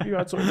 have you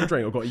had something to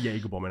drink? I've got a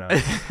Jaeger bomb in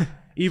out.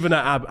 Even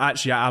at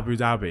Abu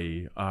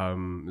Dhabi,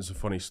 there's a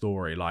funny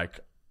story. Like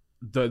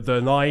the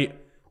night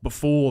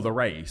before the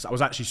race, I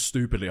was actually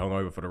stupidly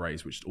hungover for the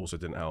race, which also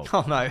didn't help.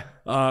 Oh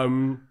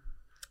no.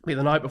 But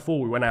the night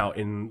before, we went out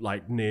in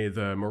like near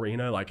the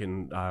marina, like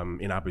in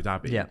Abu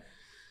Dhabi. Yeah.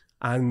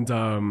 And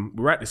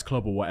we were at this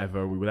club or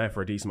whatever. We were there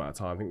for a decent amount of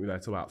time. I think we were there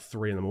till about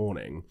 3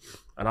 a.m.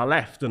 And I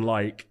left, and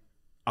like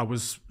I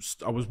was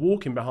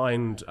walking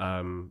behind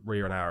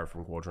Ria and Arrow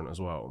from Quadrant as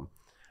well.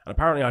 And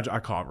apparently, I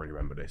can't really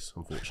remember this,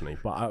 unfortunately,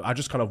 but I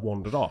just kind of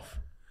wandered off.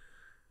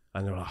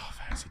 And they were like,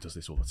 he does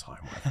this all the time.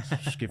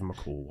 Whatever. Just give him a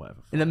call,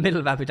 whatever. In the middle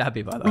of Abu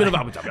Dhabi, by the way. Middle of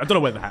Abu Dhabi. I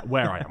don't know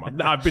where I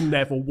am. I've been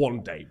there for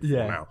 1 day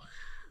now.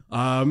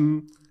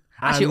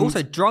 Actually, and-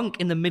 also drunk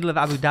in the middle of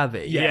Abu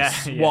Dhabi.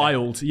 Yes, Yeah.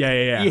 wild.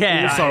 Yeah.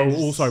 Yeah.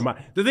 Also,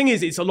 mad. The thing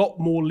is, it's a lot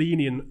more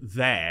lenient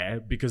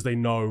there because they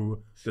know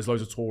there's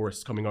loads of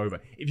tourists coming over.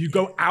 If you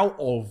go out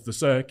of the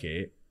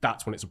circuit,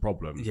 that's when it's a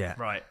problem. Yeah.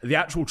 Right. The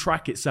actual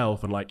track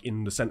itself and like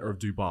in the center of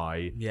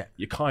Dubai,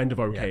 you're kind of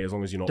okay as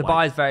long as you're not.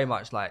 Dubai is very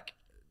much like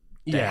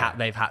Yeah.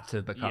 they've had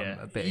to become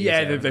a bit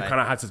yeah, easier, they've kind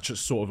of had to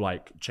just sort of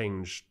like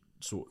change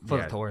for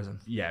the tourism.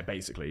 Yeah,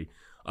 basically.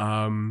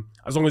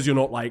 As long as you're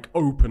not like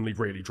openly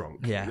really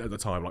drunk at the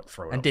time, like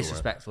throwing and up somewhere.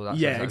 disrespectful. That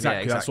Yeah, sort of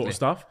exactly, stuff. that sort of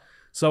stuff.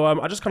 So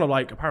I just kind of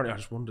like apparently I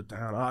just wandered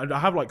down. I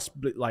have like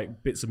split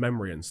like bits of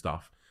memory and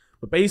stuff,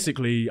 but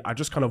basically I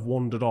just kind of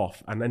wandered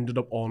off and ended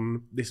up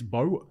on this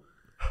boat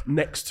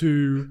next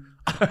to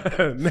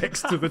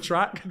the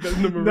track, the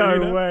marina.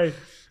 No way.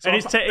 And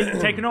it's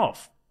taken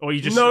off. Or you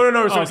just No.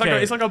 So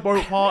Okay. it's like a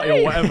boat party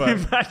or whatever.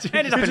 Imagine,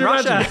 Ended up could in you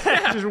imagine?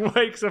 Russia. Just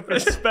wakes up in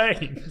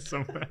Spain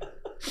somewhere.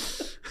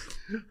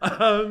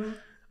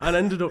 And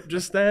ended up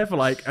just there for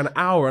like an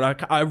hour.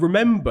 And I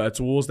remember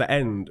towards the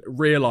end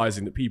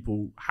realizing that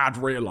people had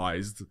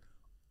realized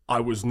I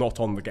was not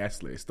on the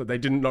guest list, that they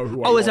didn't know who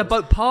I was. Oh, it's a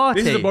boat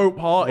party. This is a boat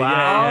party.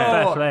 Yeah.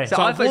 Fair Oh, play. so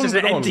So I I've thought it was just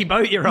an wandered on. empty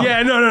boat you're on.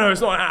 Yeah, no,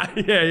 it's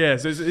not. Yeah.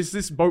 So it's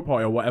this boat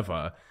party or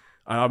whatever.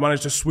 And I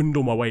managed to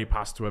swindle my way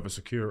past whoever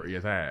security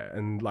are there.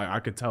 And like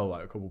I could tell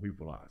like a couple of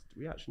people like,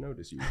 do we actually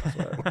notice you? I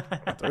swear.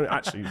 I don't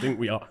actually think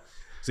we are.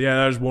 So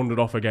yeah, I just wandered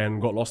off again,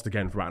 got lost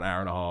again for about an hour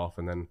and a half,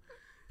 and then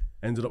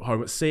ended up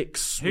home at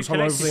 6. Who Was home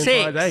over the collected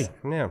entire day. 6?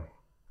 Yeah.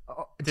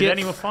 Did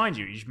anyone find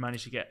you? You just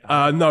managed to get.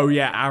 No,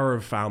 yeah,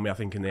 Arav found me, I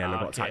think, in the end. I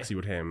got a Okay. taxi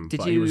with him. Did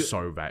but he you- was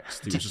so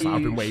vexed. He was just like,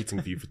 I've been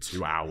waiting for you for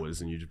 2 hours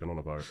and you've just been on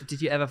a boat.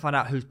 Did you ever find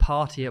out whose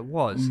party it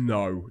was?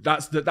 No,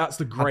 that's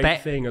the great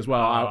bet- thing as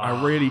well.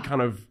 I really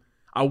kind of,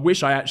 I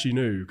wish I actually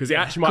knew, because it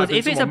actually might have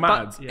Because been if it's a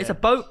someone mad. it's a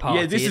boat party,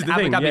 Yeah, this is in the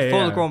Abu thing. Dhabi Yeah, for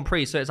yeah. the Grand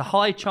Prix, so it's a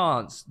high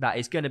chance that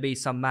it's going to be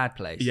some mad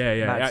place. Yeah, mad it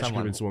actually could someone.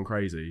 have been someone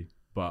crazy.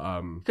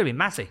 But Could be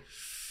Massey.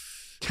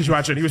 Could you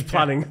imagine? He was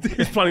planning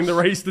the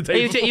race the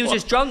day He was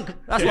just drunk.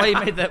 That's why he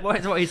made that.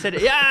 That's why he said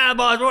it. Yeah,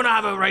 boys, we want to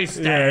have a race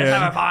day. Yeah, Let's yeah.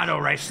 have a final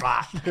race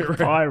slap.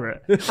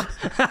 Pirate.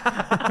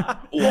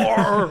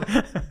 War.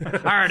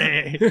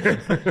 Hardy.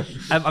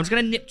 I'm just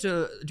gonna nip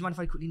to. Do you mind if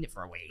I quickly nip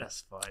for a wee?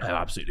 That's fine. Oh,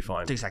 absolutely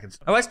fine. 2 seconds.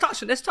 Oh, let's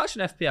touch on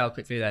FPL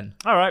quickly then.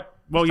 All right.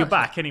 Well, you're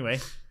back anyway.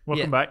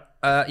 Welcome back.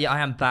 Yeah, I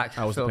am back.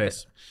 How was the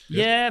piss?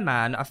 Yeah,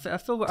 man. I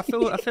feel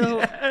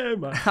Yeah,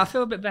 man. I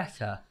feel a bit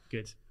better.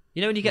 Good.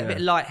 You know when you get a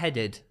bit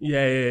lightheaded.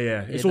 Yeah.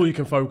 It's all you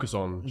can focus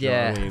on. You know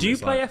what I mean? Do you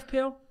It's play like-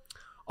 FPL?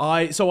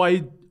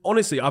 I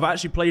honestly, I've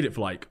actually played it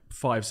for like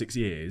 5-6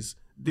 years.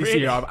 This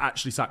Really? year, I've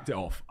actually sacked it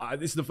off.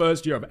 This is the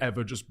first year I've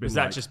ever just been. Was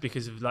that like, just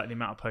because of like the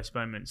amount of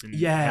postponements and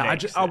Yeah,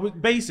 headaches I that- was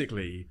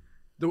basically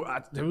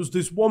there was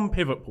this one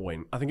pivot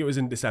point. I think it was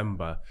in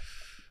December,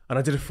 and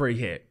I did a free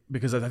hit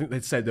because I think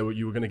they'd said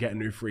you were going to get a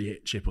new free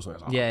hit chip or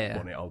something. I was like, Yeah. I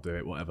want it, I'll do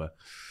it, whatever.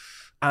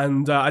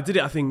 And I did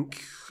it, I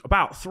think,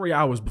 about 3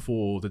 hours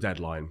before the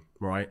deadline.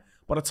 Right,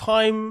 by the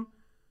time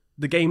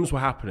the games were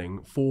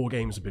happening, 4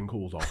 games had been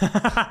called off, and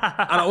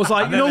I was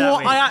like, you know that what?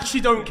 means- I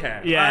actually don't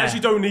care. Yeah. I actually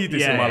don't need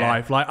this Yeah, in my yeah.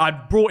 life. Like, I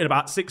brought in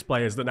about 6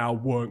 players that now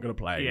weren't going to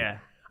play. Yeah.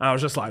 And I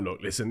was just like,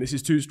 look, listen, this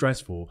is too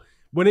stressful.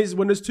 When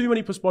there's too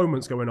many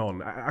postponements going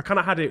on, I kind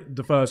of had it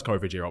the first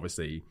COVID year,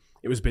 obviously.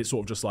 It was a bit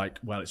sort of just like,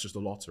 well, it's just a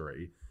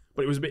lottery.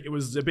 But it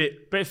was a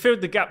bit. But it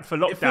filled the gap for It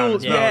lockdown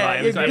feels, as well. yeah, like,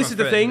 it was like- this is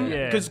the thing.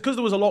 Yeah. Because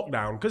there was a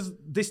lockdown, because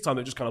this time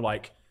they just kind of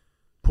like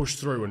pushed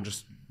through and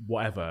just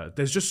whatever.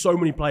 There's just so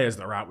many players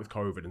that are out with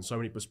COVID and so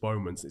many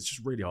postponements. It's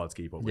just really hard to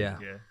keep up with.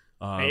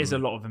 Yeah. It is a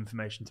lot of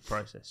information to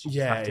process. You just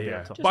Yeah, have to be yeah.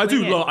 on top of But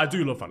it. I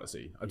do love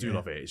fantasy. I do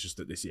love it. It's just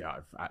that this year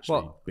I've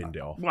actually binned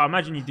it off. Well, I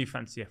imagine you do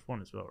fantasy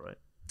F1 as well, right?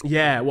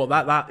 Yeah, well,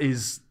 that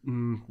is, I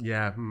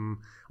mean,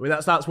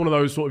 that's one of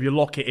those sort of you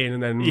lock it in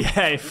and then.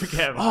 Yeah,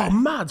 forget about Oh,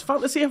 mad.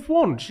 Fantasy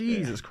F1.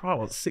 Jesus Christ.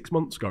 Well, 6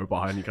 months go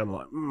by and you're kind of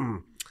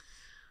like,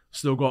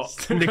 still got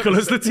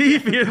Nicholas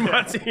Latifi in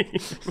my team.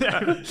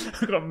 it.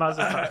 I've got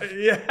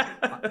Mazepin.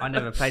 Yeah. I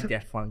never played the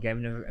F1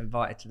 game. Never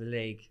invited to the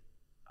league.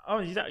 Oh,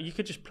 you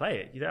could just play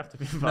it. You don't have to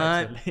be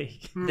invited to the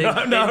league. No,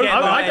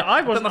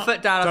 I put wasn't. my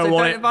foot down. I Don't said,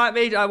 want "Don't it." invite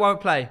me. I won't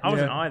play." I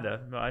wasn't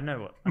either, but I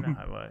know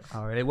how it works.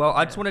 Oh, really? Well,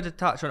 I just wanted to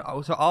touch on.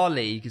 Also, our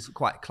league is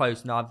quite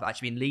close, and I've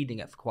actually been leading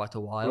it for quite a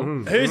while.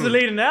 Who's the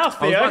leader now, I was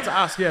Theo? about to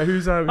ask,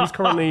 who's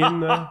currently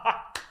in the.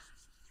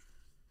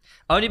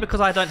 Only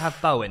because I don't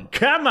have Bowen.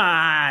 Come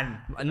on,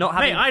 Not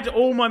mate! having. I had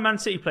all my Man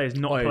City players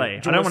not play. I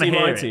Do you don't want want to see to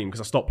my hear team it.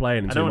 because I stopped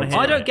playing in I 2 don't wanna months.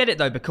 hear I it. don't get it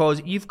though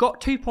because you've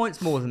got 2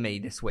 points more than me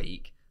this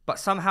week, but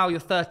somehow you're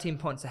 13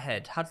 points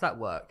ahead. How does that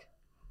work?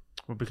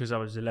 Well, because I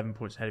was 11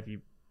 points ahead of you.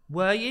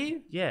 Were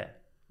you? Yeah.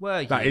 Were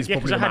you? That is Yeah,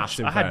 probably because the maths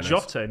in I had fairness.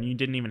 Jota and you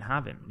didn't even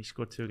have him. And he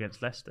scored 2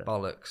 against Leicester.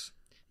 Bollocks.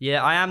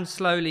 Yeah, I am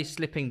slowly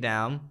slipping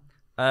down.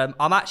 I'm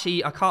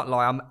actually. I can't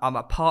lie. I'm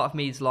a part of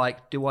me is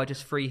like, do I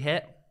just free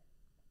hit?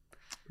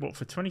 What,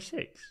 for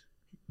 26?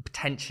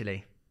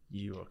 Potentially.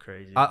 You are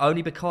crazy.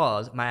 Only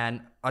because,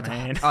 man,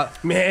 Man.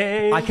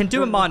 Man. I can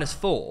do a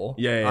 -4.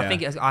 Yeah. I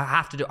think I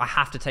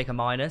have to take a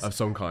minus Of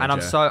some kind, and I'm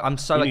yeah.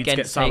 so You need to get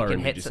against Salah taking in,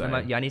 did hits you at the say?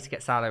 moment. Yeah, I need to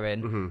get Salah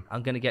in.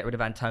 I'm going to get rid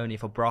of Antonio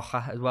for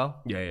Brocha as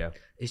well. Yeah.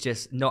 It's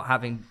just not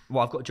having.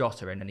 Well, I've got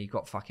Jota in and he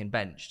got fucking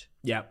benched.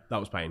 Yeah, that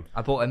was pain.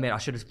 I bought him in. I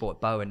should have bought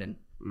Bowen in,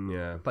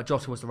 Yeah. but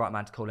Jota was the right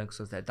man to call in because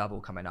there's their double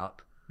coming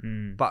up.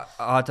 But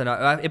I don't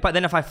know. But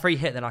then if I free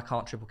hit, then I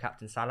can't triple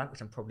captain Salah, which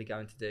I'm probably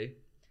going to do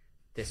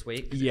this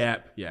week. Yeah.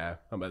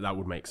 I mean, that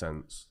would make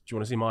sense. Do you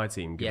want to see my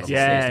team? Yes.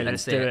 Yeah,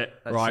 let's do it.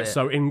 Let's Right, see it.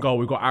 so in goal,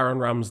 we've got Aaron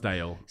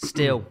Ramsdale.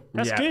 Still.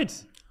 That's Yeah. good.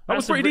 That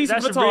was pretty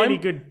decent That's for the a time. really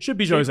good. Should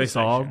be keeper Jose Sarr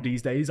selection.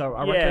 these days. I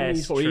Yeah, reckon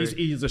it's true.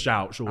 he's a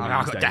shout. Surely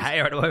I've these got days. De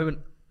Gea at the moment.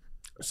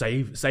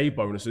 Save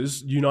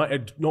bonuses.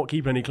 United not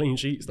keeping any clean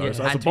sheets though, Yeah,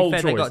 so that's a and to be bold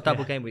fair, choice. they got a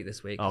double game week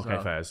this week. as Okay,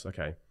 well. fairs.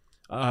 Okay.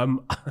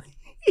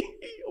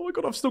 Oh my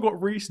god, I've still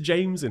got Reece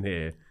James in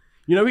here.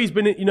 You know he's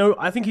been.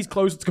 I think he's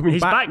close to coming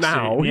He's back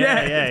now. soon.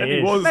 Yeah, than he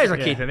is. was. May as well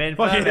Yeah. keep him in.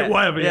 Fuck it,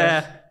 whatever.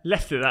 Yeah.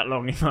 Left it that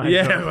long. He might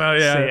Yeah, as well well,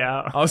 yeah. See it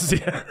out. I'll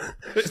see.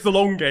 It's the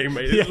long game,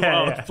 mate. This is what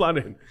I was Yeah.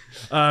 planning.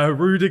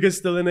 Rudiger's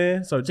still in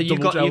here, so So you've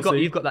got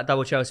that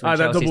double Chelsea. When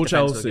that Chelsea's double defence were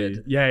Chelsea.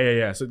 good.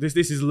 Yeah. So this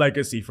is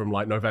legacy from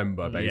like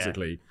November,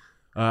 basically.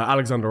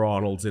 Alexander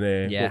Arnold's in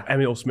here. Yeah.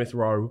 Emil Smith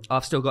Rowe.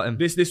 I've still got him.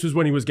 This was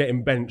when he was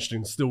getting benched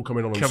and still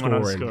coming on and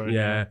scoring.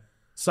 yeah.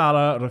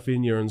 Salah,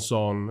 Rafinha, and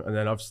Son, and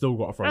then I've still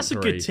got a front That's a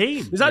three. good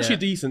team. It's actually a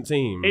decent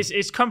team.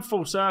 It's come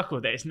full circle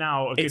that it's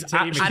now a good It's team.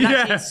 actually- And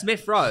actually, Yeah.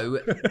 Smith Rowe.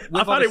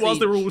 I thought it was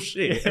they're all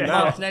shit. With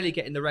Now- Martinelli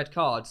getting the red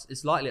cards,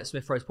 it's likely that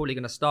Smith Rowe's probably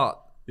going to start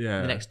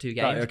Yeah. the next 2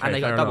 games, Okay, and they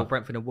got fair double enough.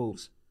 Brentford and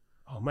Wolves.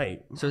 Oh,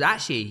 mate. So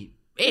actually,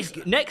 it's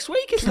next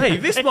week, isn't Hey,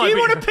 it? this if might you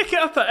be. want to pick it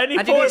up at any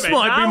And point, this mate,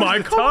 might be now's my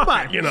the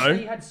comeback, time. you So know.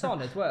 you had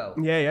Son as well.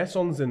 Yeah,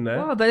 Son's in there.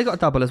 Oh, they got a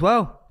double as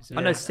well.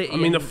 I know City. I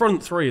mean, the and-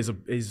 front three is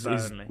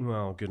Burnley.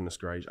 well, goodness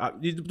gracious.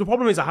 The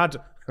problem is I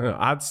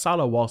had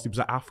Salah whilst he was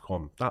at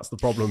AFCON. That's the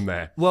problem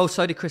there. well,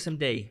 so did Chris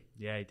MD.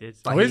 Yeah, he did.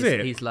 But is he's,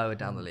 it? He's lower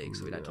down the league,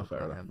 so we don't talk fair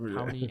about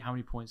enough. him. How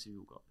many points have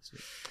you got this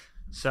week?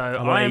 So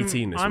I'm on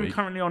 18 this I'm week.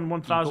 currently on You've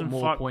got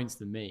more 1,005. points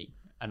than me,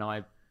 and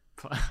I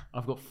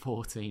I've got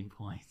 14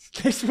 points.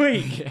 This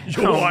week.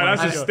 Oh,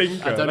 that's a I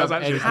stinker. don't That's know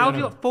actually How have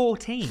you got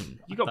 14?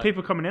 You got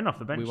people coming in off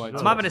the bench. We won't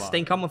as I'm well. having a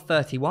stink. I'm on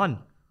 31.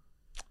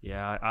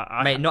 Yeah,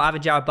 I Mate, not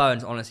having Jared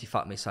Bowen's honestly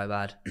fucked me so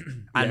bad.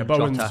 And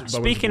Bowen's- Jota. Bowen's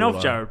Speaking a of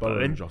baller. Jared Bowen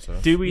Bowen, and Jota.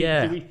 do we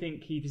Yeah.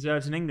 think he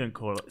deserves an England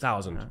call up?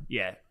 1,000.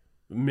 Yeah.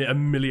 A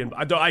million.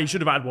 I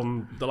should have had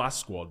one. The last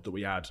squad that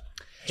we had.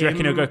 Do you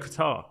reckon he'll go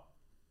Qatar?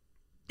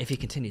 If he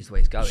continues the way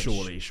he's going.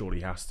 Surely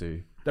he has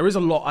to. There is a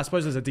lot. I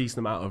suppose there's a decent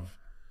amount of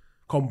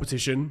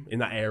competition in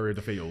that area of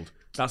the field.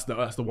 That's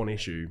the one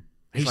issue.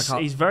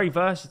 He's very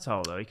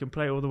versatile though. He can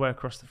play all the way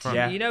across the front.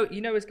 Yeah.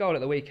 You know his goal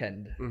at the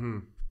weekend? Mm-hmm.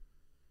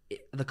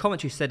 The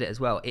commentary said it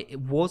as well. It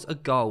was a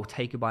goal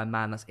taken by a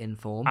man that's in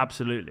form.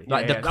 Absolutely.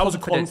 Like, yeah, the That was a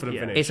confidence- confident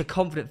yeah. finish. It's a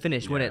confident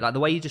finish, wasn't it? Like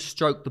the way he just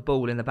stroked the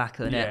ball in the back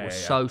of the net Yeah,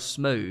 was yeah. so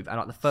smooth, and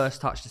like the first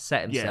touch to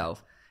set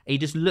himself, he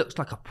just looks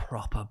like a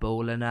proper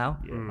baller now.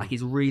 Like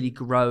he's really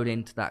grown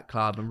into that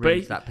club and really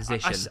into that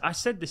position. I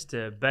said this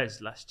to Bez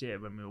last year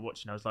when we were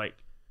watching. I was like,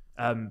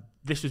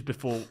 this was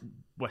before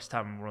West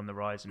Ham were on the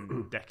rise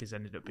and Decker's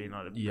ended up being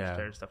like the best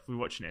player and stuff. We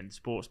were watching it in the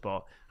sports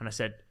bar, and I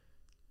said,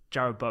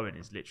 Jared Bowen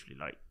is literally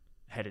like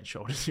head and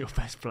shoulders your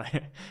best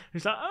player.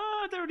 He's like,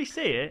 I don't really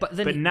see it. But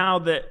then now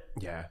that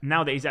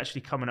he's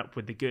actually coming up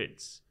with the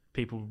goods,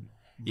 people.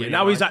 Yeah,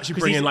 now he's actually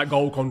bringing like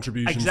goal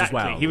contributions exactly.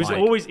 as well. He was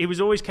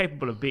like, always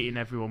capable of beating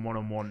everyone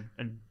 1-on-1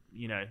 and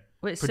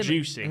Well, it's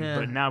producing, yeah.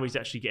 but now he's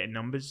actually getting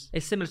numbers.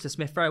 It's similar to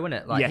Smith Rowe, isn't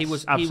it? Like Yes, he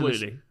was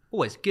absolutely.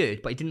 always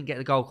good, but he didn't get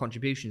the goal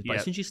contributions. But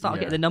as soon as you start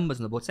getting the numbers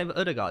on the board, same with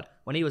Odegaard.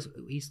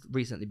 He's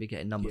recently been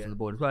getting numbers on the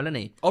board as well, isn't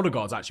he?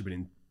 Odegaard's actually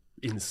been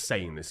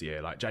insane this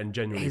year. Like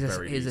genuinely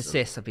very His decent.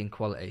 assists have been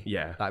quality.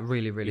 Yeah, like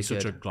really, really he's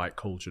good. such a like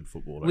cultured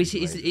footballer. Which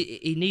He's is, amazing.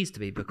 he needs to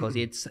be because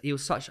he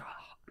was such a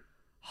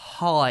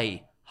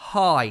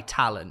high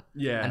talent.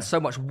 Yeah. and so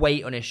much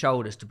weight on his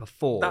shoulders to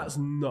perform. That's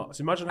nuts.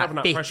 Imagine at having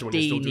that pressure when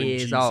you're still 15 doing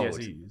years GCSEs. old.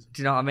 Do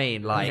you know what I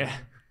mean? Like, Yeah.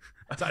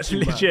 That's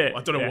actually Legit, mad.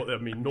 I don't know yeah. what I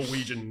mean.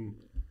 Norwegian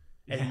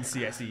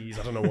NCSEs.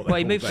 I don't know what. well,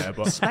 he they're moved called to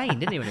there, but Spain,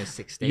 didn't he, when he was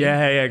 16?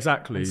 yeah,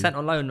 exactly. Sent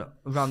on loan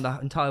around the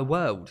entire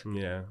world.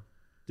 Yeah,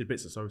 did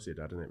bits of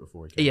Sociedad, didn't it?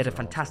 Before he came He had a to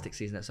fantastic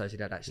season at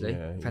Sociedad, actually.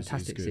 Arsenal. Yeah,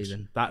 Fantastic he's good.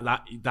 season.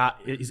 That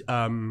is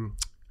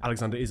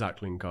Alexander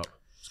Isak link up.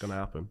 It's going to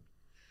happen.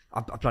 I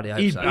bloody hope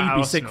He'd so.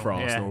 be sick for Arsenal,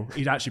 yeah. Arsenal.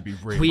 He'd actually be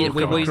really.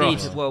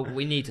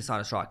 We need to sign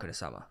a striker this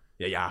summer.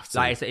 Yeah, you have to.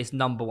 Like it's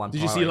number one.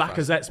 Did you see priority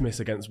for us. Lacazette's miss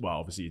against? Well,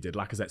 obviously you did.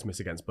 Lacazette's miss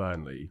against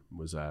Burnley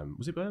was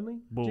it Burnley?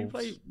 Wolves. Did you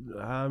play?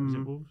 Was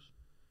it Wolves?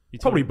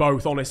 Probably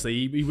both.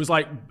 Honestly, he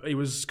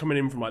was coming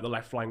in from like the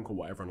left flank or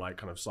whatever, and like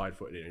kind of side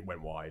footed it and it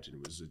went wide,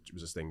 and it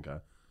was a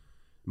stinker.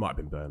 Might have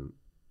been Burn.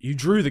 You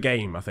drew the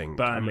game, I think.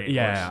 Burnley.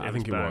 I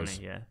think it Burnley, was.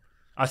 Yeah,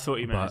 I thought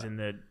you meant But- as in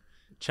the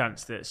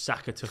chance that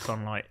Saka took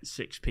on like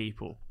 6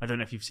 people. I don't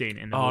know if you've seen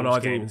it in the Oh no, Wolves I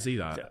didn't game. even see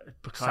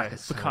that. Bukayo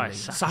Saka's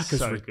Saka's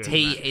so ridiculous.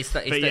 good. It's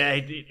But the, yeah,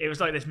 it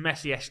was like this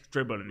Messi-esque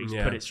dribble, and he's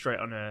Yeah. put it straight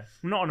on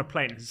not on a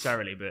plane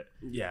necessarily, but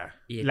Yeah.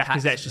 he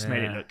attacks- Lacazette's just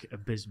made it yeah. look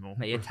abysmal.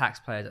 Mate, he attacks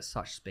players at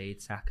such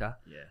speed, Saka.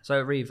 Yeah. So,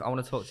 Reeve, I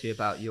want to talk to you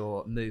about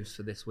your moves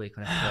for this week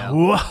on FPL.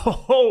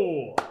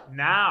 Whoa!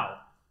 Now,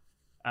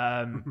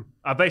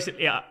 I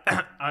basically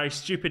I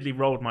stupidly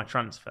rolled my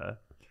transfer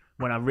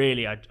when I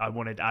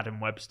wanted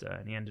Adam Webster,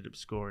 and he ended up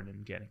scoring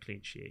and getting a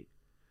clean sheet.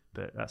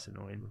 But that's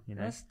annoying,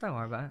 Don't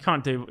worry about it.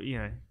 Can't do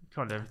everything.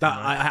 That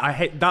right. I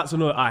hate. That's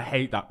another. I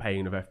hate that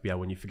pain of FPL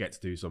when you forget to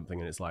do something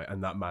and it's like,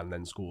 and that man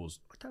then scores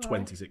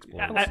 26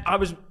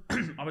 points.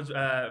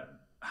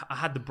 I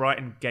had the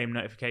Brighton game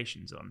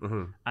notifications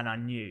on, and I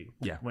knew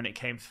Yeah. when it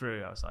came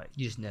through, I was like,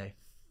 You just knew.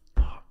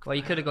 Well,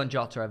 you could have gone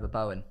Jota over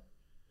Bowen.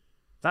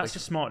 "That's a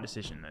smart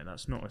decision, though.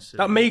 That's not a silly.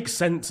 That makes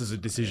sense as a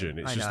decision.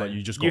 It's I just know. like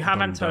you just You got have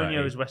done Antonio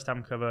dirty. as West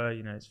Ham cover.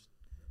 It makes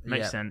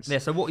Yeah. sense. Yeah.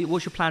 So,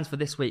 what's your plans for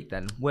this week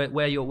then?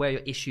 Where your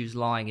issues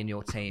lying in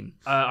your team?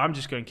 I'm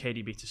just going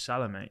KDB to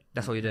Salah, mate.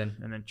 That's what you're doing.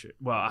 And then,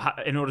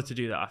 in order to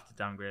do that, I have to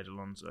downgrade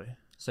Alonso.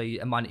 So, you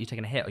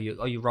taking a hit,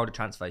 or you rolled a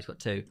transfer? You've got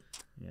 2.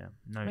 Yeah,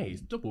 no. Mate,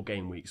 it's double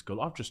game weeks. Good.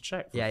 I've just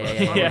checked. for Yeah, the yeah, first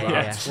yeah, time. yeah,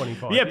 Like, yeah.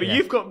 25. Yeah, but Yeah.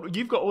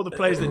 you've got all the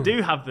players that do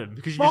have them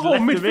because you My just whole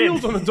left them in.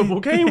 midfield's on a double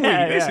game week.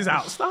 Yeah, This yeah. is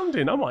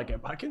outstanding. I might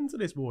get back into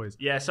this, boys.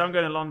 Yeah, so I'm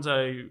going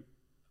Alonso.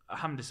 I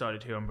haven't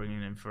decided who I'm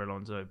bringing in for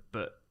Alonso,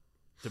 but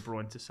De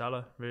Bruyne to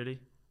Salah, really.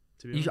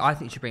 To be honest. I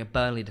think you should bring a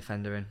Burnley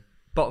defender in.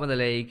 Bottom of the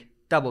league,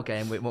 double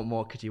game week. What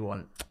more could you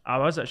want? I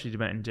was actually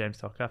debating James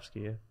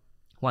Tarkowski, yeah,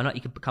 Why not?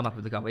 You could come up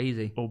with a goal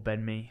easy. or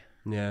Ben Mee.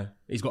 Yeah,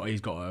 he's got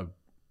a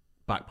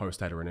back post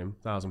header in him.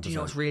 1,000%. Do you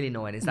know what's really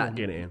annoying is that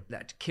getting it in.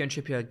 that Kieran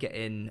Trippier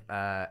getting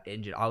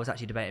injured. I was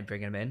actually debating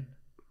bringing him in.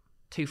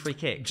 2 free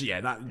kicks. Do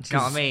Yeah, that. you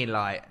know what I mean?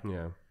 Like,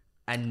 Yeah.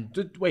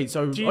 and Wait,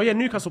 so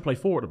Newcastle play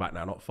 4 at the back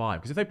now, not 5.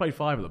 Because if they played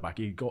 5 at the back,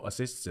 he got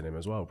assists in him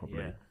as well, probably.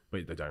 Yeah.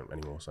 But they don't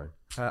anymore. So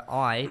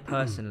I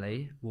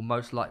personally will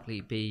most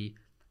likely be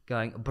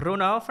going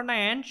Bruno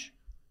Fernandes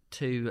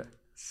to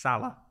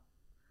Salah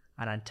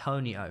and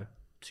Antonio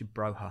to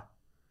Broha.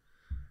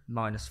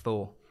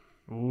 -4.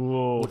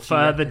 Whoa, do you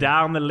further reckon?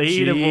 down the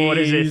leaderboard,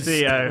 is it, Jeez.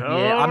 Theo? Oh,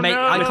 Yeah, I mean,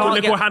 no. I can't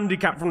little get-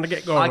 handicap from the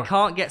get go. I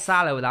can't get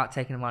Salah without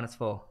taking a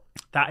 -4.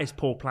 That is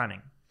poor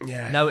planning.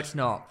 Yeah. No, it's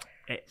not.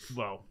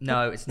 Well,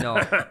 No, it's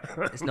not.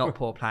 It's not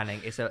poor planning.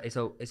 It's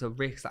a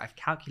risk that I've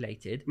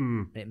calculated,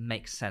 and it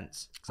makes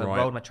sense. So Right. I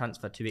rolled my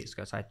transfer 2 weeks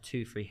ago, so I had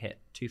two free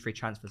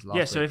transfers last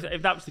yeah. week. So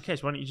if that was the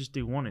case, why don't you just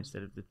do one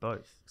instead of the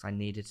both? because I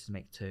needed to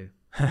make 2.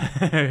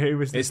 Who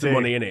was It's the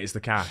money in it. It's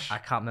the cash. I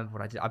can't remember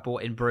what I did. I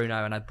bought in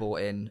Bruno and I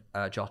bought in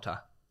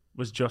Jota.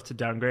 Was Jota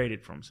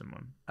downgraded from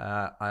someone?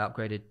 I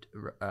upgraded.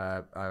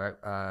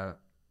 I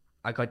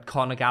got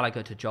Conor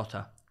Gallagher to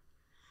Jota.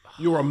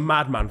 You're a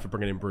madman for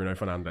bringing in Bruno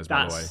Fernandes,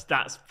 by the way.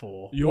 That's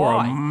poor. You're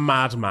Why? a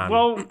madman.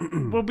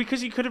 Well,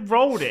 because you could have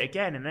rolled it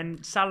again, and then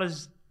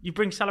you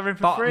bring Salah in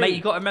for But free. mate,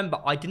 you got to remember,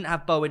 I didn't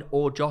have Bowen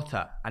or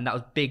Jota, and that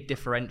was big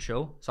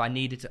differential. So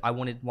I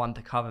wanted one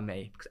to cover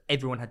me because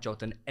everyone had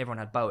Jota and everyone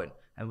had Bowen,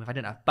 and if I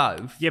didn't have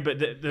both, Yeah,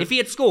 but if he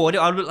had scored,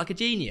 I would look like a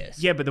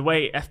genius. yeah, but the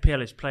way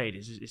FPL is played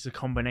is it's a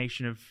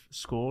combination of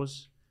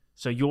scores.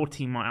 So your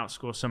team might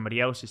outscore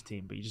somebody else's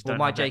team, but you just Well, don't.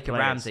 my have their Jacob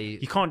players. Ramsey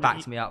you can't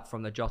backed me up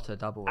from the Jota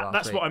double. Last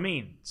That's week. what I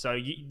mean. So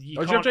you do you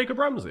have can't. Jacob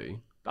Ramsey?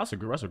 That's a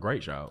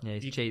great shout. Yeah,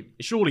 he's cheap.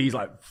 Surely he's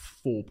like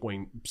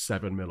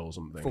 4.7 mil or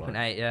something.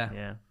 4.8, yeah.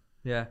 Yeah.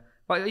 Yeah.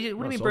 But what do you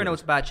mean solid. Bruno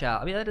was a bad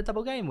shout? I mean, they had a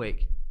double game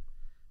week.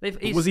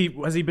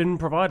 Has he been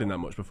providing that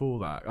much before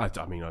that?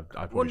 I mean, I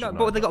probably Well, no, should know.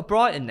 but they got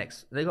Brighton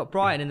next. They got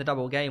Brighton in the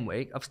double game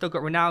week. I've still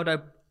got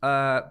Ronaldo,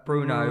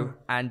 Bruno,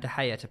 and De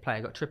Gea to play.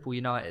 I got triple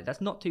United. That's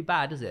not too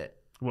bad, is it?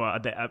 Well, I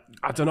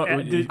don't know. I know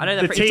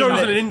they're the pretty team,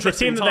 solid. an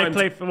interesting the team that time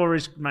they play for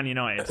is Man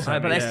United. So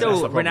But they're yeah, still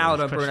that's the problem.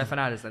 Ronaldo and Bruno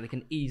Fernandes, and they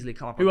can easily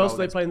come up. Who with else do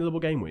they goals. play in the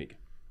double game week?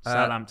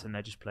 Southampton,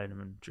 they're just playing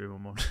them and drew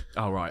them on.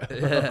 Oh, right.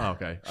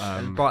 Okay.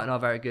 And Brighton are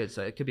very good,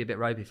 so it could be a bit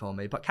ropey for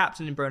me. But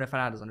captaining Bruno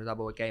Fernandes on a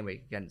double game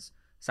week against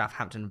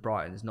Southampton and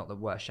Brighton is not the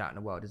worst shout in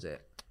the world, is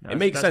it? It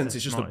makes That's sense. the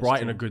It's just that smartest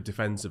Brighton team. are good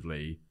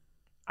defensively,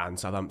 and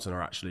Southampton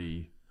are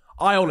actually.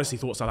 I honestly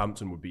thought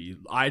Southampton would be.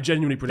 I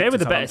genuinely They predicted were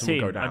the better Southampton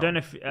would team. go down. I don't know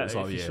if at the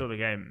start of the you year. saw the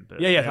game, but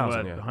Yeah, they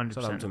 1,000. were Yeah, 100%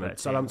 the Southampton. better team.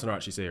 Southampton are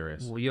actually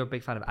serious. Well, you're a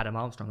big fan of Adam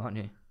Armstrong, aren't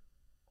you?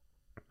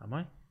 Am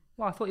I?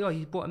 Well, I thought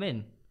you brought him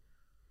in.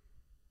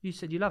 You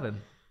said you love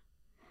him.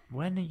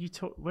 When are you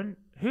talking?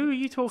 Who are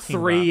you talking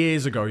 3 about?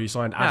 years ago, you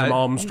signed Adam No,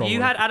 Armstrong.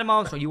 You had Adam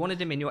Armstrong. You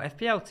wanted him in your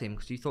FPL team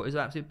because you thought he was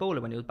an absolute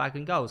baller when he was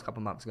bagging goals a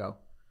couple of months ago.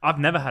 I've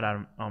never had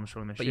Adam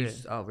Armstrong this But year.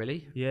 oh,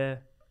 really? Yeah.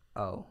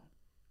 Oh.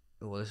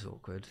 Oh, this is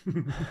awkward.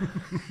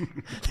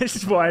 This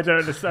is why I don't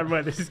understand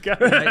where this is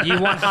going. You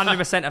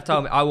 100% have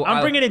told me.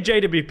 I'm bringing in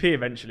JWP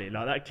eventually.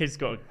 Like that kid's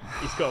got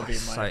to be in my.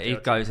 So he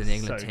FPL goes team. in the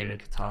England So team in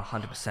good. Qatar,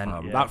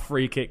 100%. That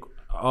free kick.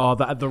 Oh,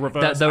 the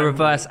reverse. The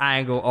reverse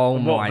angle. Oh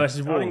What, my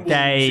versus Wolves?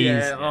 days.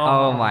 Yeah.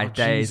 Oh my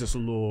days. Jesus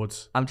Lord.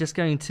 I'm just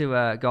going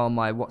to go on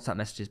my WhatsApp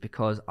messages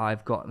because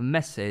I've got a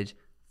message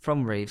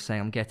from Reeves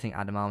saying I'm getting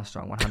Adam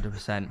Armstrong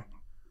 100%.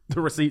 The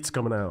receipt's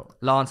coming out.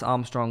 Lance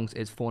Armstrong's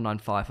is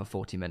 495 for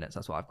 40 minutes.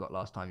 That's what I've got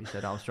last time you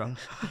said Armstrong.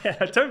 Yeah,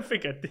 I don't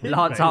think I did.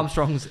 Lance mate.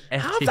 Armstrong's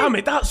FT. Damn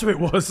it, that's who it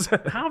was.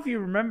 How have you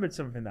remembered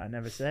something that I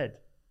never said?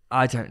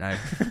 I don't know.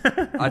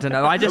 I don't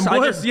know. I And just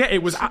worse, yeah,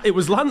 it was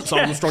Lance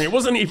Armstrong. It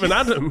wasn't even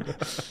Adam.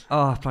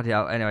 oh bloody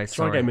hell. Anyway, Try to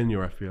sorry. get him in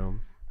your FPL.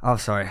 Oh,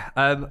 sorry.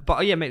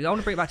 But yeah, mate, I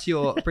want to bring it back to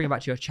your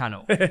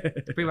channel. Bring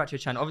it back to your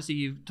channel. Obviously,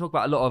 you talk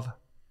about a lot of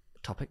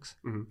topics.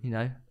 You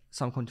know,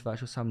 some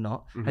controversial, some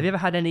not. Have you ever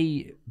had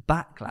any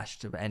backlash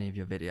to any of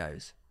your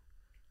videos,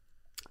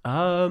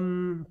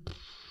 or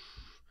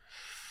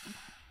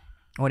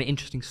any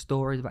interesting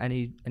stories about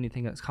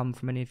anything that's come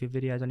from any of your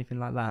videos, anything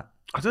like that?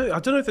 I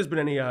don't know if there's been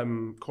any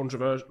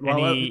controversial.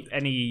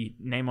 Any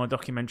Neymar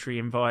documentary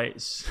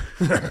invites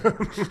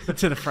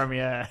to the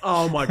premiere?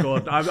 Oh my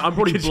god, I'm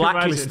probably Could you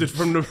blacklisted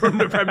from the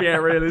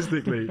premiere.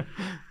 Realistically,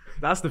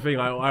 that's the thing.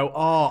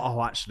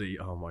 Actually,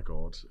 oh my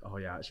god. Oh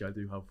yeah, actually, I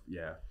do have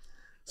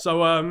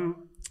So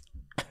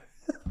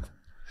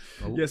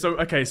yeah. So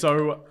okay.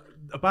 So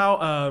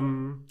about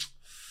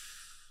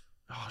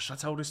should I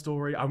tell this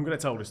story? I'm going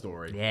to tell this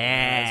story.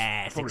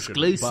 Yes, Probably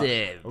shouldn't,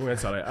 exclusive. but I'm going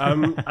to tell it.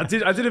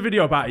 I did a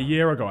video about a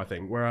year ago, I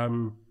think, where I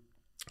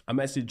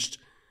messaged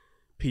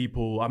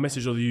people. I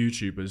messaged other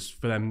YouTubers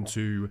for them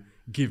to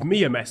give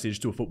me a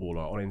message to a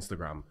footballer on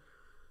Instagram,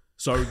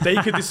 so they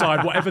could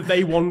decide whatever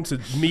they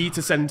wanted me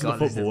to send to the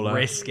footballer.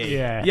 Risky.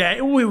 Yeah. Yeah,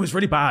 it was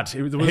really bad.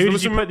 Who Who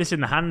did you put this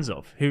in the hands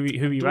of? Who are you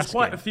There was asking?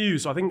 quite a few.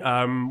 So I think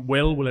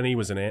Will and he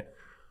was in it.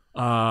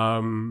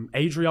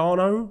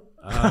 Adriano,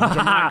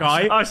 that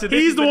guy. Oh, so this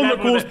He's is the the one that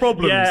level caused that-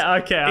 problems. Yeah,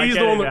 okay, I He's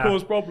get the one it that now.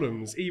 caused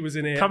problems. He was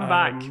in it. Come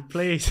back,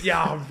 please.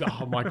 Yeah.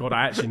 Oh my god,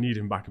 I actually need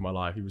him back in my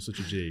life. He was such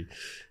a G.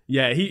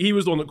 Yeah, he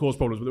was the one that caused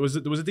problems, but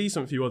there was a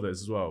decent few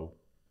others as well.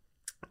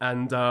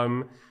 And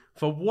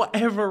for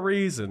whatever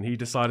reason, he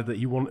decided that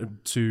he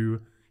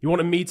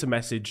wanted me to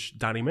message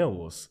Danny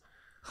Mills.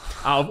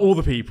 Out of all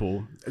the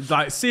people,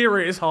 like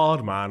serious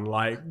hard man,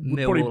 like would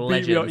Millwall probably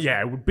beat me up. legend.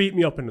 Yeah, would beat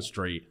me up in the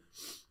street.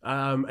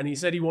 And he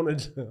said he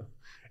wanted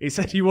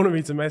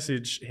me to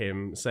message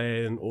him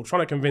saying, or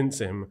trying to convince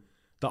him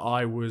that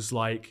I was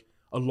like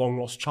a long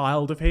lost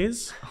child of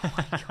his.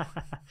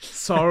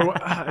 So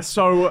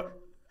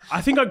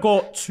I think I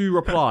got 2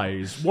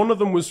 replies. One of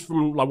them was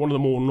from like one of the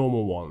more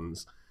normal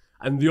ones,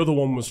 and the other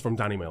one was from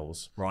Danny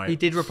Mills, right? He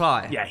did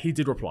reply. Yeah, he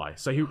did reply.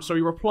 So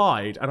he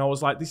replied, and I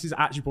was like, this is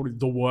actually probably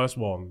the worst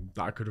one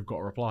that I could have got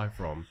a reply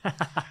from.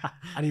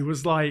 And he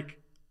was like,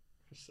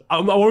 I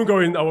won't go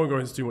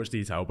into too much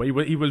detail, but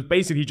he was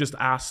basically just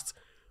asked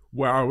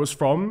where I was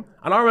from,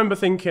 and I remember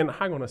thinking,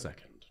 hang on a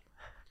second,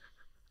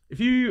 if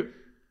you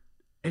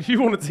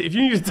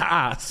needed to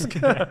ask,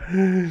 but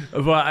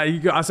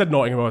I said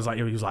Nottingham. I was like,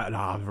 he was like,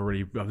 nah, I've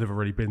never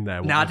really been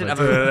there. No, I didn't have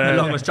a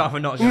long drive for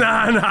Nottingham.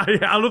 Nah,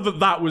 yeah, I love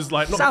that was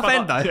like not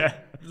Southend though. Yeah.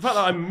 The fact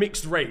that I'm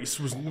mixed race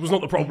was not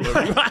the problem.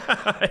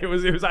 it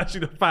was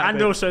actually the fact,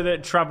 And also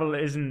that travel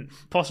isn't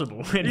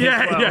possible.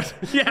 yeah,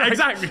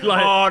 exactly.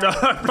 Like, Oh no,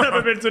 I've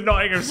never been to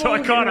Nottingham, so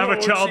I can't have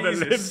a child Jesus.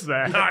 that lives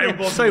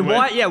there. So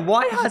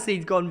why has he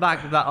gone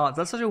back with that answer?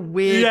 That's such a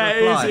weird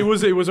reply. it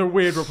was a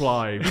weird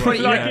reply. But,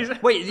 Wait, yeah.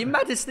 wait, the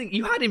maddest thing,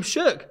 you had him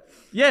shook.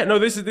 Yeah, no,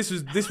 this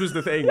was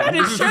the thing.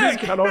 This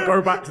cannot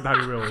go back to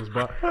Danny Mills,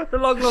 but The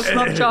long lost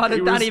love child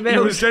of Danny He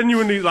Mills. was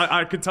genuinely like,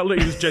 I could tell that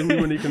he was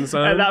genuinely At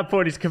concerned. that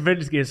point, he's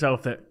convincing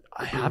himself that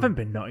I haven't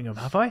been Nottingham,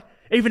 have I?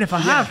 Even if I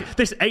have,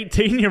 this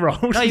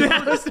 18-year-old. No,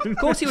 of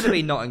course he would have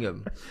been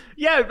Nottingham.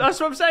 Yeah, that's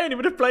what I'm saying. He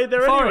would have played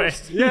there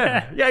Forest.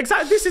 anyway. Yeah,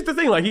 exactly. This is the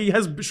thing. Like, he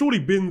has surely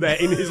been there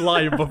in his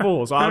life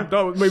before. So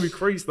that maybe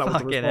creased that was the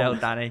Fucking hell,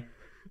 response. Danny.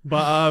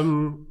 But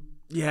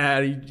yeah,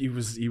 he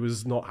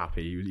was not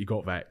happy. He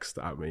got vexed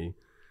at me.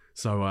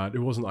 So it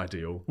wasn't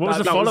ideal. What was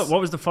That the follow? was- What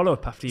was the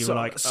follow-up after you were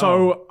like?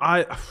 So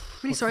I.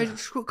 Really sorry,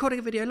 just recording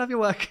a video. Love your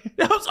work.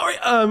 I'm sorry.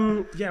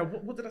 Yeah.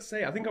 What did I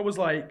say? I think I was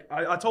like,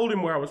 I told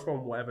him where I was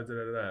from.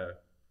 Whatever.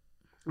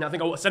 And I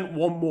think I sent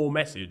one more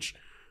message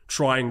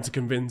trying to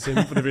convince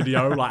him for the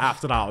video. Like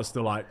after that, I was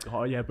still like,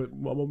 oh yeah, but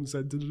my mum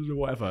said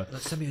whatever.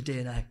 Send me your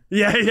DNA.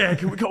 Yeah.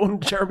 Can we go on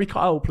Jeremy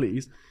Kyle,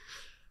 please?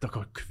 Oh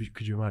God,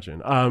 could you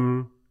imagine?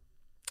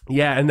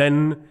 Yeah, and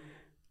then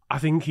I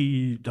think I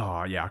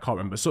can't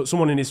remember. So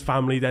someone in his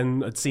family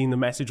then had seen the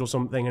message or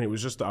something, and it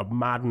was just a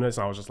madness.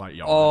 I was just like,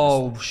 yo,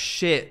 Oh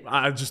shit!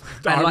 I'm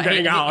And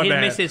getting out of his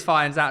there. missus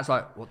finds out. It's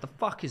like, what the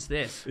fuck is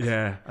this?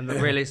 Yeah. And the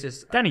really it's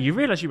just Danny, you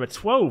realise you were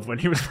 12 when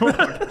he was born.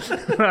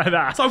 Like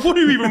that. So what are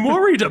you even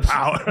worried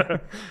about?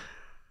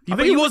 I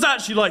think it was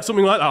actually like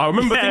something like that. I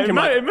remember Yeah, thinking,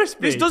 it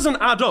must be. this doesn't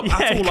add up Yeah,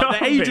 at all. it Like, the can't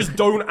be. ages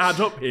don't add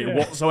up here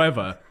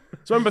whatsoever.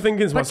 So I remember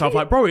thinking to myself, to be-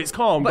 like, bro, it's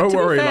calm. But Don't to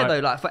worry. be fair like, though,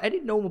 like for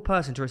any normal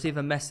person to receive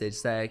a message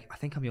saying, "I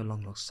think I'm your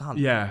long lost son,"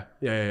 yeah.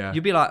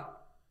 you'd be like,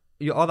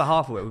 your other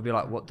half of it would be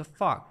like, "What the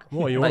fuck?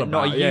 What are you like, on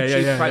not a about?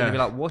 YouTube Yeah. prank. You'd be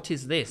like, "What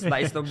is this?"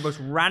 Like it's the most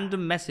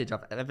random message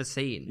I've ever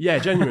seen. Yeah,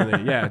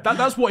 genuinely, yeah.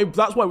 That's why it was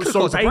Could've so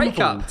caused a painful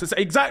breakup. to say.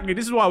 Exactly.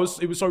 This is why it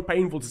was so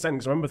painful to send.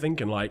 Because I remember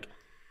thinking, like,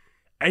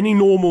 any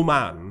normal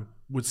man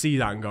would see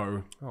that and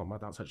go, "Oh, man,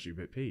 that's actually a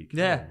bit peak."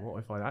 Yeah. Oh, what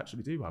if I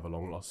actually do have a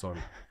long lost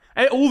son?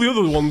 And all the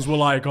other ones were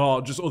like,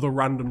 "Oh, just other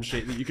random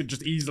shit that you could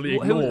just easily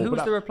Who ignore." was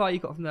But the reply you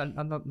got from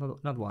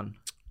another one?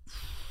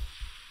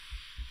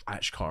 I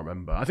actually can't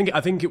remember. I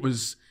think it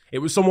was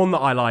someone that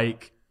I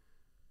like.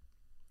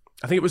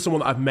 I think it was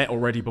someone that I've met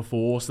already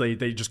before, so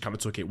they just kind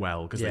of took it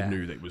well because Yeah. they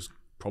knew that it was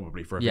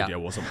probably for a Yeah. video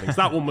or something.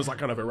 So that one was like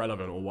kind of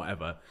irrelevant or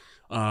whatever.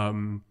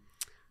 So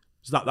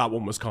that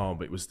one was calm,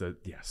 but it was the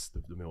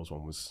Mills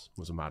one was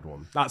a mad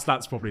one.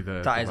 That's probably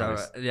the That is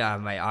maddest.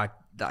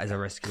 that is a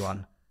risky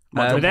one.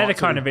 But they're the part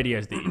kind two. of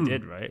videos that you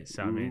did, right?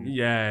 So I mean,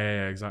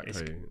 Yeah,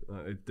 exactly.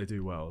 They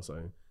do well.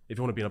 So if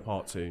you want to be in a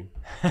part 2,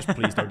 just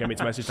please don't get me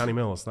to message Danny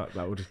Mills. That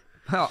would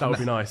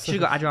be nice. Should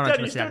have got Adriano to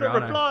Danny message still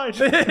not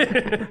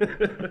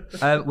Adriano.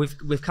 replied.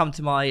 We've come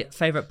to my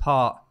favourite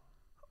part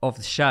of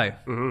the show.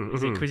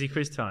 Is it quizzy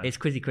quiz time? It's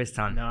quizzy quiz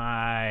time.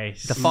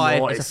 Nice. It's a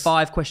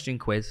 5-question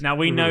quiz. Now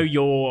we know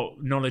you're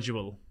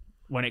knowledgeable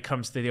when it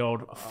comes to the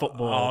old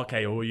football. Oh,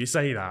 okay, well, you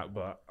say that,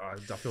 but I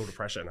feel the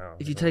pressure now.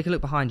 If you take a look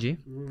behind you,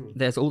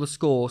 there's all the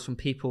scores from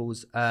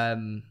people's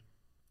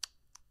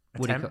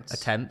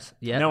attempts.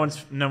 Yeah. No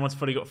one's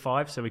fully got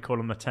 5, so we call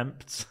them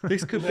attempts.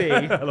 This could be.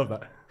 I love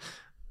that.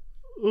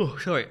 Oh,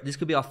 sorry. This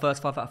could be our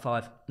first 5 out of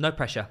 5. No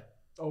pressure.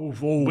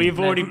 We've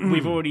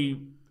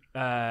already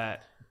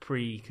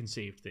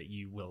preconceived that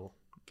you will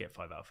get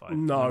 5 out of 5.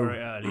 No. Very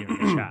earlier in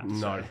the chat.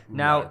 No.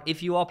 Now,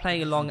 if you are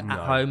playing along at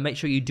home, make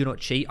sure you do not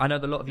cheat. I know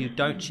that a lot of you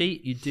don't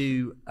cheat. You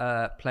do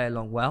play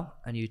along well,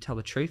 and you tell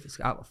the truth. It's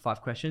out of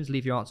 5 questions.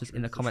 Leave your answers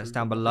in the comments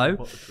down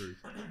below.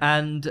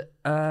 And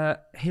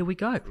here we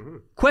go.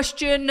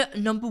 Question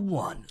number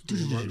 1.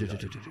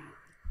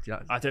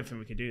 I don't think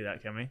we can do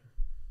that, can we?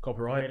 Are we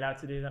Copyright, allowed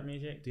to do that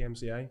music?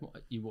 DMCA.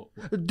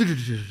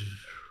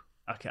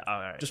 Okay, all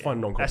right. Just find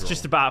non-copyright. That's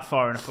just about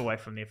far enough away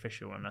from the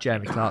official one.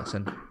 Jeremy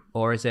Clarkson.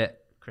 Or is it?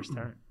 Chris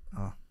Tarrant.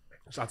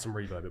 Just add some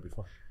reverb, it'll be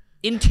fine.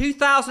 In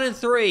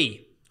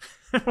 2003,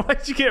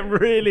 Why'd you get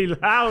really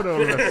loud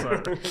all of a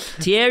sudden?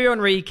 Thierry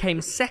Henry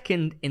came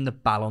second in the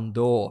Ballon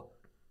d'Or.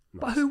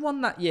 But who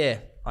won that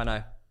year? I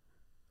know.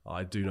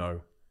 I do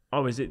know.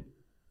 Oh, is it?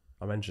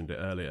 I mentioned it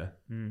earlier.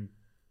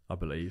 I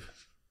believe.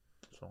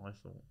 That's what I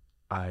thought.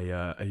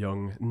 A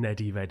young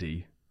Neddy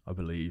Veddy, I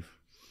believe.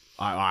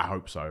 I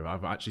hope so.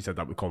 I've actually said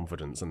that with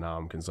confidence, and now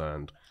I'm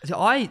concerned. So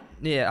I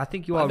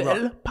think you are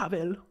right.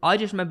 Pavel. I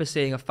just remember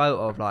seeing a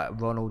photo of like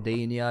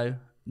Ronaldinho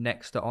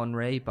next to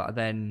Henri, but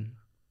then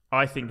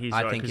I think he's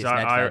I right think because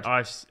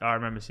it's Nedved. I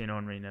remember seeing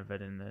Henri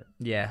Nedved in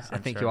the. I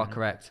think you are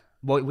correct.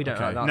 Well, we don't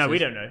know. The No, we answers.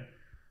 don't know.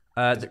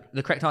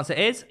 The correct answer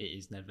is It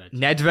is Nedved.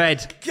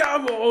 Nedved.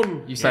 Come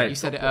on! You said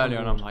it earlier,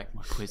 and I'm like,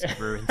 my quiz is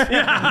ruined.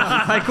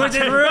 I quit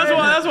it ruined.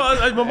 That's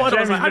what my mind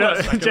was like, hang on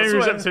a second, I Jamie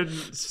was swear. up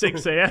to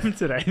 6 a.m.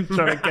 today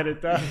trying to get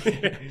it done.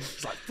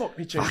 It's like, fuck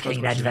me, change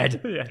Fucking those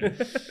questions.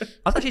 Nedved.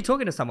 I was actually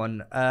talking to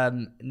someone.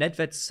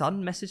 Nedved's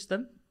son messaged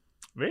them.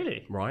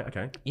 Really? Right,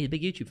 okay. He's a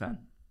big YouTube fan.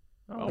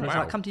 Oh, And he's wow.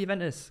 like, come to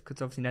Juventus,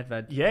 because obviously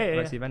Nedved Yeah.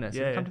 works at Juventus.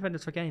 Yeah, Come yeah. to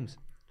Juventus for games.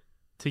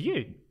 To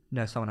you?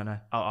 No, someone I know.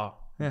 Oh.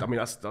 Yeah. I mean,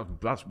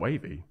 that's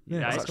wavy. Yeah,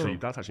 that's it's actually cool.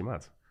 that's actually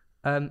mad.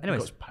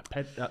 Anyways,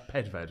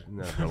 Pedved.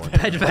 No, no one.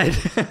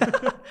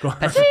 Nedved.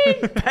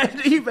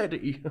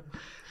 Pedved.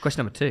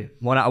 Question number 2.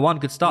 1 out of 1.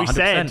 Good start.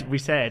 100%. We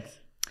said.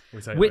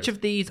 Which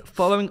of these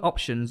following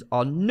options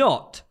are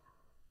not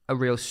a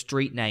real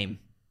street name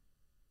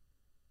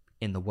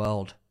in the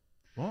world?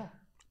 What?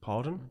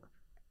 Pardon?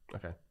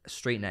 Okay. A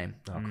street name.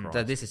 Oh, Christ.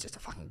 So this is just a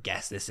fucking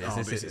guess. This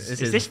is.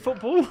 Is this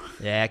football?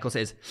 Yeah, of course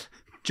it is.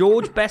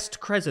 George Best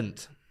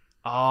Crescent.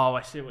 Oh,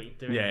 I see what you're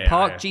doing. Yeah.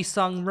 Park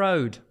Ji-sung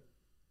Road.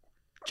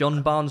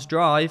 John Barnes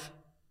Drive.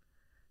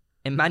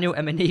 Emmanuel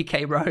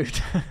Emenike Road.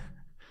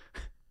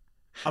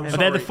 I'm But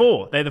they're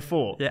the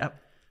four. Yeah.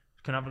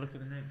 Can I have a look at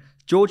the names?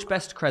 George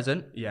Best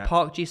Crescent. Yeah.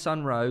 Park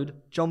Ji-sung Road.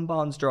 John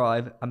Barnes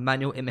Drive.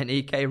 Emmanuel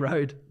Emenike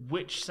Road.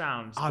 Which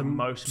sounds the I'm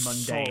most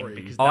mundane? sorry.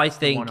 Because I that's the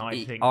think, one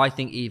I think. I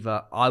think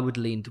either I would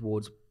lean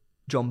towards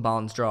John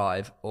Barnes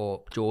Drive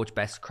or George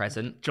Best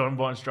Crescent. John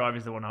Barnes Drive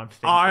is the one I'm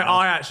thinking.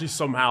 I actually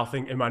somehow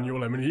think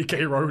Emmanuel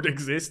Emenike Road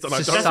exists, and I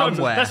Just don't.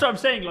 somewhere. That's what I'm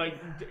saying. Like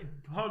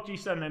Park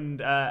Ji-sung and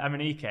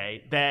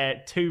Amanike,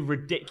 they're two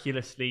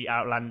ridiculously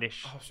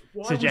outlandish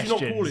Why suggestions.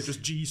 would you not call it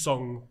just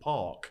Ji-sung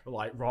Park,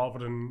 like rather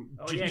than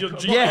yeah, G- cool.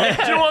 G- Yeah.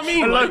 Do you know what I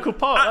mean? A Like, local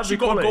park, that'd Actually be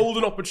got a quality.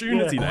 golden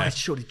opportunity Oh, there. it's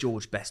surely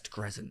George Best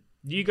Crescent.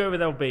 You go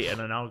with El Beaton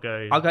and I'll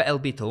go. I'll go El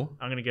Beetle.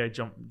 I'm going to go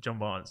John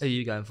Barnes. Who are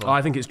you going for?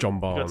 I think it's John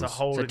Got Barnes. to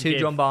hold So and 2 give.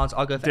 John Barnes.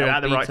 I'll go for Do it El at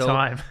the right Beetle.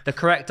 time. The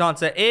correct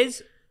answer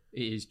is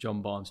It is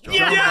John Barnes Drive.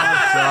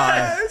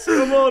 Yes!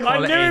 Come on. I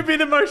knew it'd be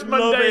the most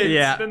mundane.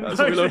 Yeah. That's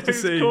what we love to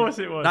see. Of course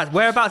it was. That's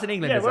whereabouts in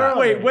England Yeah, is where that? are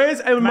Wait,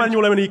 where's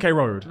Emmanuel Emenike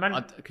Road?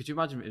 Could you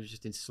imagine if it was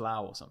just in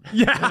Slough or something?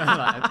 Yeah.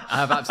 I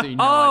have absolutely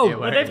no Oh, idea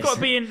where But it they've is. got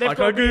to be in. They've Like,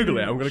 got I to be Google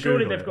in, it. I'm gonna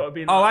surely Google they've it. got to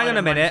be in. Oh, like, hang on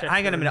a minute.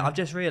 Manchester. I've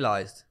just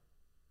realised.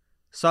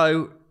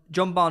 So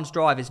John Barnes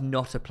Drive is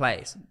not a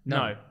place.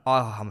 No.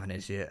 Oh, I'm an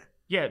idiot.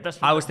 Yeah, that's.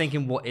 I was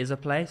thinking, what is a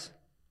place?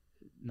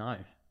 No.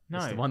 No.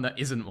 It's the one that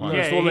isn't one.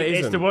 Yeah, it's the one that it's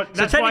isn't. the one. So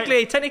That's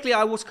why- technically,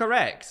 I was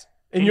correct.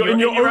 In your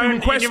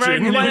own question.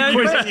 in My own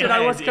quiz in question, your I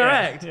head, was yeah,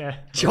 correct. Yeah.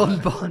 John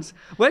Barnes.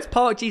 Where's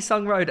Park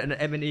Ji-sung Road and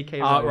Emenike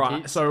Road? Right.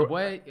 It's- So-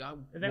 where? they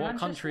What Manchester?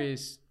 country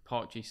is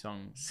Park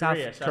Ji-sung? South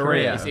Korea, South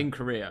Korea. It's in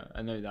Korea.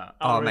 I know that.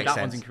 Oh, it makes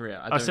that one's sense. in Korea.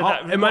 I Oh, don't so know.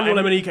 that- Emmanuel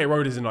Emenike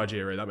Road is in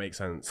Nigeria. That makes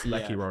sense. Yeah.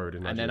 Lekki Road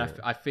in And Nigeria.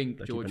 then I think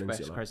Lekki George Best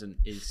Peninsula. Crescent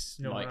is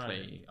Northern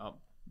likely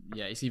up.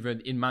 Yeah, it's either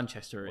in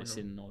Manchester or it's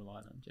in Northern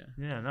Ireland. Yeah.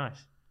 Yeah,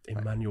 nice.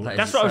 Emmanuel. That is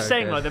That's what I was so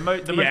saying. good. Like the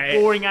most Yeah,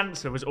 boring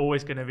answer was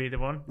always going to be the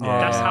one.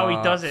 That's how he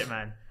does it,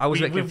 man. I was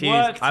a bit We've confused.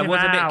 worked I him was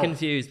a bit out.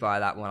 confused by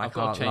that one. I've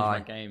got can't to change lie.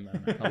 my game,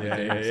 man. I can't be Yeah,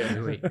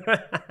 doing yeah,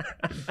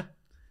 this.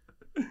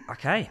 yeah.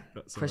 Okay.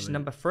 That's Question all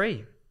number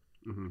 3.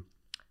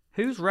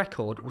 Whose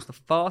record was the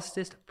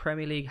fastest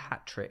Premier League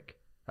hat trick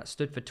that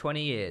stood for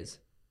 20 years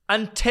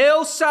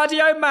until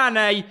Sadio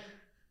Mane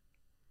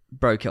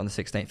broke it on the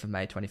 16th of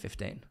May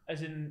 2015?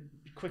 As in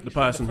quickest The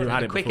person who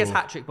had The it quickest before.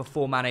 hat trick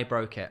before Mane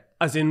broke it.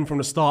 As in from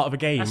the start of a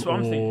game, That's what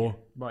I'm thinking.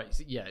 Right.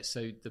 Yeah.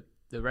 So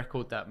the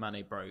record that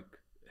Mane broke,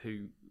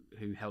 who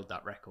held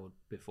that record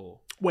before?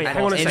 Wait, And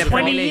hang on a in the second.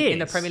 Premier 20 League, in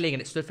the years? Premier League,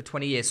 and it stood for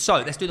 20 years. So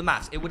let's do the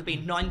maths. It would have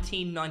been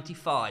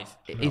 1995.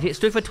 If it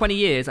stood for 20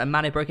 years and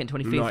Mane broke it in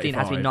 2015, it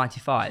has to be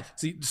 95.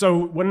 See, so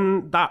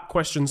when that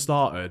question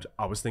started,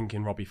 I was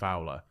thinking Robbie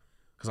Fowler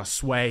because I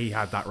swear he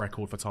had that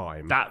record for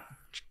time. That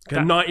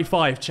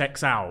 95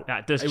 checks out.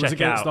 That does It was check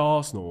against out.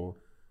 Arsenal,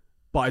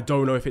 but I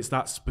don't know if it's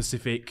that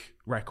specific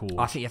record.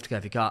 I think you have to go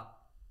with your gut.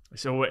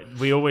 So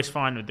we always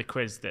find with the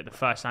quiz that the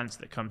first answer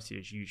that comes to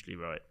you is usually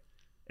right,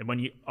 and when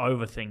you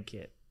overthink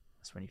it,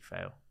 that's when you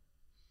fail.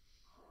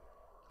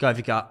 Go with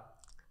your gut.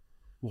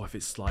 What if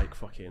it's like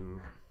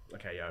fucking?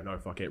 Okay, yeah, no,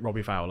 fuck it.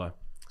 Robbie Fowler.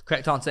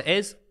 Correct answer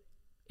is.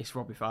 It's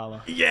Robbie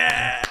Fowler.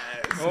 Yes.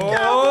 We're getting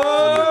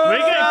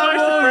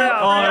close to 3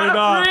 out.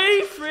 Oh,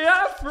 no. 3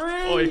 out of 3.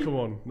 Oh, come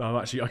on. No, I'm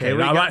actually okay. Here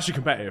we I'm go. actually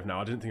competitive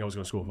now. I didn't think I was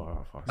going to score 5 out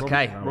of 5.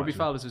 Okay. No, Robbie actually.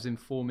 Fowler's was in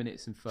 4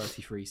 minutes and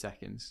 33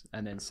 seconds,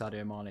 and then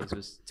Sadio Mane's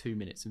was 2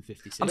 minutes and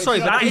 56. I'm sorry,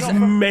 That that is is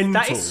mental.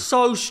 That is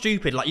so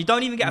stupid. Like, you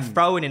don't even get a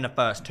throw-in in the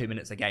first 2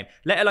 minutes of the game,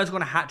 let alone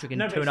score a hat-trick in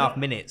No, two but and a half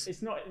minutes.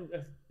 It's not.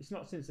 It's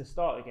not since the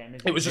start of the game.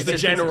 Is It was just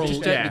It's the general.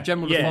 just yeah, the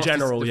general, Yeah. fastest-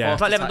 general, the yeah.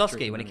 It's like fastest Lewandowski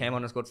hat-trick. when he came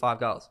on and scored 5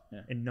 goals.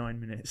 in 9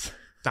 minutes.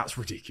 That's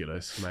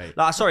ridiculous, mate.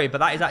 Like, sorry, but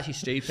that is actually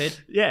stupid.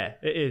 Yeah,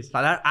 it is.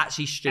 Like, that's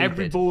actually stupid.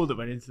 Every ball that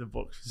went into the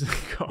box was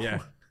a goal. Yeah.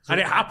 And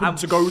it happened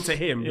to go to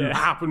him, who Yeah.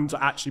 happened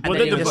to actually And play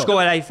then he the just ball.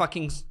 scored a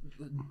fucking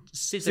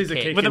scissor Scissor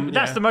kick. kick. But Yeah.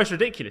 that's the most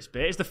ridiculous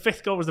bit. Is the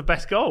fifth goal was the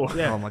best goal.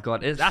 Oh my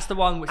god, that's the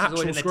one which is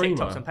always in the Actual screamer.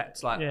 TikToks and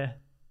Pep's like, Yeah.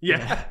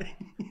 Yeah.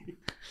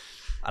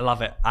 I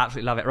love it, I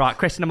absolutely love it. Right,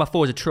 question number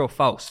 4 is a true or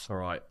false. All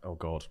right. Oh,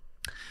 God.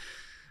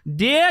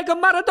 Diego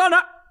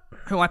Maradona,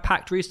 who I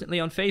packed recently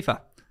on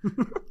FIFA,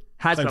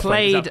 has Is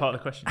played. that part of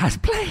the question? Has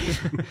played.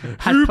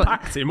 Who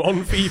packed him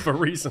on FIFA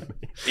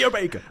recently? Theo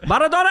Baker.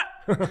 Maradona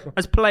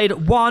has played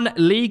 1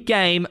 league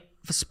game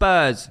for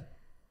Spurs.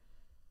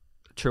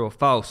 True or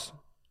false?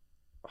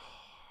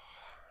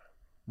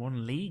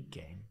 One league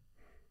game.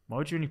 Why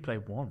would you only play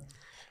one?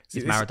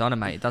 He's Maradona,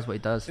 mate. He does what he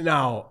does.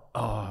 Now,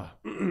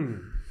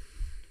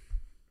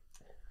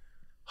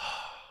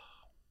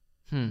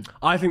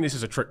 I think this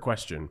is a trick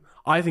question.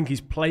 I think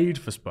he's played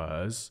for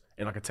Spurs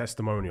in like a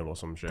testimonial or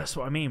some shit. That's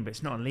what I mean, but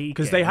it's not a league.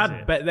 Because game, they is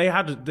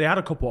had it? they had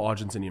a couple of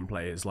Argentinian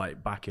players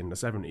like back in the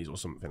 70s or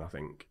something. I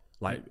think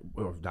like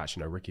well,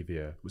 actually no, Ricky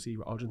Villa, was he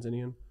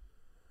Argentinian?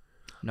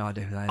 No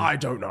idea who that is. I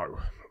don't know.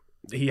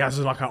 He has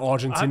like an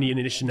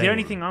Argentinian-ish name. The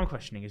only thing I'm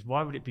questioning is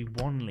why would it be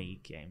one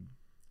league game?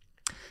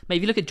 Mate,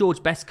 if you look at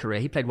George Best's career,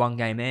 he played 1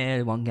 game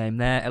here, 1 game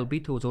there. El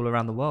Bito's all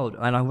around the world.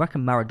 And I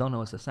reckon Maradona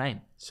was the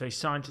same. So he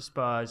signed to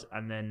Spurs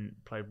and then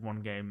played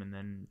 1 game and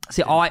then.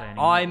 See, didn't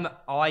play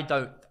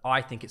anymore.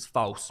 I think it's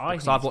false. I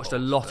Because think I've it's watched a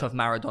false, lot but- of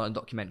Maradona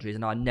documentaries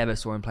and I never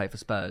saw him play for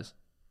Spurs.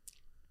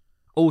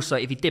 Also,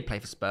 if he did play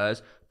for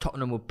Spurs,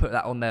 Tottenham would put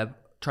that on their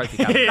trophy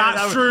cabinet.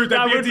 That's true.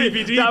 There'd be a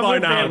DVD by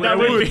now. That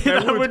There would be, there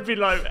that would be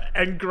like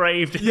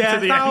engraved Yeah,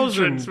 into the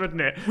 1,000. entrance,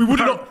 wouldn't it? We would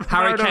not.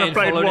 Harry Maradona Kane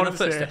played followed in the once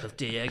here. footsteps of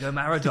Diego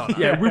Maradona.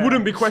 Yeah, we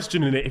wouldn't be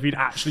questioning it if he'd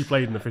actually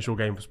played an official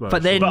game for Spurs.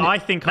 But then But I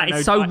think that I know,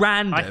 is so I,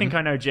 random. I think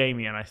I know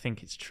Jamie, and I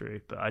think it's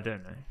true, but I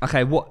don't know.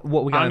 Okay, what are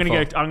we going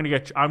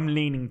for? I'm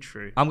leaning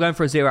true. I'm going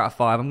for a 0 out of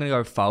 5. I'm going to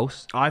go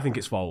false. I think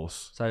it's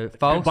false. So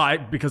false.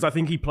 Because I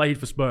think he played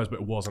for Spurs, but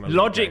it wasn't. A league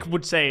Logic game.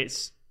 would say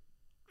it's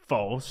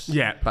false.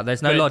 Yeah, But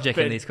there's no But- logic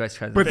in but- these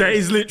questions. but there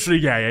is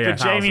literally But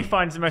Jamie 1,000.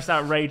 finds the most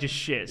outrageous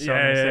shit, so I'm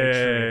Yeah, going to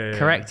say true.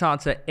 Correct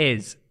answer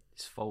is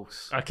It's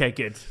false. Okay,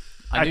 good.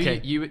 I knew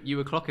Okay. you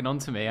were clocking on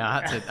to me.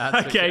 I had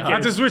to. Okay, I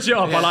had to switch it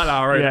up. I like that.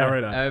 I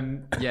rate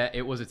that. Yeah,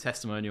 it was a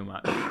testimonial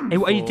match.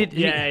 you did.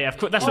 Yeah, of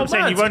course. That's what I'm Oh,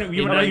 saying. You mad. won't.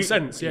 You That wouldn't, makes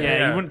sense. Yeah, you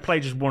yeah. wouldn't play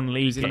just one It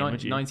league was in game,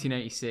 would you?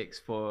 1986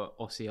 for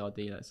Ossie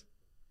Ardiles.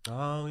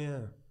 Oh yeah.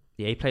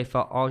 Yeah, he played for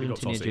Argentina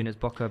Tossi. Juniors,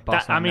 Boca, That,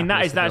 Barcelona. I mean,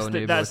 Napoli, that's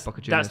Sevilla, the, Newell's,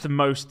 Boca Juniors. that's the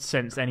most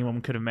sense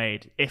anyone could have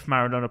made. If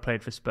Maradona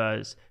played for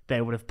Spurs,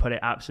 they would have put it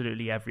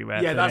absolutely everywhere.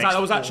 Yeah, for the that's next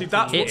that was actually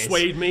that's 40 what years.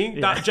 swayed me.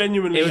 Yeah. That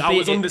genuinely, It would I be-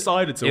 was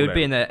undecided till It would then.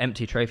 be in the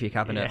empty trophy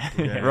cabinet.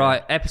 Yeah.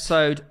 Right,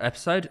 episode.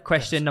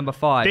 Question number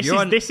 5. This You're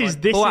is- on this is-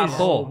 4 out of is-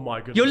 4. Oh my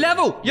goodness. You're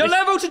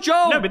level to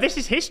Joel. No, but this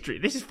is history.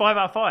 This is 5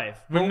 out of 5.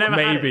 We've never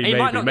had it. He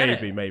might not get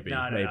it. maybe. No,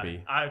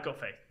 I've got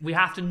faith. We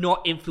have to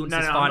not influence No,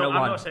 this no, final I'm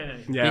one. not saying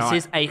anything. Yeah, this alright.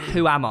 is a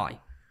who am I?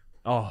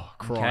 Oh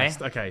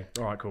Christ. Okay.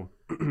 All right. Cool.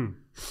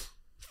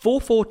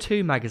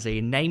 442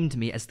 magazine named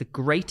me as the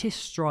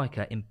greatest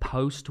striker in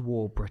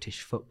post-war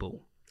British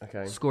football,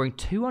 Okay. scoring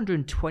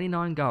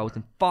 229 goals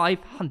and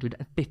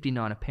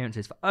 559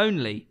 appearances for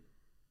only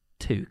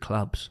 2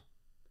 clubs.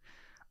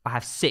 I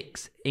have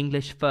 6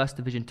 English First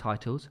Division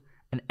titles,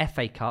 an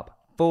FA Cup,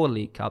 4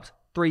 League Cups,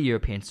 3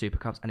 European Super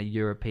Cups, and a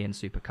European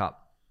Super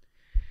Cup.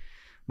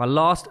 My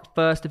last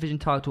First Division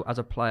title as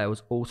a player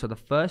was also the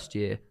first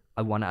year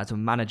I won it as a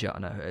manager, I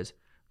know who it is,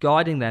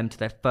 guiding them to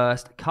their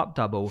first cup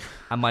double,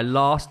 and my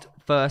last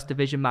First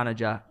Division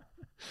manager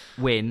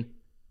win,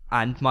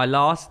 and my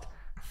last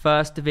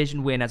First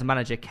Division win as a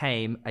manager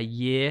came a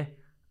year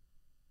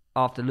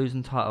after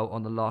losing the title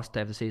on the last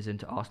day of the season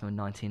to Arsenal in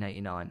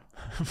 1989.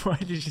 Why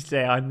did you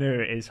say I knew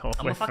it is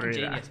halfway I'm a fucking through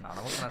genius, that?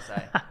 man. What can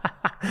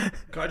I say?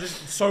 Can I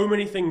just? So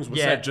many things were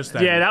Yeah. said just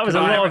then. Yeah, that was a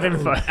Can I- lot of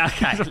info.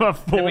 Okay, It's about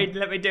 4.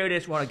 let me do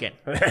this one again.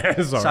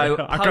 Sorry.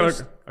 So I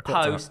post,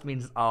 caught that. post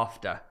means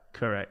after.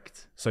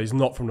 Correct. So he's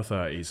not from the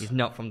 30s. He's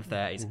not from the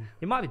 30s.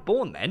 He might be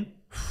born then.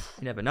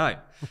 You never know.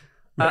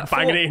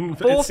 Banging it in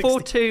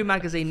 442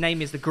 magazine named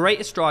me as the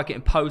greatest striker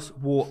in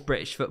post-war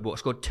British football.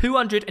 Scored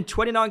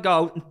 229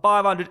 goals and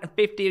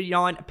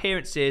 559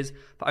 appearances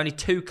for only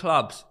 2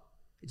 clubs.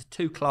 He's a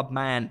 2-club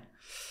man.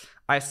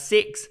 I have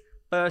 6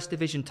 First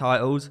Division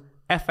titles,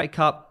 FA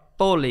Cup,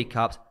 4 League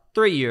Cups,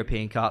 3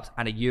 European Cups,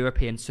 and a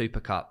European Super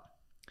Cup.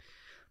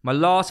 My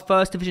last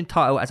First Division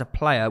title as a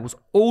player was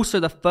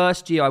also the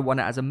first year I won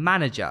it as a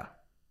manager.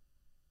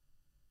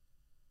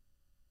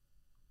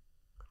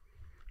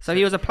 So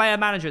he was a player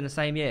manager in the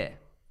same year.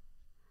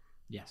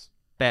 Yes.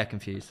 Bare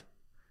confused.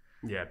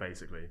 Yeah,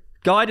 basically.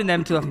 Guiding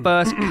them to a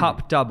first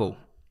cup double.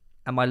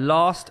 And my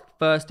last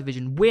First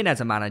Division win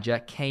as a manager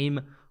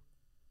came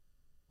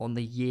on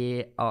the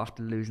year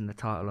after losing the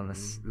title on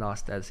the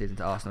last day of the season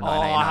to Arsenal. Oh, I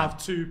 1989.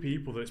 have 2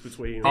 people that it's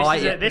between.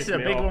 This is a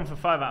big one for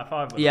 5 out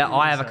of 5. Yeah,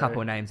 I have a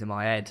couple of names in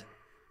my head.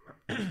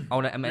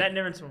 Let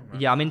Niven talk.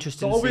 Right? Yeah, I'm interested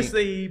So in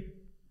seeing...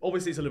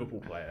 obviously, it's a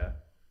Liverpool player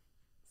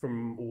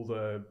from all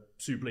the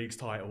Super Leagues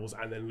titles,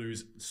 and then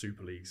lose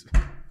Super Leagues,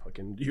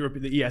 fucking Europe,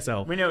 the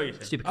ESL. We know what you're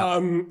saying. Super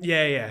Cup.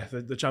 Yeah,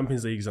 the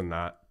Champions Leagues and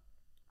that.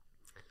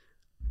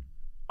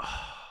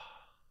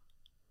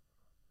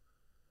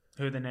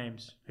 Who are the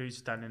names? Who's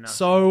standing out?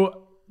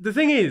 So the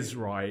thing is,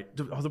 right?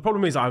 The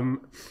problem is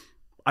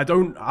I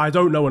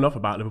don't know enough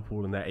about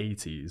Liverpool in their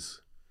 80s.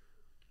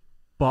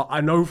 But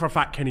I know for a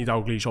fact Kenny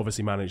Dalglish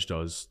obviously managed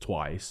us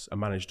twice and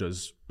managed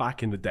us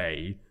back in the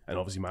day and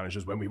obviously managed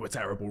us when we were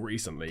terrible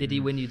recently. Did he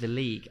win you the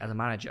league as a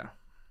manager?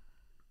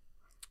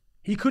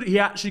 He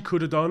actually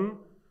could have done.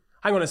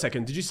 Hang on a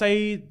second. Did you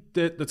say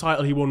that the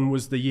title he won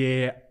was the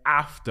year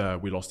after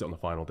we lost it on the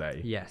final day?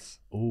 Yes.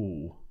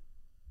 Ooh.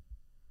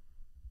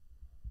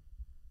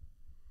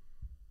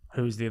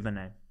 Who's the other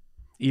name?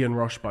 Ian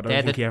Rush, but I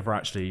don't think he ever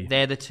actually...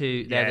 They're the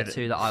two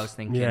that I was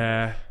thinking.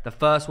 Yeah. The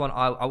first one,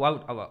 I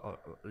won't...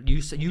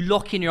 You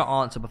lock in your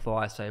answer before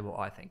I say what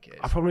I think it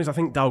is. The problem is, I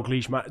think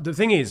Dalglish... The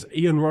thing is,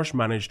 Ian Rush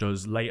managed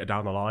us later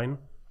down the line.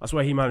 That's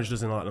where he managed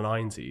us in like the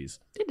 90s.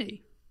 Did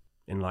he?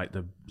 In like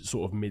the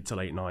sort of mid to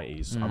late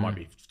 90s.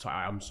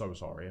 I'm so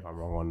sorry if I'm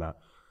wrong on that.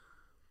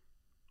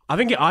 I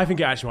think it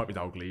actually might be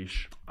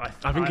Dalglish. I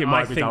think it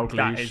might be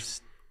Dalglish.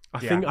 I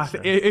think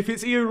if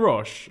it's Ian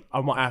Rush, I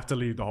might have to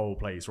leave the whole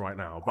place right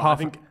now. But I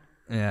think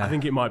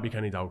it might be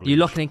Kenny Dalglish. You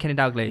locking in Kenny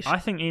Dalglish? I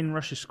think Ian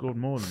Rush has scored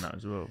more than that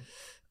as well.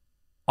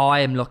 I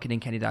am locking in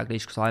Kenny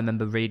Dalglish because I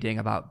remember reading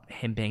about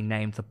him being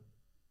named the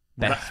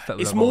best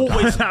footballer. It's of all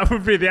more. time. That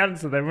would be the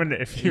answer then, wouldn't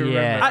it? If you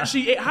remember.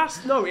 Actually, it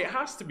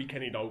has to be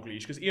Kenny Dalglish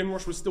because Ian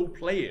Rush was still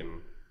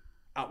playing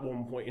at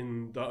one point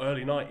in the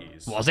early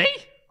 90s. Was he?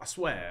 I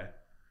swear.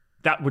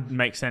 That would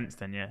make sense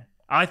then, yeah.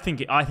 I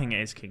think it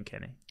is King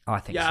Kenny. I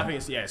think so. I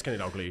think it's Kenny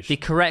Dalglish. The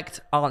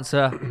correct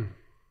answer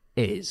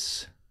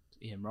is...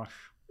 Ian Rush.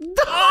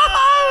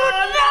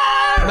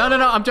 Oh, no!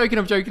 No, I'm joking.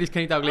 It's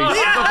Kenny Dalglish.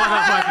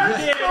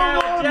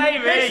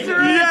 Jamie!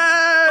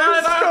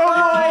 Yes! Come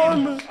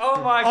on!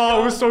 Oh my Oh,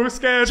 god! I was so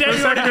scared for a Jamie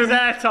had second.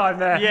 airtime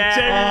there.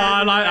 Yeah.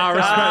 I like that. I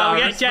respect that. we I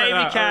get respect Jamie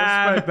that.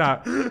 Cam. I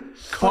respect that.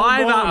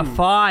 5 out of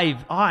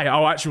 5.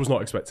 I actually was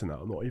not expecting that.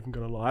 I'm not even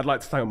going to lie. I'd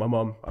like to thank my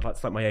mum. I'd like to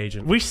thank my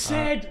agent. We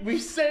said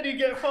he'd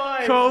get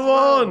 5. Come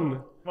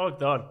on! Well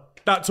done.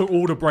 That took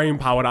all the brain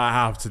power that I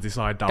have to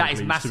decide Dalglish, That is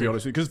to massive. be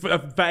honest with you.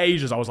 Because for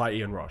ages I was like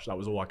Ian Rush. That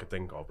was all I could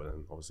think of. And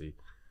then obviously...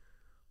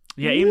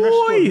 Yeah, Ian Rush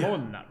Boy. scored more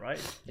than that, right?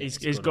 His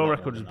scored a goal lot more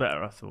record was than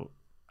better, I thought.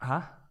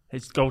 Huh?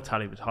 His goal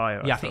tally was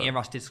higher. Yeah, I think Ian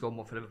Rush did score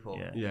more for Liverpool.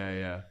 Yeah.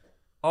 Yeah.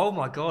 Oh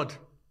my god.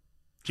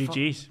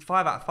 GG's.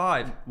 5 out of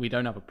 5. We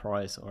don't have a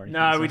prize or anything.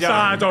 No, we don't.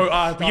 I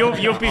don't. You'll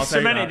be I'll take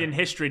cemented that. in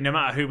history no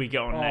matter who we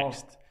get on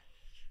next.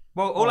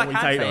 Well, all I we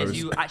can take say is those.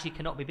 you actually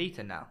cannot be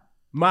beaten now.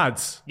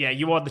 Mads. Yeah,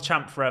 you are the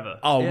champ forever.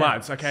 Oh, Yeah.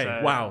 Mads. Okay.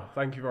 So- Wow.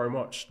 Thank you very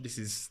much. This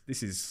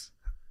is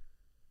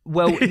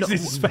Well, this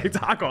is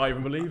spectacular. I can't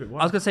even believe it. Wow.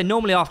 I was going to say,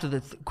 normally after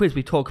the quiz,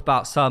 we talk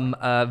about some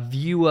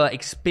viewer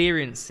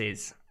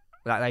experiences.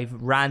 Like they've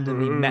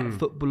randomly met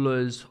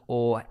footballers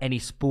or any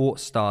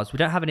sports stars. We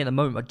don't have any at the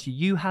moment, but do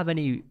you have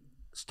any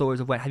stories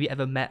of have you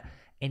ever met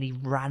any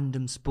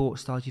random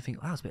sports stars you think,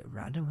 oh, that was a bit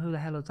random? Who the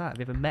hell is that? Have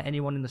you ever met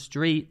anyone in the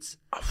streets?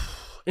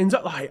 You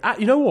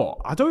know what?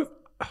 I don't.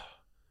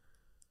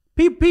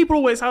 People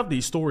always have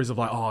these stories of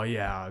like, oh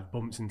yeah, I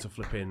bumped into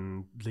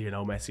flipping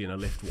Lionel Messi in a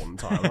lift one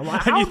time. I'm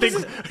like, And how you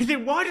does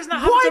think, why doesn't that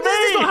happen why to does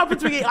this me? not happen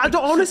to me?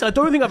 Honestly, I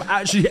don't think I've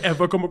actually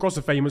ever come across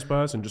a famous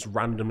person just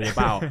randomly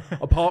about,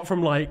 apart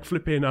from like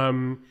flipping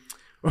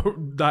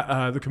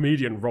the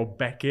comedian Rob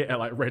Beckett at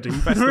like Reading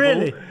Festival.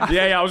 Really?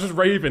 Yeah. I was just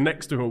raving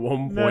next to him at one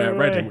point No at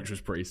way. Reading, which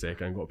was pretty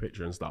sick, and got a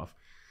picture and stuff.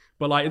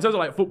 But like in terms of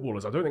like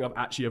footballers, I don't think I've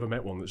actually ever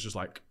met one that's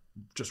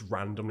just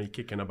randomly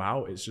kicking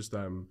about. It's just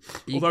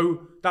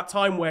although that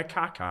time where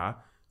Kaká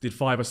did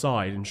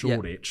 5-a-side in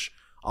Shoreditch,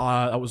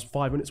 I was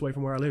 5 minutes away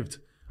from where I lived.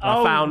 And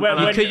Oh, I found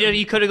well,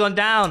 You could have gone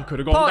down. Could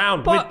have gone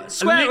down. With-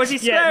 Square it. Was he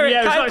square it?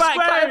 yeah, Cut it it was back.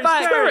 like, Cut it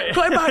back. square it,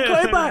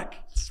 cut it back.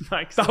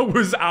 Smacks. That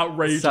was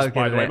outrageous, So good,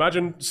 by the way. isn't it?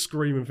 Imagine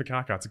screaming for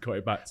Kaká to cut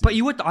it back. But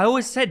you would. I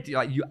always said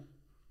like you.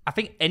 I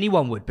think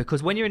anyone would,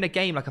 because when you're in a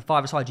game like a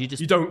 5-a-side, you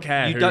don't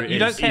care You who don't. it You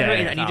don't is. care who it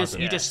Yeah, is, and you just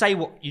 1,000. say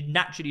what you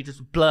naturally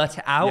just blurt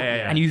it out,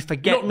 Yeah. and you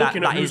forget You're not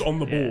looking that at who's is on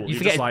the ball. You You're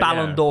forget just it's like,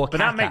 Ballon yeah. d'Or. But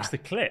that Kaká. makes the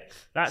clip.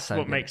 That's So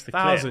what good. makes the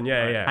 1,000, clip.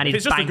 yeah. And If he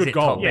it's just a bangs good it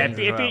goal. top Yeah, bins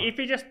if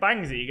he just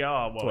bangs it, you go,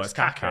 oh, well, Well, it's it's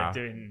Kaká Kaká.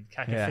 doing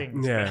Kaká Yeah.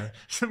 things. Yeah.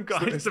 Some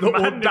guy's It's the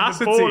demanding the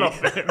audacity. ball off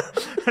him,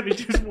 and he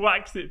just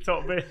whacks it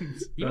top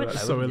bins. You would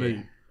That's though, so wouldn't you?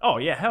 elite. Oh,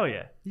 yeah, hell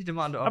yeah. You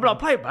demand it. I'd be like,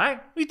 play it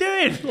back. What are you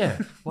doing? Yeah.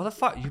 What the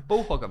fuck? You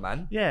ball hogger,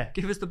 man. Yeah.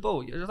 Give us the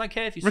ball. I don't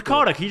care if you.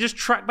 Ricardo, Scored. can you just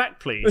track back,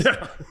 please?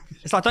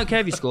 It's like I don't care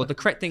if you scored. The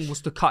correct thing was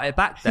to cut it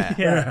back there.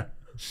 Yeah.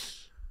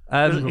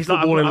 He's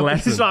like, footballing I've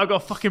lesson. got a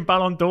fucking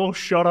Ballon d'Or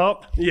shot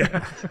up.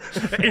 Yeah.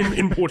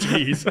 in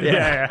Portuguese.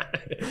 Yeah.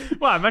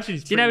 Well, I imagine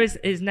he's Do you know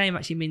his name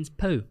actually means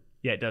poo?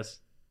 Yeah, it does.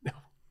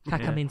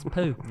 Kaká means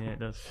poo. Yeah, it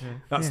does.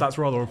 Yeah. That's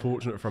rather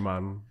unfortunate for a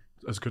man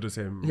as good as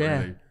him. Yeah.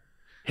 Really.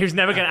 He was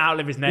never going to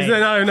outlive his name.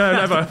 No,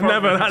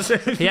 never. That's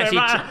it. He actually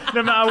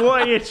no matter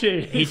what he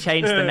achieves. he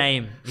changed the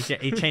name.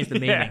 He changed the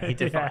meaning. Yeah, He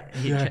did. yeah.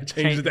 He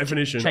Changed the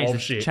definition changed of the,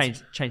 shit.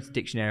 Changed the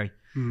dictionary.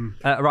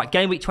 Right,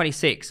 game week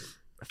 26.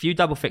 A few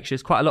double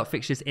fixtures. Quite a lot of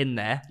fixtures in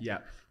there. Yeah.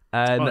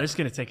 This is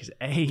going to take us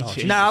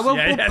ages. No, we'll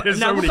there's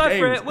so go many for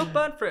games. it. We'll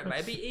burn for it, mate.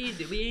 It'll be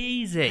easy. It'll be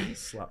easy.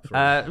 Slap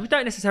through. We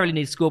don't necessarily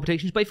need score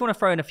predictions, but if you want to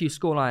throw in a few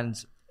score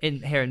lines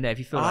in here and there, if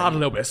you feel I'll like add a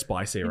little bit of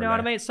spice here. you know what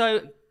I mean.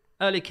 So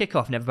early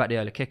kickoff, never about the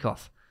early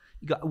kickoff.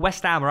 You got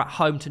West Ham are at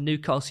home to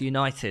Newcastle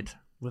United.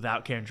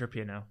 Without Kieran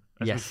Trippier now,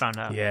 as Yes. we found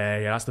out. Yeah,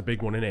 that's the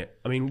big one, isn't it?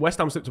 I mean, West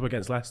Ham slipped up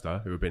against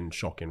Leicester, who have been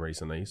shocking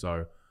recently,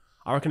 so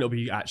I reckon it'll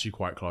be actually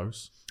quite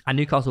close. And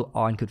Newcastle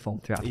are in good form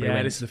throughout 3 Yeah,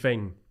 wins. this is the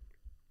thing.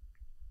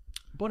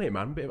 Bonnet,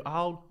 man.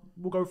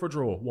 We'll go for a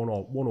draw.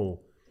 1-1.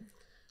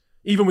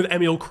 Even with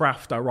Emil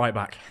Kraft at right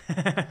back.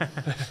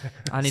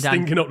 I need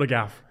Stinking up the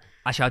gaff.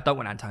 Actually, I don't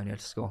want Antonio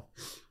to score.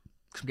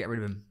 Because get rid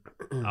of him.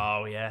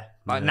 Oh yeah.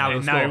 Like, now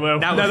he'll Now score. he will.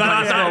 Now No, he'll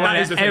that- score, that won't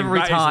is it? the thing. Every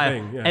That is the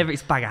time. thing, yeah. Every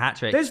bag of hat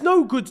trick. There's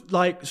no good,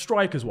 like,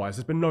 strikers-wise.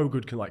 There's been no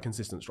good,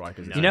 consistent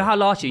strikers. You know how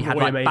last year you had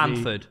Roy like maybe.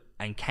 Bamford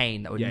and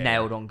Kane that were Yeah.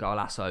 nailed on goal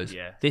lassos?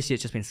 Yeah. This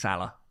year's just been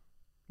Salah.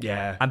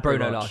 Yeah. And Bruno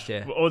pretty much. last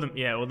year. Well, all the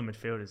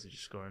midfielders are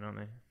just scoring, aren't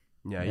they?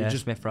 Yeah, Yeah, you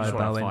just Smith Rowe, just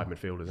want to have Bowen.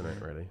 5 midfielders, isn't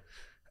it, really?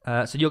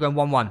 So you're going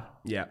 1-1.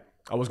 Yeah.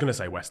 I was going to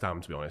say West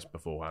Ham, to be honest,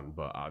 beforehand,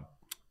 but I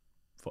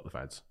fuck the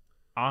Feds.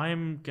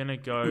 I'm gonna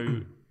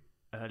go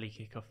early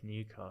kickoff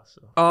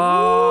Newcastle.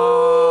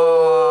 Oh.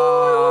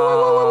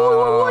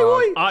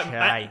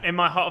 In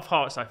my heart of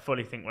hearts, I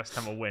fully think West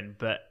Ham will win,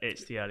 but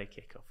it's the early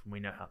kickoff, and we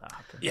know how that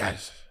happens.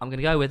 Yes. I'm going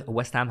to go with a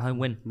West Ham home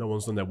win. No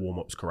one's done their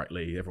warm-ups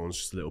correctly. Everyone's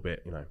just a little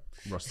bit,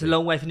 rusty. It's a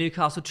long way for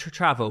Newcastle to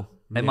travel.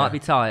 They Yeah. might be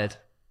tired.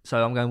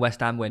 So I'm going West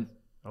Ham win.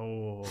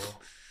 Oh,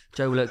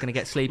 Joe Willock going to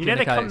get sleepy you know in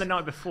the they come coast. the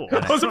night before.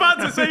 I was about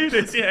to say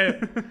this, yeah.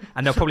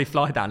 And they'll probably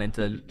fly down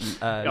into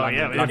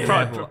London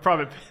Airport.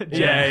 private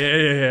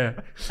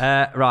jet.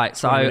 Yeah. Right,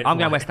 so 1 I'm minute going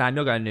flight. West Ham.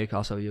 You're going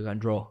Newcastle. You're going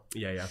draw.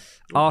 Yeah.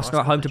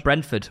 Arsenal at home to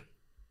Brentford.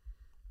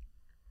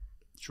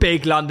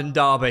 Big London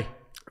derby.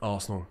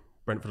 Arsenal.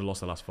 Brentford have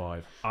lost their last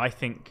 5. I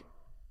think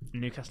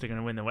Newcastle are going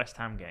to win the West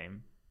Ham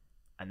game,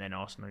 and then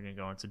Arsenal are going to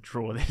go on to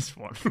draw this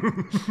one.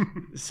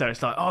 So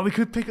it's like, we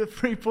could pick up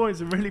 3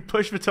 points and really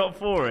push for top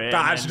 4 here.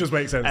 That actually just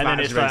makes sense. And That then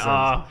it's actually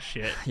like, makes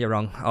shit. You're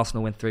wrong.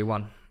 Arsenal win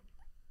 3-1.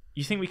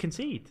 You think we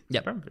concede?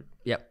 Yep. Brentford.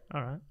 Yep.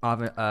 All right.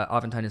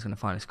 Ivan Toney's going to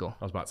finally score.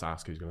 I was about to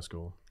ask who's going to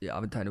score. Yeah,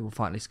 Ivan Toney will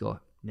finally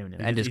score. No.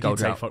 End his He goal did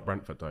say drought. fuck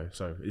Brentford, though,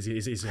 so is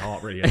his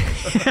heart really...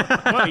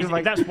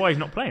 Well, that's why he's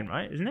not playing,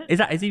 right? Isn't it?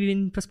 Is he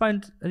been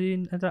postponed? You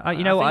know what?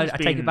 think I he's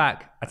take been- it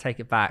back. I take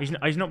it back. He's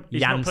not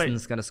played.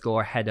 Jansen's going to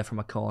score a header from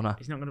a corner.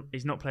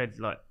 He's not played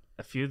like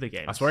a few of the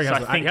games. I swear he So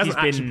hasn't, I think he hasn't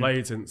he's actually been,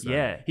 played since then.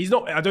 Yeah. He's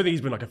not... I don't think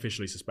he's been,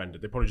 officially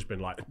suspended. They've probably just been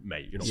like,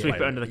 mate, you're not Sweep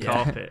playing. it under the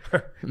carpet.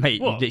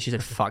 Mate, What? you literally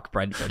said fuck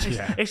Brentford.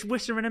 It's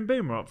Wisser and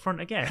Boomer up front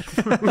again.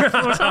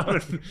 What's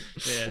happened?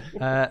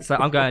 Yeah. So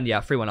I'm going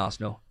 3-1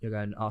 Arsenal. You're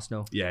going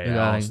Arsenal. Yeah, You're going,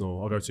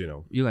 Arsenal. I'll go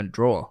 2-0. You're going to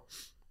draw.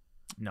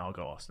 No, I'll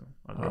go Arsenal.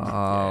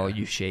 Oh,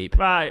 you sheep.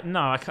 Right, no,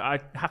 I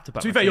have to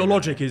back To be my fair, your team.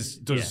 logic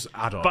does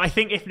add up. But I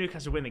think if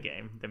Newcastle win the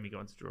game, then we go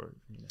on to draw.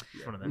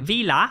 It's one of them.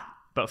 Villa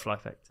Butterfly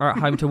effect. are at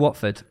home to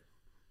Watford.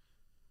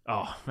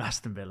 Oh,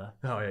 Aston Villa.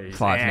 Oh, yeah.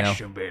 5-0.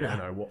 Aston I Villa.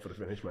 know, what for the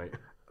finish, mate.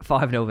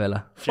 5-0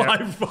 Villa.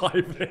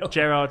 5-5.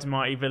 Gerard's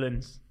mighty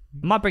villains.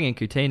 Might bring in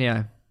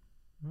Coutinho.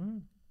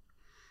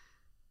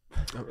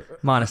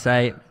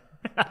 -8.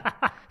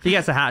 If he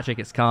gets a hat trick,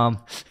 it's calm.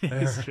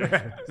 It's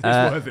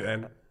worth it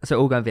then. So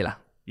all going Villa.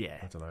 Yeah.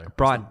 I don't know.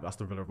 Brighton.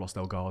 Aston Villa have lost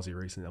El Ghazi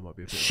recently. That might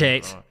be a bit...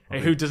 Shit. Hey,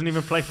 who doesn't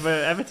even play for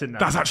Everton now?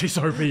 That's actually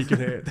so peak,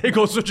 isn't it? They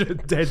got such a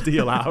dead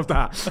deal out of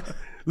that.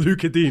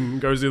 Luca Dean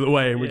goes the other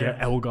way and we get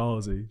El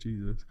Ghazi.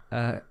 Jesus.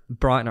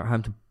 Brighton are at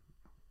home to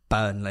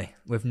Burnley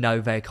with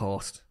no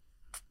Weghorst.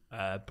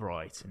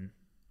 Brighton.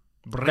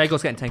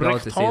 Weghorst's getting 10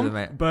 goals this season,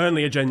 mate.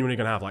 Burnley are genuinely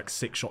going to have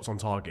 6 shots on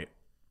target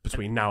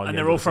between now and And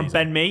the they're end all of the from season.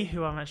 Ben Mee,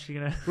 who I'm actually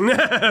going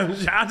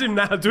to... Add him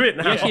now. Do it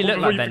now. You actually look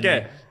before like you Ben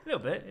forget. A little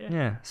bit, yeah.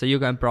 Yeah. So you're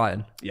going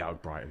Brighton. Yeah,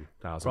 Brighton.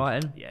 1,000.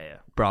 Brighton. Yeah.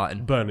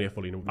 Brighton. Burnley are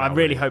fully... I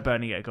really hope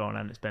Burnley get a goal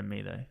and it's Ben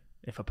Mee, though,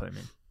 if I put him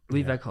in.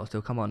 Leave Weghorst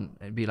still. Come on.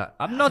 It'd be like,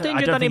 I'm not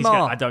injured I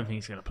anymore. don't think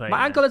he's going to play.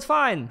 My ankle is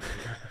fine.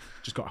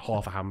 Just got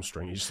half a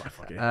hamstring. He's just like,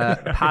 fuck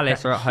it.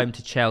 Palace are at home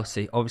to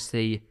Chelsea.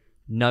 Obviously,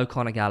 no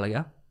Conor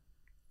Gallagher.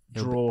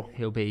 Draw.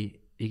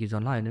 He's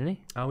on loan, isn't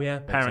he? Oh, yeah.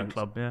 Parent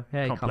club, yeah.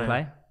 Yeah, he can't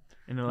play.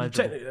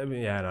 Ineligible. I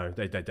mean, yeah, no,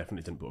 they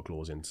definitely didn't put a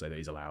clause in to say that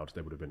he's allowed.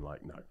 They would have been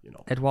like, no, you're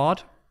not.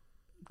 Edouard.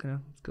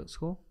 Gonna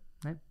score.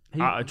 No.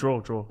 A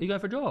draw. You go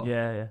for a draw?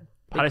 Yeah.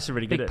 Palace are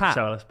really Big good Pat.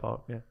 at Selhurst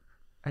Park, yeah.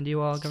 And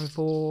you are going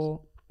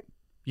for...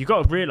 You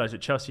got to realise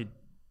that Chelsea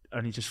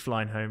only just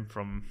flying home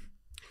from...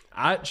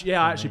 I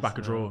actually back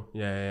a draw.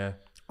 Yeah.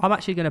 I'm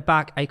actually going to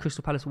back a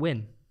Crystal Palace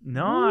win.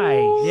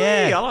 Nice.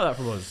 Yeah, I like that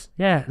from us.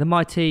 Yeah, the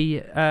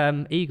mighty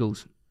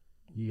Eagles.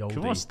 Ye olde,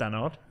 Come on,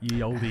 Stannard.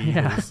 ye olde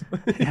Eagles.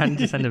 And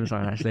just send them a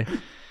sign, actually.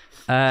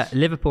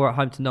 Liverpool are at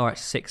home to Norwich,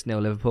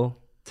 6-0 Liverpool.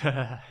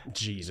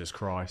 Jesus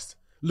Christ.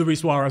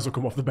 Luis Suarez will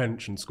come off the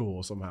bench and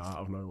score somehow out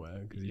of nowhere.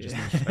 Because he just...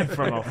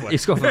 from halfway. You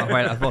scored from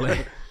halfway at a volley.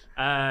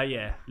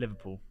 Yeah,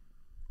 Liverpool.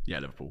 Yeah,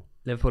 Liverpool.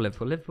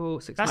 Liverpool,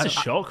 6 That's a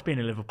shock being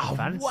a Liverpool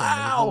fan. saying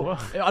Wow.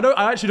 Liverpool.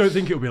 I actually don't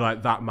think it'll be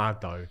like that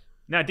mad though.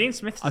 No, Dean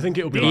Smith. I think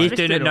it'll be He's like,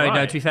 doing it. No,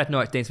 alright. to be fair to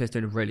Norwich, Dean Smith's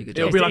doing a really good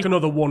job. it'll be like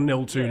another 1-0,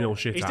 2-0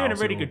 shit. He's doing a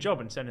really good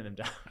job in sending them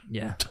down.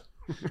 Yeah.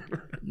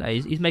 No,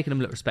 he's making them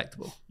look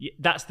respectable. Yeah,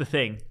 that's the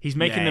thing. He's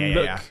making them Yeah,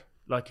 look yeah.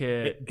 like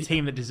a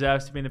team that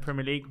deserves to be in the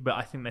Premier League, but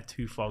I think they're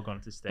too far gone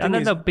to stay. And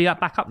then they'll be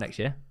back up next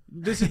year.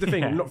 This is the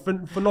thing. Not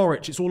for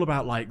Norwich, it's all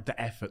about like the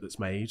effort that's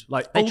made.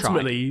 Like They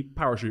ultimately,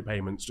 parachute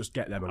payments just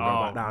get them and go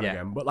back down yeah.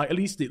 again. But like at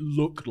least it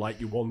looked like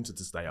you wanted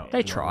to stay up. They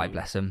you know what I try, mean?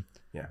 bless them.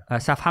 Yeah.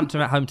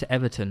 Southampton at home to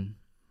Everton.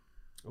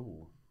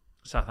 Ooh.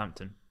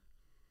 Southampton.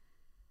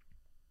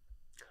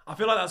 I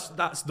feel like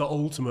that's the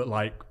ultimate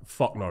like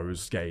fuck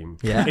knows game.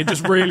 Yeah. It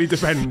just really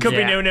depends. Could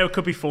Yeah. be 0-0,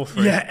 could be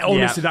 4-3. Yeah,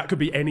 honestly, that could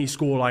be any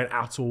scoreline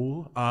at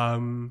all.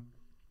 I'm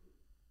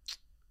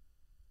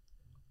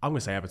gonna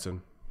say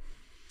Everton.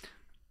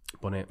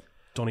 Bonnet,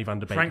 Donny van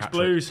der Beek. Frank's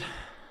hat-trick. Blues.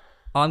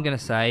 I'm going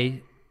to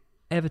say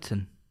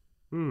Everton.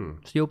 Hmm.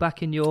 So you're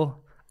back in your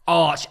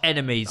arch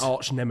enemies.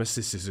 Arch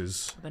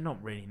nemesis. They're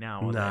not really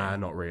now, are Nah, they?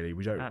 not really.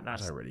 We don't. That- I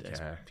don't really that's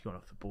care. gone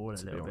off the board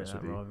a little bit, honest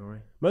that with you. rivalry.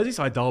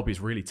 Merseyside derby is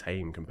really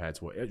tame compared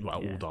to what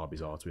all Yeah.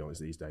 derbies are, to be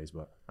honest, these days.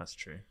 But That's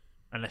true.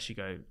 Unless you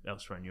go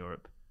elsewhere in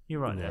Europe.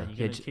 You're right there. Yeah, You're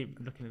going j- to keep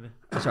looking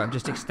at Sorry, I'm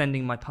just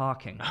extending my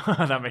parking.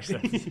 that makes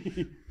sense.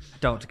 I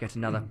don't want to get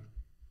another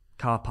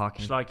car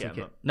parking Shall I get ticket.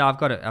 them? No, I've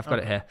got it. I've got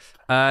it here.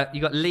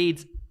 You got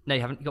Leeds. No,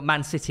 you haven't. You got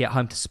Man City at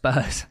home to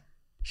Spurs.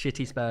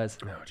 Shitty Spurs.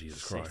 oh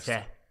Jesus Christ!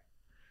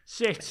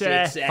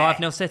 City.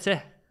 5-0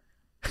 City.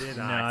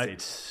 No,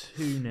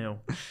 2-0.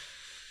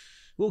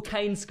 Will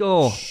Kane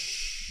score?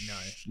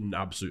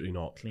 Absolutely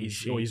not. He's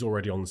sheet.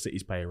 already on the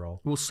City's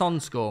payroll. Will Son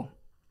score?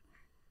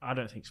 I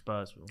don't think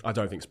Spurs will. I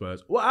don't think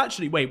Spurs. Well,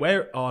 actually, wait.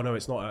 Where? Oh no,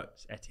 it's not.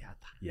 It's Etihad.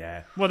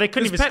 Yeah. Well, they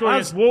couldn't even Because Pep score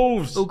has- against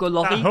Wolves. Ugo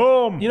Lobby. At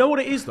home. You know what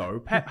it is though?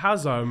 Pep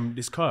has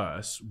this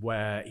curse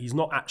where he's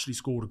not actually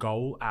scored a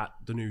goal at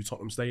the new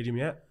Tottenham Stadium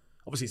yet.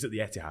 Obviously, it's at the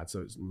Etihad,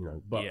 so it's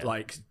but Yeah.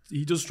 like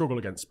he does struggle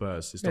against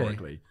Spurs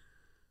historically.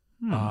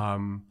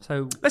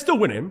 So They're still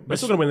winning. They're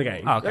still going to win the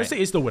game. Oh, okay.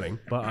 City's still winning,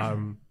 but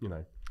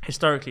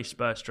Historically,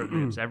 Spurs struggle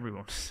against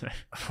everyone. So.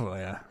 oh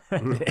yeah,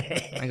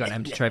 I got an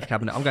empty trophy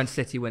cabinet. I'm going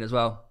City win as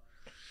well.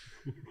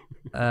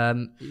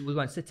 We're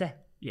going City.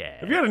 Yeah.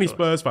 have you had any of course.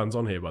 Spurs fans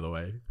on here, by the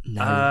way?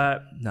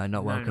 No, No,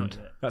 not welcomed.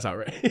 not yet. That's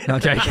outrageous. No,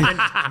 I'm joking.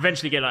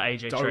 Eventually get like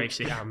AJ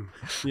Tracy.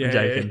 Yeah,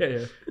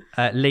 joking.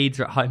 yeah. Leeds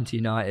are at home to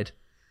United.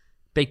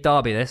 Big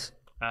derby. This.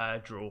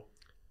 Draw.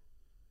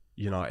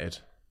 United.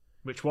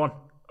 Which one?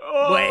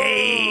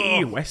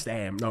 Way West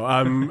Ham.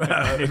 No,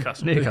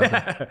 Newcastle.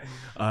 Newcastle.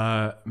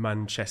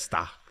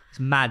 Manchester. It's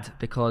mad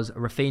because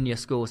Rafinha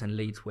scores and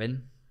Leeds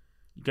win.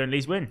 You going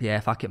Leeds win? Yeah,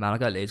 fuck it, man. I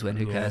go Leeds win.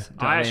 Who cares? Do you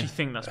know what I mean? actually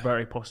think that's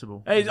very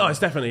possible. It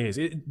definitely is.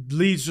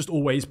 Leeds just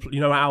always,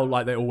 how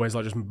like they always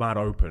like just mad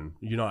open.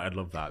 United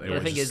love that. They Yeah, the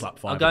always thing just is, slap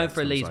five I'm going against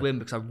for a them, Leeds so- win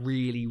because I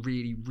really,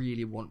 really,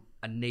 really want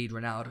and need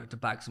Ronaldo to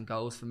bag some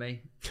goals for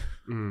me.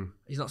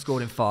 He's not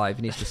scored in 5.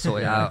 He needs to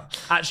sort it out.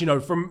 Actually,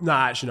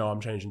 no. I'm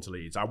changing to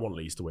Leeds. I want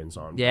Leeds to win.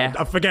 So Yeah.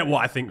 I forget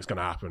what I think is going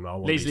to happen. I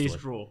want Leeds Leeds to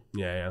win. draw.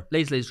 Yeah.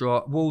 Leeds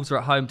draw. Wolves are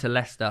at home to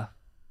Leicester.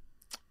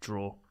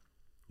 Draw.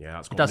 Yeah,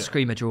 that's It does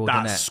scream a draw,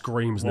 That doesn't it?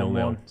 screams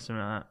 1-1. 0-0. Something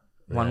like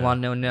 1-1,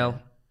 0-0.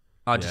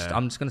 I'm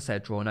just going to say a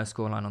draw. No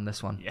scoreline on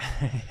this one.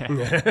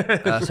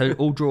 that. Yeah. So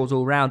all draws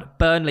all round.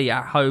 Burnley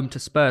at home to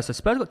Spurs. So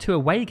Spurs got 2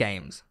 away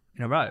games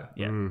in a row.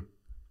 Yeah.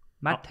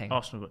 Mad thing.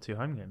 Arsenal got 2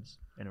 home games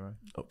in a row.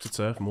 Up to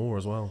turf more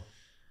as well.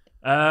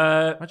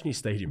 Imagine your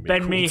stadium being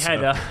Ben Mee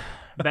called header.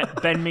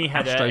 Ben Mee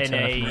header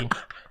AstroTurf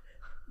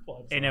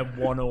in a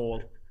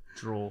 1-1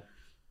 draw.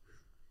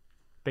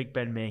 Big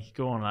Ben Mee.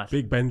 Go on, lad.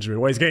 Big Benjamin.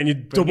 Well, he's getting you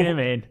Bring him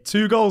in.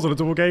 2 goals on a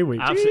double game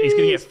week. Absolutely. He's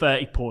going to get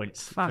 30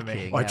 points for me.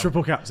 Fucking I hell.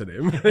 triple captain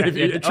him. If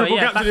you, Yeah. triple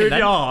back captain in him if then.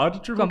 you're hard. Go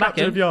Triple on, back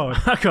captain in. if you're hard.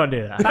 I can't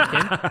do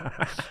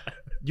that.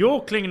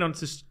 You're clinging on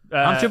to...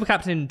 I'm triple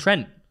captain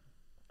Trent.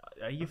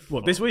 Are you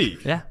What, this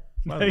week? Yeah.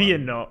 No, you're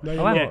not. No,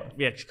 you're yeah, not.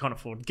 yeah, 'cause you can't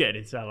afford to get it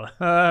in Salah.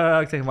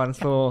 I'm taking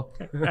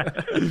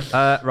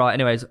 -4. Right,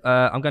 anyways,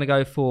 I'm going to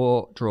go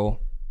for draw.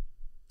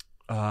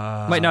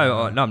 Wait,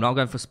 no, I'm not. I'm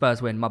going for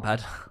Spurs win. My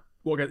bad.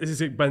 What, is this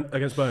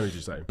against Burnley, did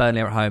you say?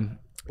 Burnley are at home.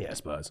 Yeah,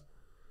 Spurs.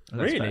 I'm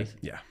going Really? Spurs.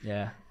 Yeah.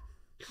 Yeah.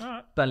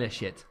 Alright. Burnley are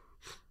shit.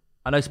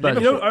 I know Spurs are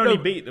Liverpool shit, only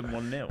no. beat them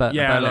 1-0. but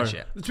Yeah, I Burnley know. are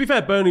shit. To be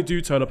fair, Burnley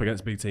do turn up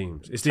against big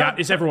teams.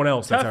 It's everyone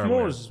else. they're Turf terrible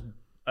Moor's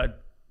a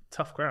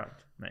tough ground,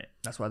 mate.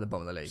 That's why they're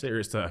bottom of the league.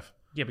 Serious turf.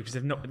 Yeah, because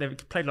they've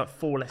played like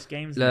 4 less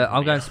games. Look, I'm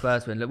than going me.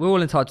 Spurs win. Look, we're all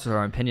entitled to our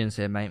own opinions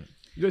here, mate.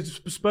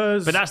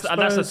 Spurs. But that's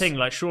the Spurs- thing.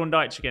 Like Sean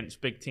Dyche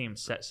against big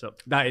teams sets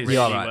up That is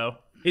really right. well.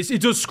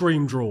 It does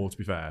scream draw. To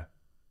be fair.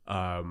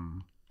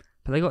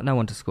 But they got no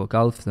one to score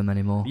goals for them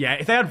anymore. Yeah,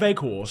 if they had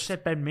Veghorst,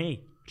 Said Ben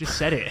Mee. Just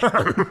said it.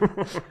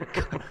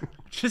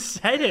 Just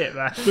said it,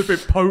 man. flipping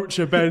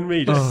poacher Ben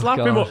Mee, just Oh, slap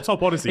him God. up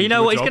top Odyssey. You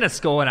know what? He's going to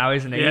score now,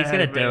 isn't he? Yeah, He's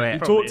going to do mate.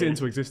 it. talked it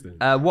into existence.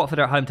 Watford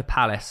are at home to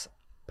Palace.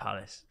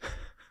 Palace.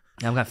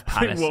 Yeah, I'm going for I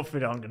think Palace.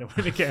 Watford aren't going to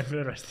win again for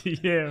the rest of the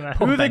year, man.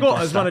 Who have they Ben got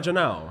as Foster. manager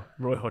now?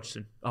 Roy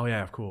Hodgson. Oh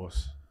yeah, of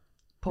course.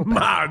 Poor Ben.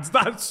 Mad.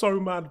 That's so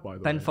mad. By the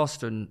Ben way.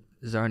 Foster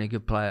is their only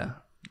good player.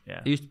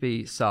 Yeah. He used to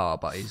be Saar,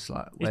 but he's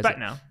like... He's where's back it?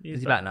 now.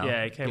 Is he back now?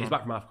 Yeah, he came He's on.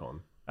 back from Afcon.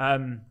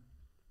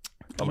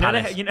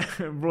 Palace.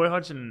 Roy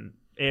Hodgson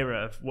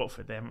era of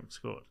Watford, they haven't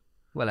scored.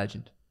 Well,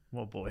 legend.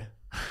 What a boy.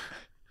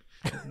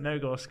 No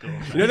goal scored.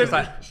 You know, Just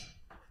like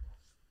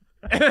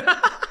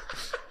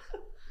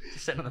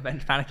just sitting on the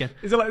bench panicking.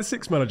 is it like the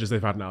 6 managers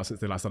they've had now since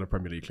they last had a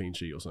Premier League clean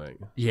sheet or something?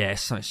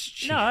 Yes, so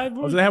it's No,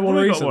 Oh, did they have one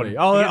Roy got recently?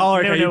 one. Oh,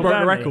 okay. He 0-0 broke the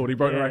Burnley. record. He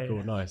broke the Yeah,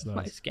 record. Nice.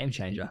 it's a game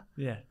changer.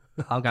 Yeah.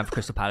 I'm going for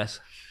Crystal Palace.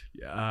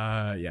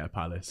 Yeah,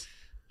 Palace.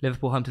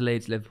 Liverpool home to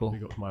Leeds. Liverpool. We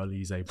got my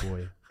Elise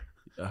boy.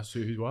 So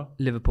who's what?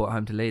 Liverpool at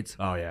home to Leeds.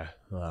 Oh yeah.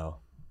 Wow.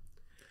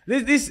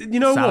 This you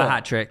know Salah what?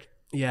 hat trick.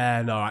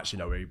 Yeah, no, actually,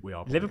 no, we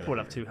are. Liverpool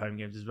have 2 home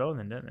games as well,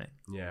 then, don't they?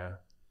 Yeah.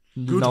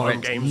 Norwich,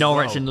 home games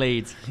Norwich as well. and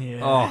Leeds. Yeah.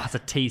 Oh, that's a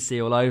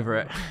TC all over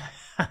it.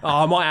 Oh,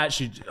 I might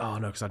actually. Oh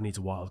no, because I'd need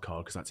to wild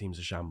card because that team's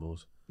a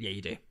shambles. Yeah,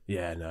 you do.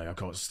 Yeah, no,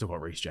 still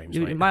got Reece James.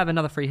 You mate. might have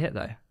another free hit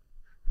though.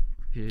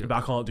 But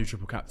I can't do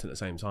triple captain at the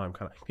same time,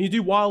 can I? Can you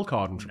do wild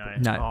card and triple?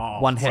 No. No,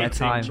 Oh, one hit at a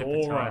same time.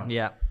 thing, All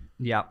right.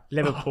 Yeah.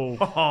 Liverpool.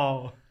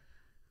 Oh,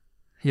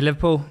 You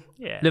Liverpool.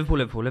 Yeah.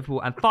 Liverpool.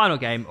 And final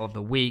game of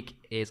the week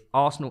is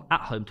Arsenal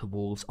at home to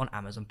Wolves on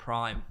Amazon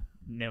Prime.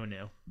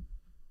 0-0.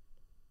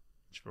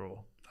 Draw.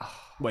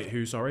 wait,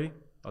 who? Sorry,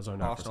 I was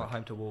zoned out for a Arsenal at second.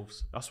 home to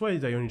Wolves. I swear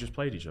they only just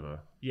played each other.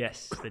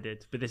 Yes, they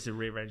did. But this is a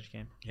rearranged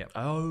game.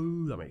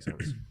 Oh, that makes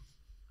sense.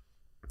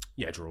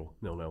 Yeah, draw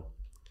 0-0.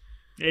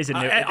 It is a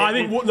I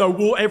think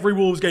every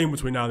Wolves game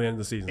between now and the end of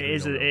the season. it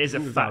is a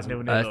fat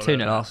 0-0.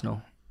 2-0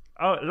 Arsenal.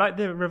 Oh, like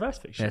the reverse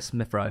fixture. Yeah,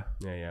 Smith Rowe.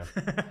 Yeah.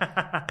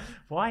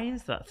 Why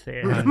is that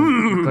theory? Got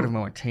him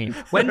on my team.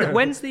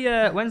 When's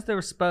the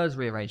Spurs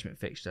rearrangement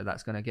fixture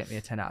that's going to get me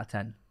a 10 out of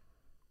 10?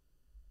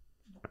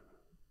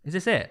 Is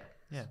this it?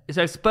 Yeah.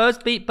 So Spurs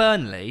beat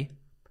Burnley.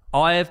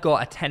 I have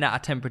got a 10 out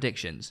of 10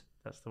 predictions.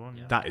 That's the one.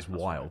 Yeah. That is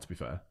wild, to be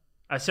fair.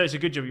 So it's a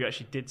good job you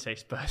actually did say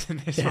Spurs in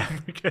this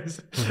one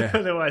because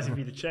otherwise it'd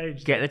be the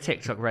change. Get the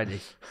TikTok ready,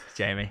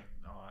 Jamie.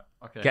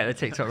 Okay. Get the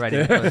TikTok ready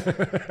because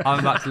I'm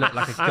about to look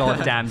like a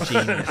goddamn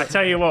genius. I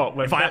tell you what,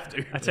 when I have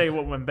to. I tell you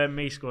what, when Ben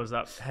Mee scores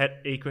that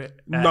 94th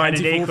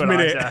equaliser,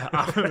 minute.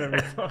 I'm gonna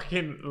be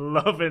fucking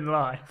loving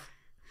life.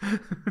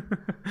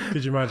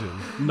 Could you imagine?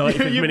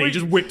 95th minute, he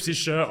just whips his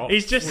shirt off.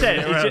 He's just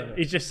said,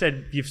 he's just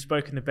said, you've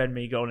spoken the Ben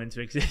Mee goal into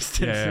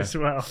existence Yeah. as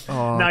well.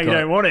 Oh, now you God.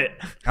 don't want it.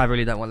 I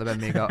really don't want the Ben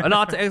Mee goal. And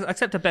I'll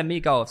accept a Ben Mee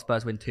goal if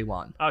Spurs win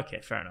 2-1. Okay,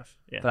 fair enough.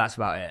 But that's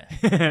about it.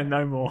 Yeah,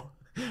 no more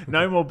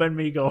Ben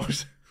Mee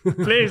goals.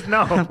 Please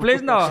no.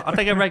 Please no. I'll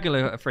take a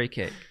regular free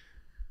kick.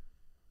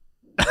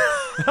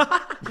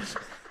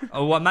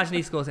 Oh, well, imagine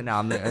he scores it now.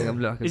 I'm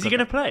looking. Is he going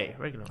to play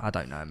regular? I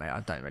don't know, mate. I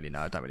don't really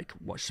know. I don't really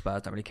watch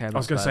Spurs. Don't really care I about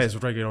was going to say, Spurs.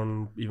 has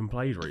Reguilon even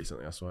played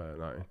recently? I swear,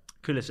 no.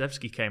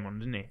 Kulusevski came on,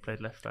 didn't he? Played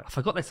left back. I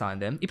forgot they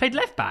signed him. He played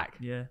left back.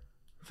 Yeah.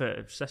 For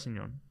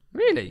Sessegnon.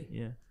 Really?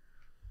 Yeah.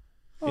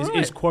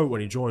 His quote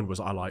when he joined was,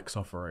 "I like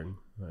suffering."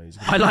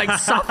 I like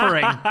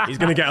suffering. He's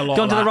going to get a lot.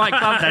 Gone of to the that. right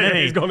club then, isn't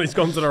he? He's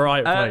gone to the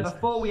right place.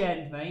 Before we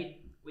end,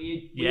 mate,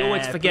 we Yeah,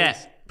 always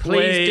forget.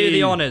 please. Please do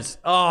the honours.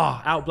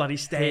 Oh, out bloody Here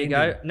standing. you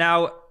go.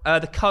 Now,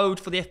 the code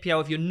for the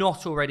FPL, if you're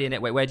not already in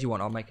it, wait, where do you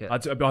want? I'll make it. I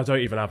don't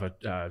even have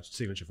a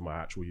signature for my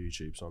actual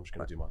YouTube, so I'm just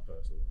going to do my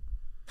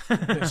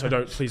personal.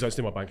 So please don't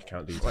steal my bank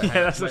account details.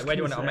 Yeah, that's what I Where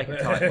do you was want it? I'll gonna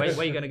make it tight. Where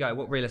are you going to go?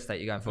 What real estate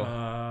are you going for? There's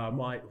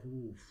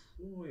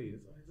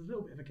a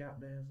little bit of a gap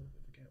there.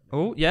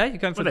 Oh, yeah, you're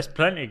going for Well, there's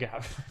plenty of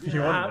gap. You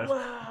want it.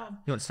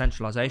 you want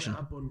centralisation.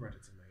 I'm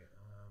unreddit,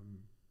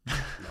 mate.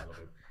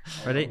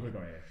 Ready? Do you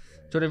want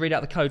to read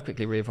out the code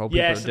quickly, Reeve, while people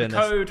Yeah, are so the doing this?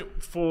 code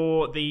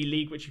for the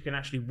league which you can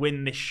actually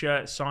win this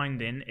shirt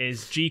signed in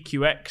is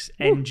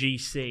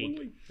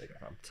GQXNGC.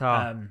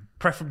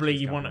 Preferably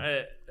you want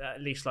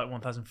at least like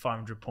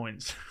 1,500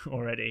 points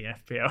already in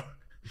FPL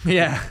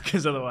Yeah.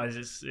 because otherwise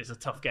it's a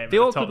tough game. Be at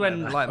the awkward top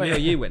when level. like me or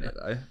you win it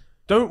though.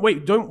 Don't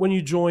when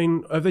you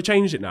join. Have they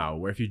changed it now?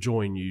 Where if you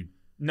join, you.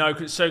 No,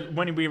 'cause so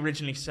when we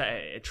originally set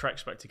it, it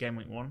tracks back to game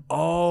week 1.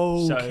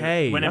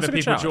 Okay. So whenever That's a good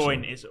people shout,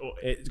 join, actually.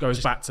 it It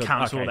goes back to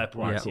counts all okay, their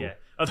points. right, Yeah.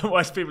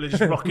 Otherwise, people are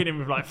just rocking in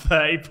with like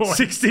 30 points.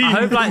 16. I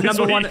hope like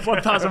number one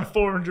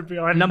 1,400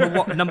 behind. number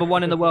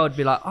one in the world would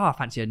be like, oh, I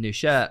fancy a new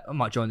shirt. I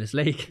might join this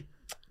league.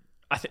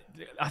 I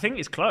think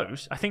it's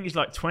close. I think he's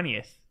like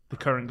 20th, the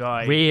current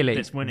guy. Really?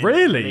 That's winning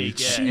Really? the league.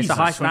 Yeah. Jesus. It's a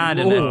high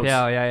standard. Lord.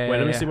 Yeah. Wait,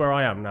 let me yeah. see where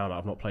I am now that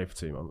I've not played for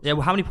 2 months. Yeah,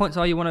 well, how many points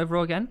are you on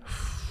overall again?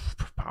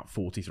 About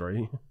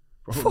 43.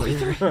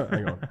 43?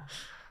 Hang on.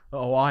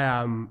 Oh, I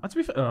am. To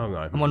be fair, oh no.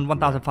 I'm on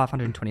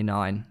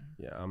 1,529.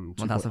 Yeah, I'm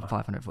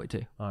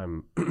 1,542.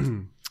 I'm.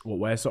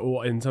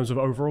 What in terms of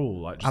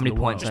overall, like just How many in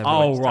the points world?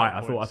 overall? Oh right,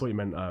 I Points. thought you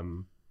meant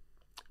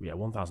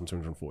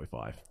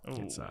 1,245.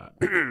 It's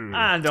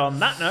And on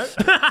that note,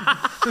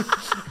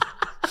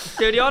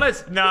 Do the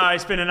honours. no,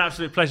 it's been an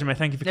absolute pleasure, mate.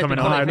 Thank you for Yeah, coming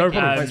it's been on. a no Thank you.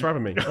 problem. Thanks for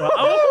having me.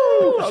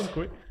 Oh, that was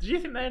quick. Did you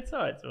think they had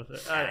sides?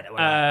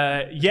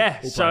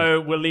 Yeah,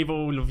 so we'll leave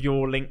all of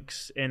your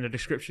links in the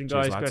description,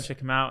 guys. Go and lads. check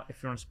them out.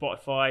 If you're on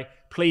Spotify,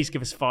 please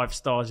give us 5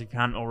 stars if you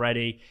haven't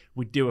already.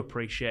 We do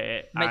appreciate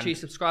it. Make And- sure you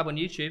subscribe on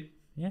YouTube.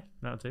 Yeah,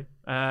 that'll do.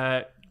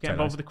 Get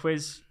involved with the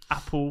quiz,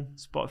 Apple,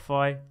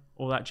 Spotify,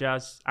 all that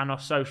jazz, and our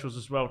socials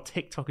as well.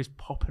 TikTok is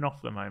popping off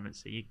at the moment,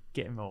 so you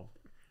get involved.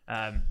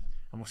 And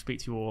we'll speak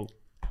to you all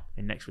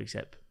in next week's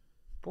ep.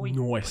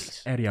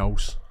 Nice.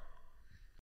 Adios.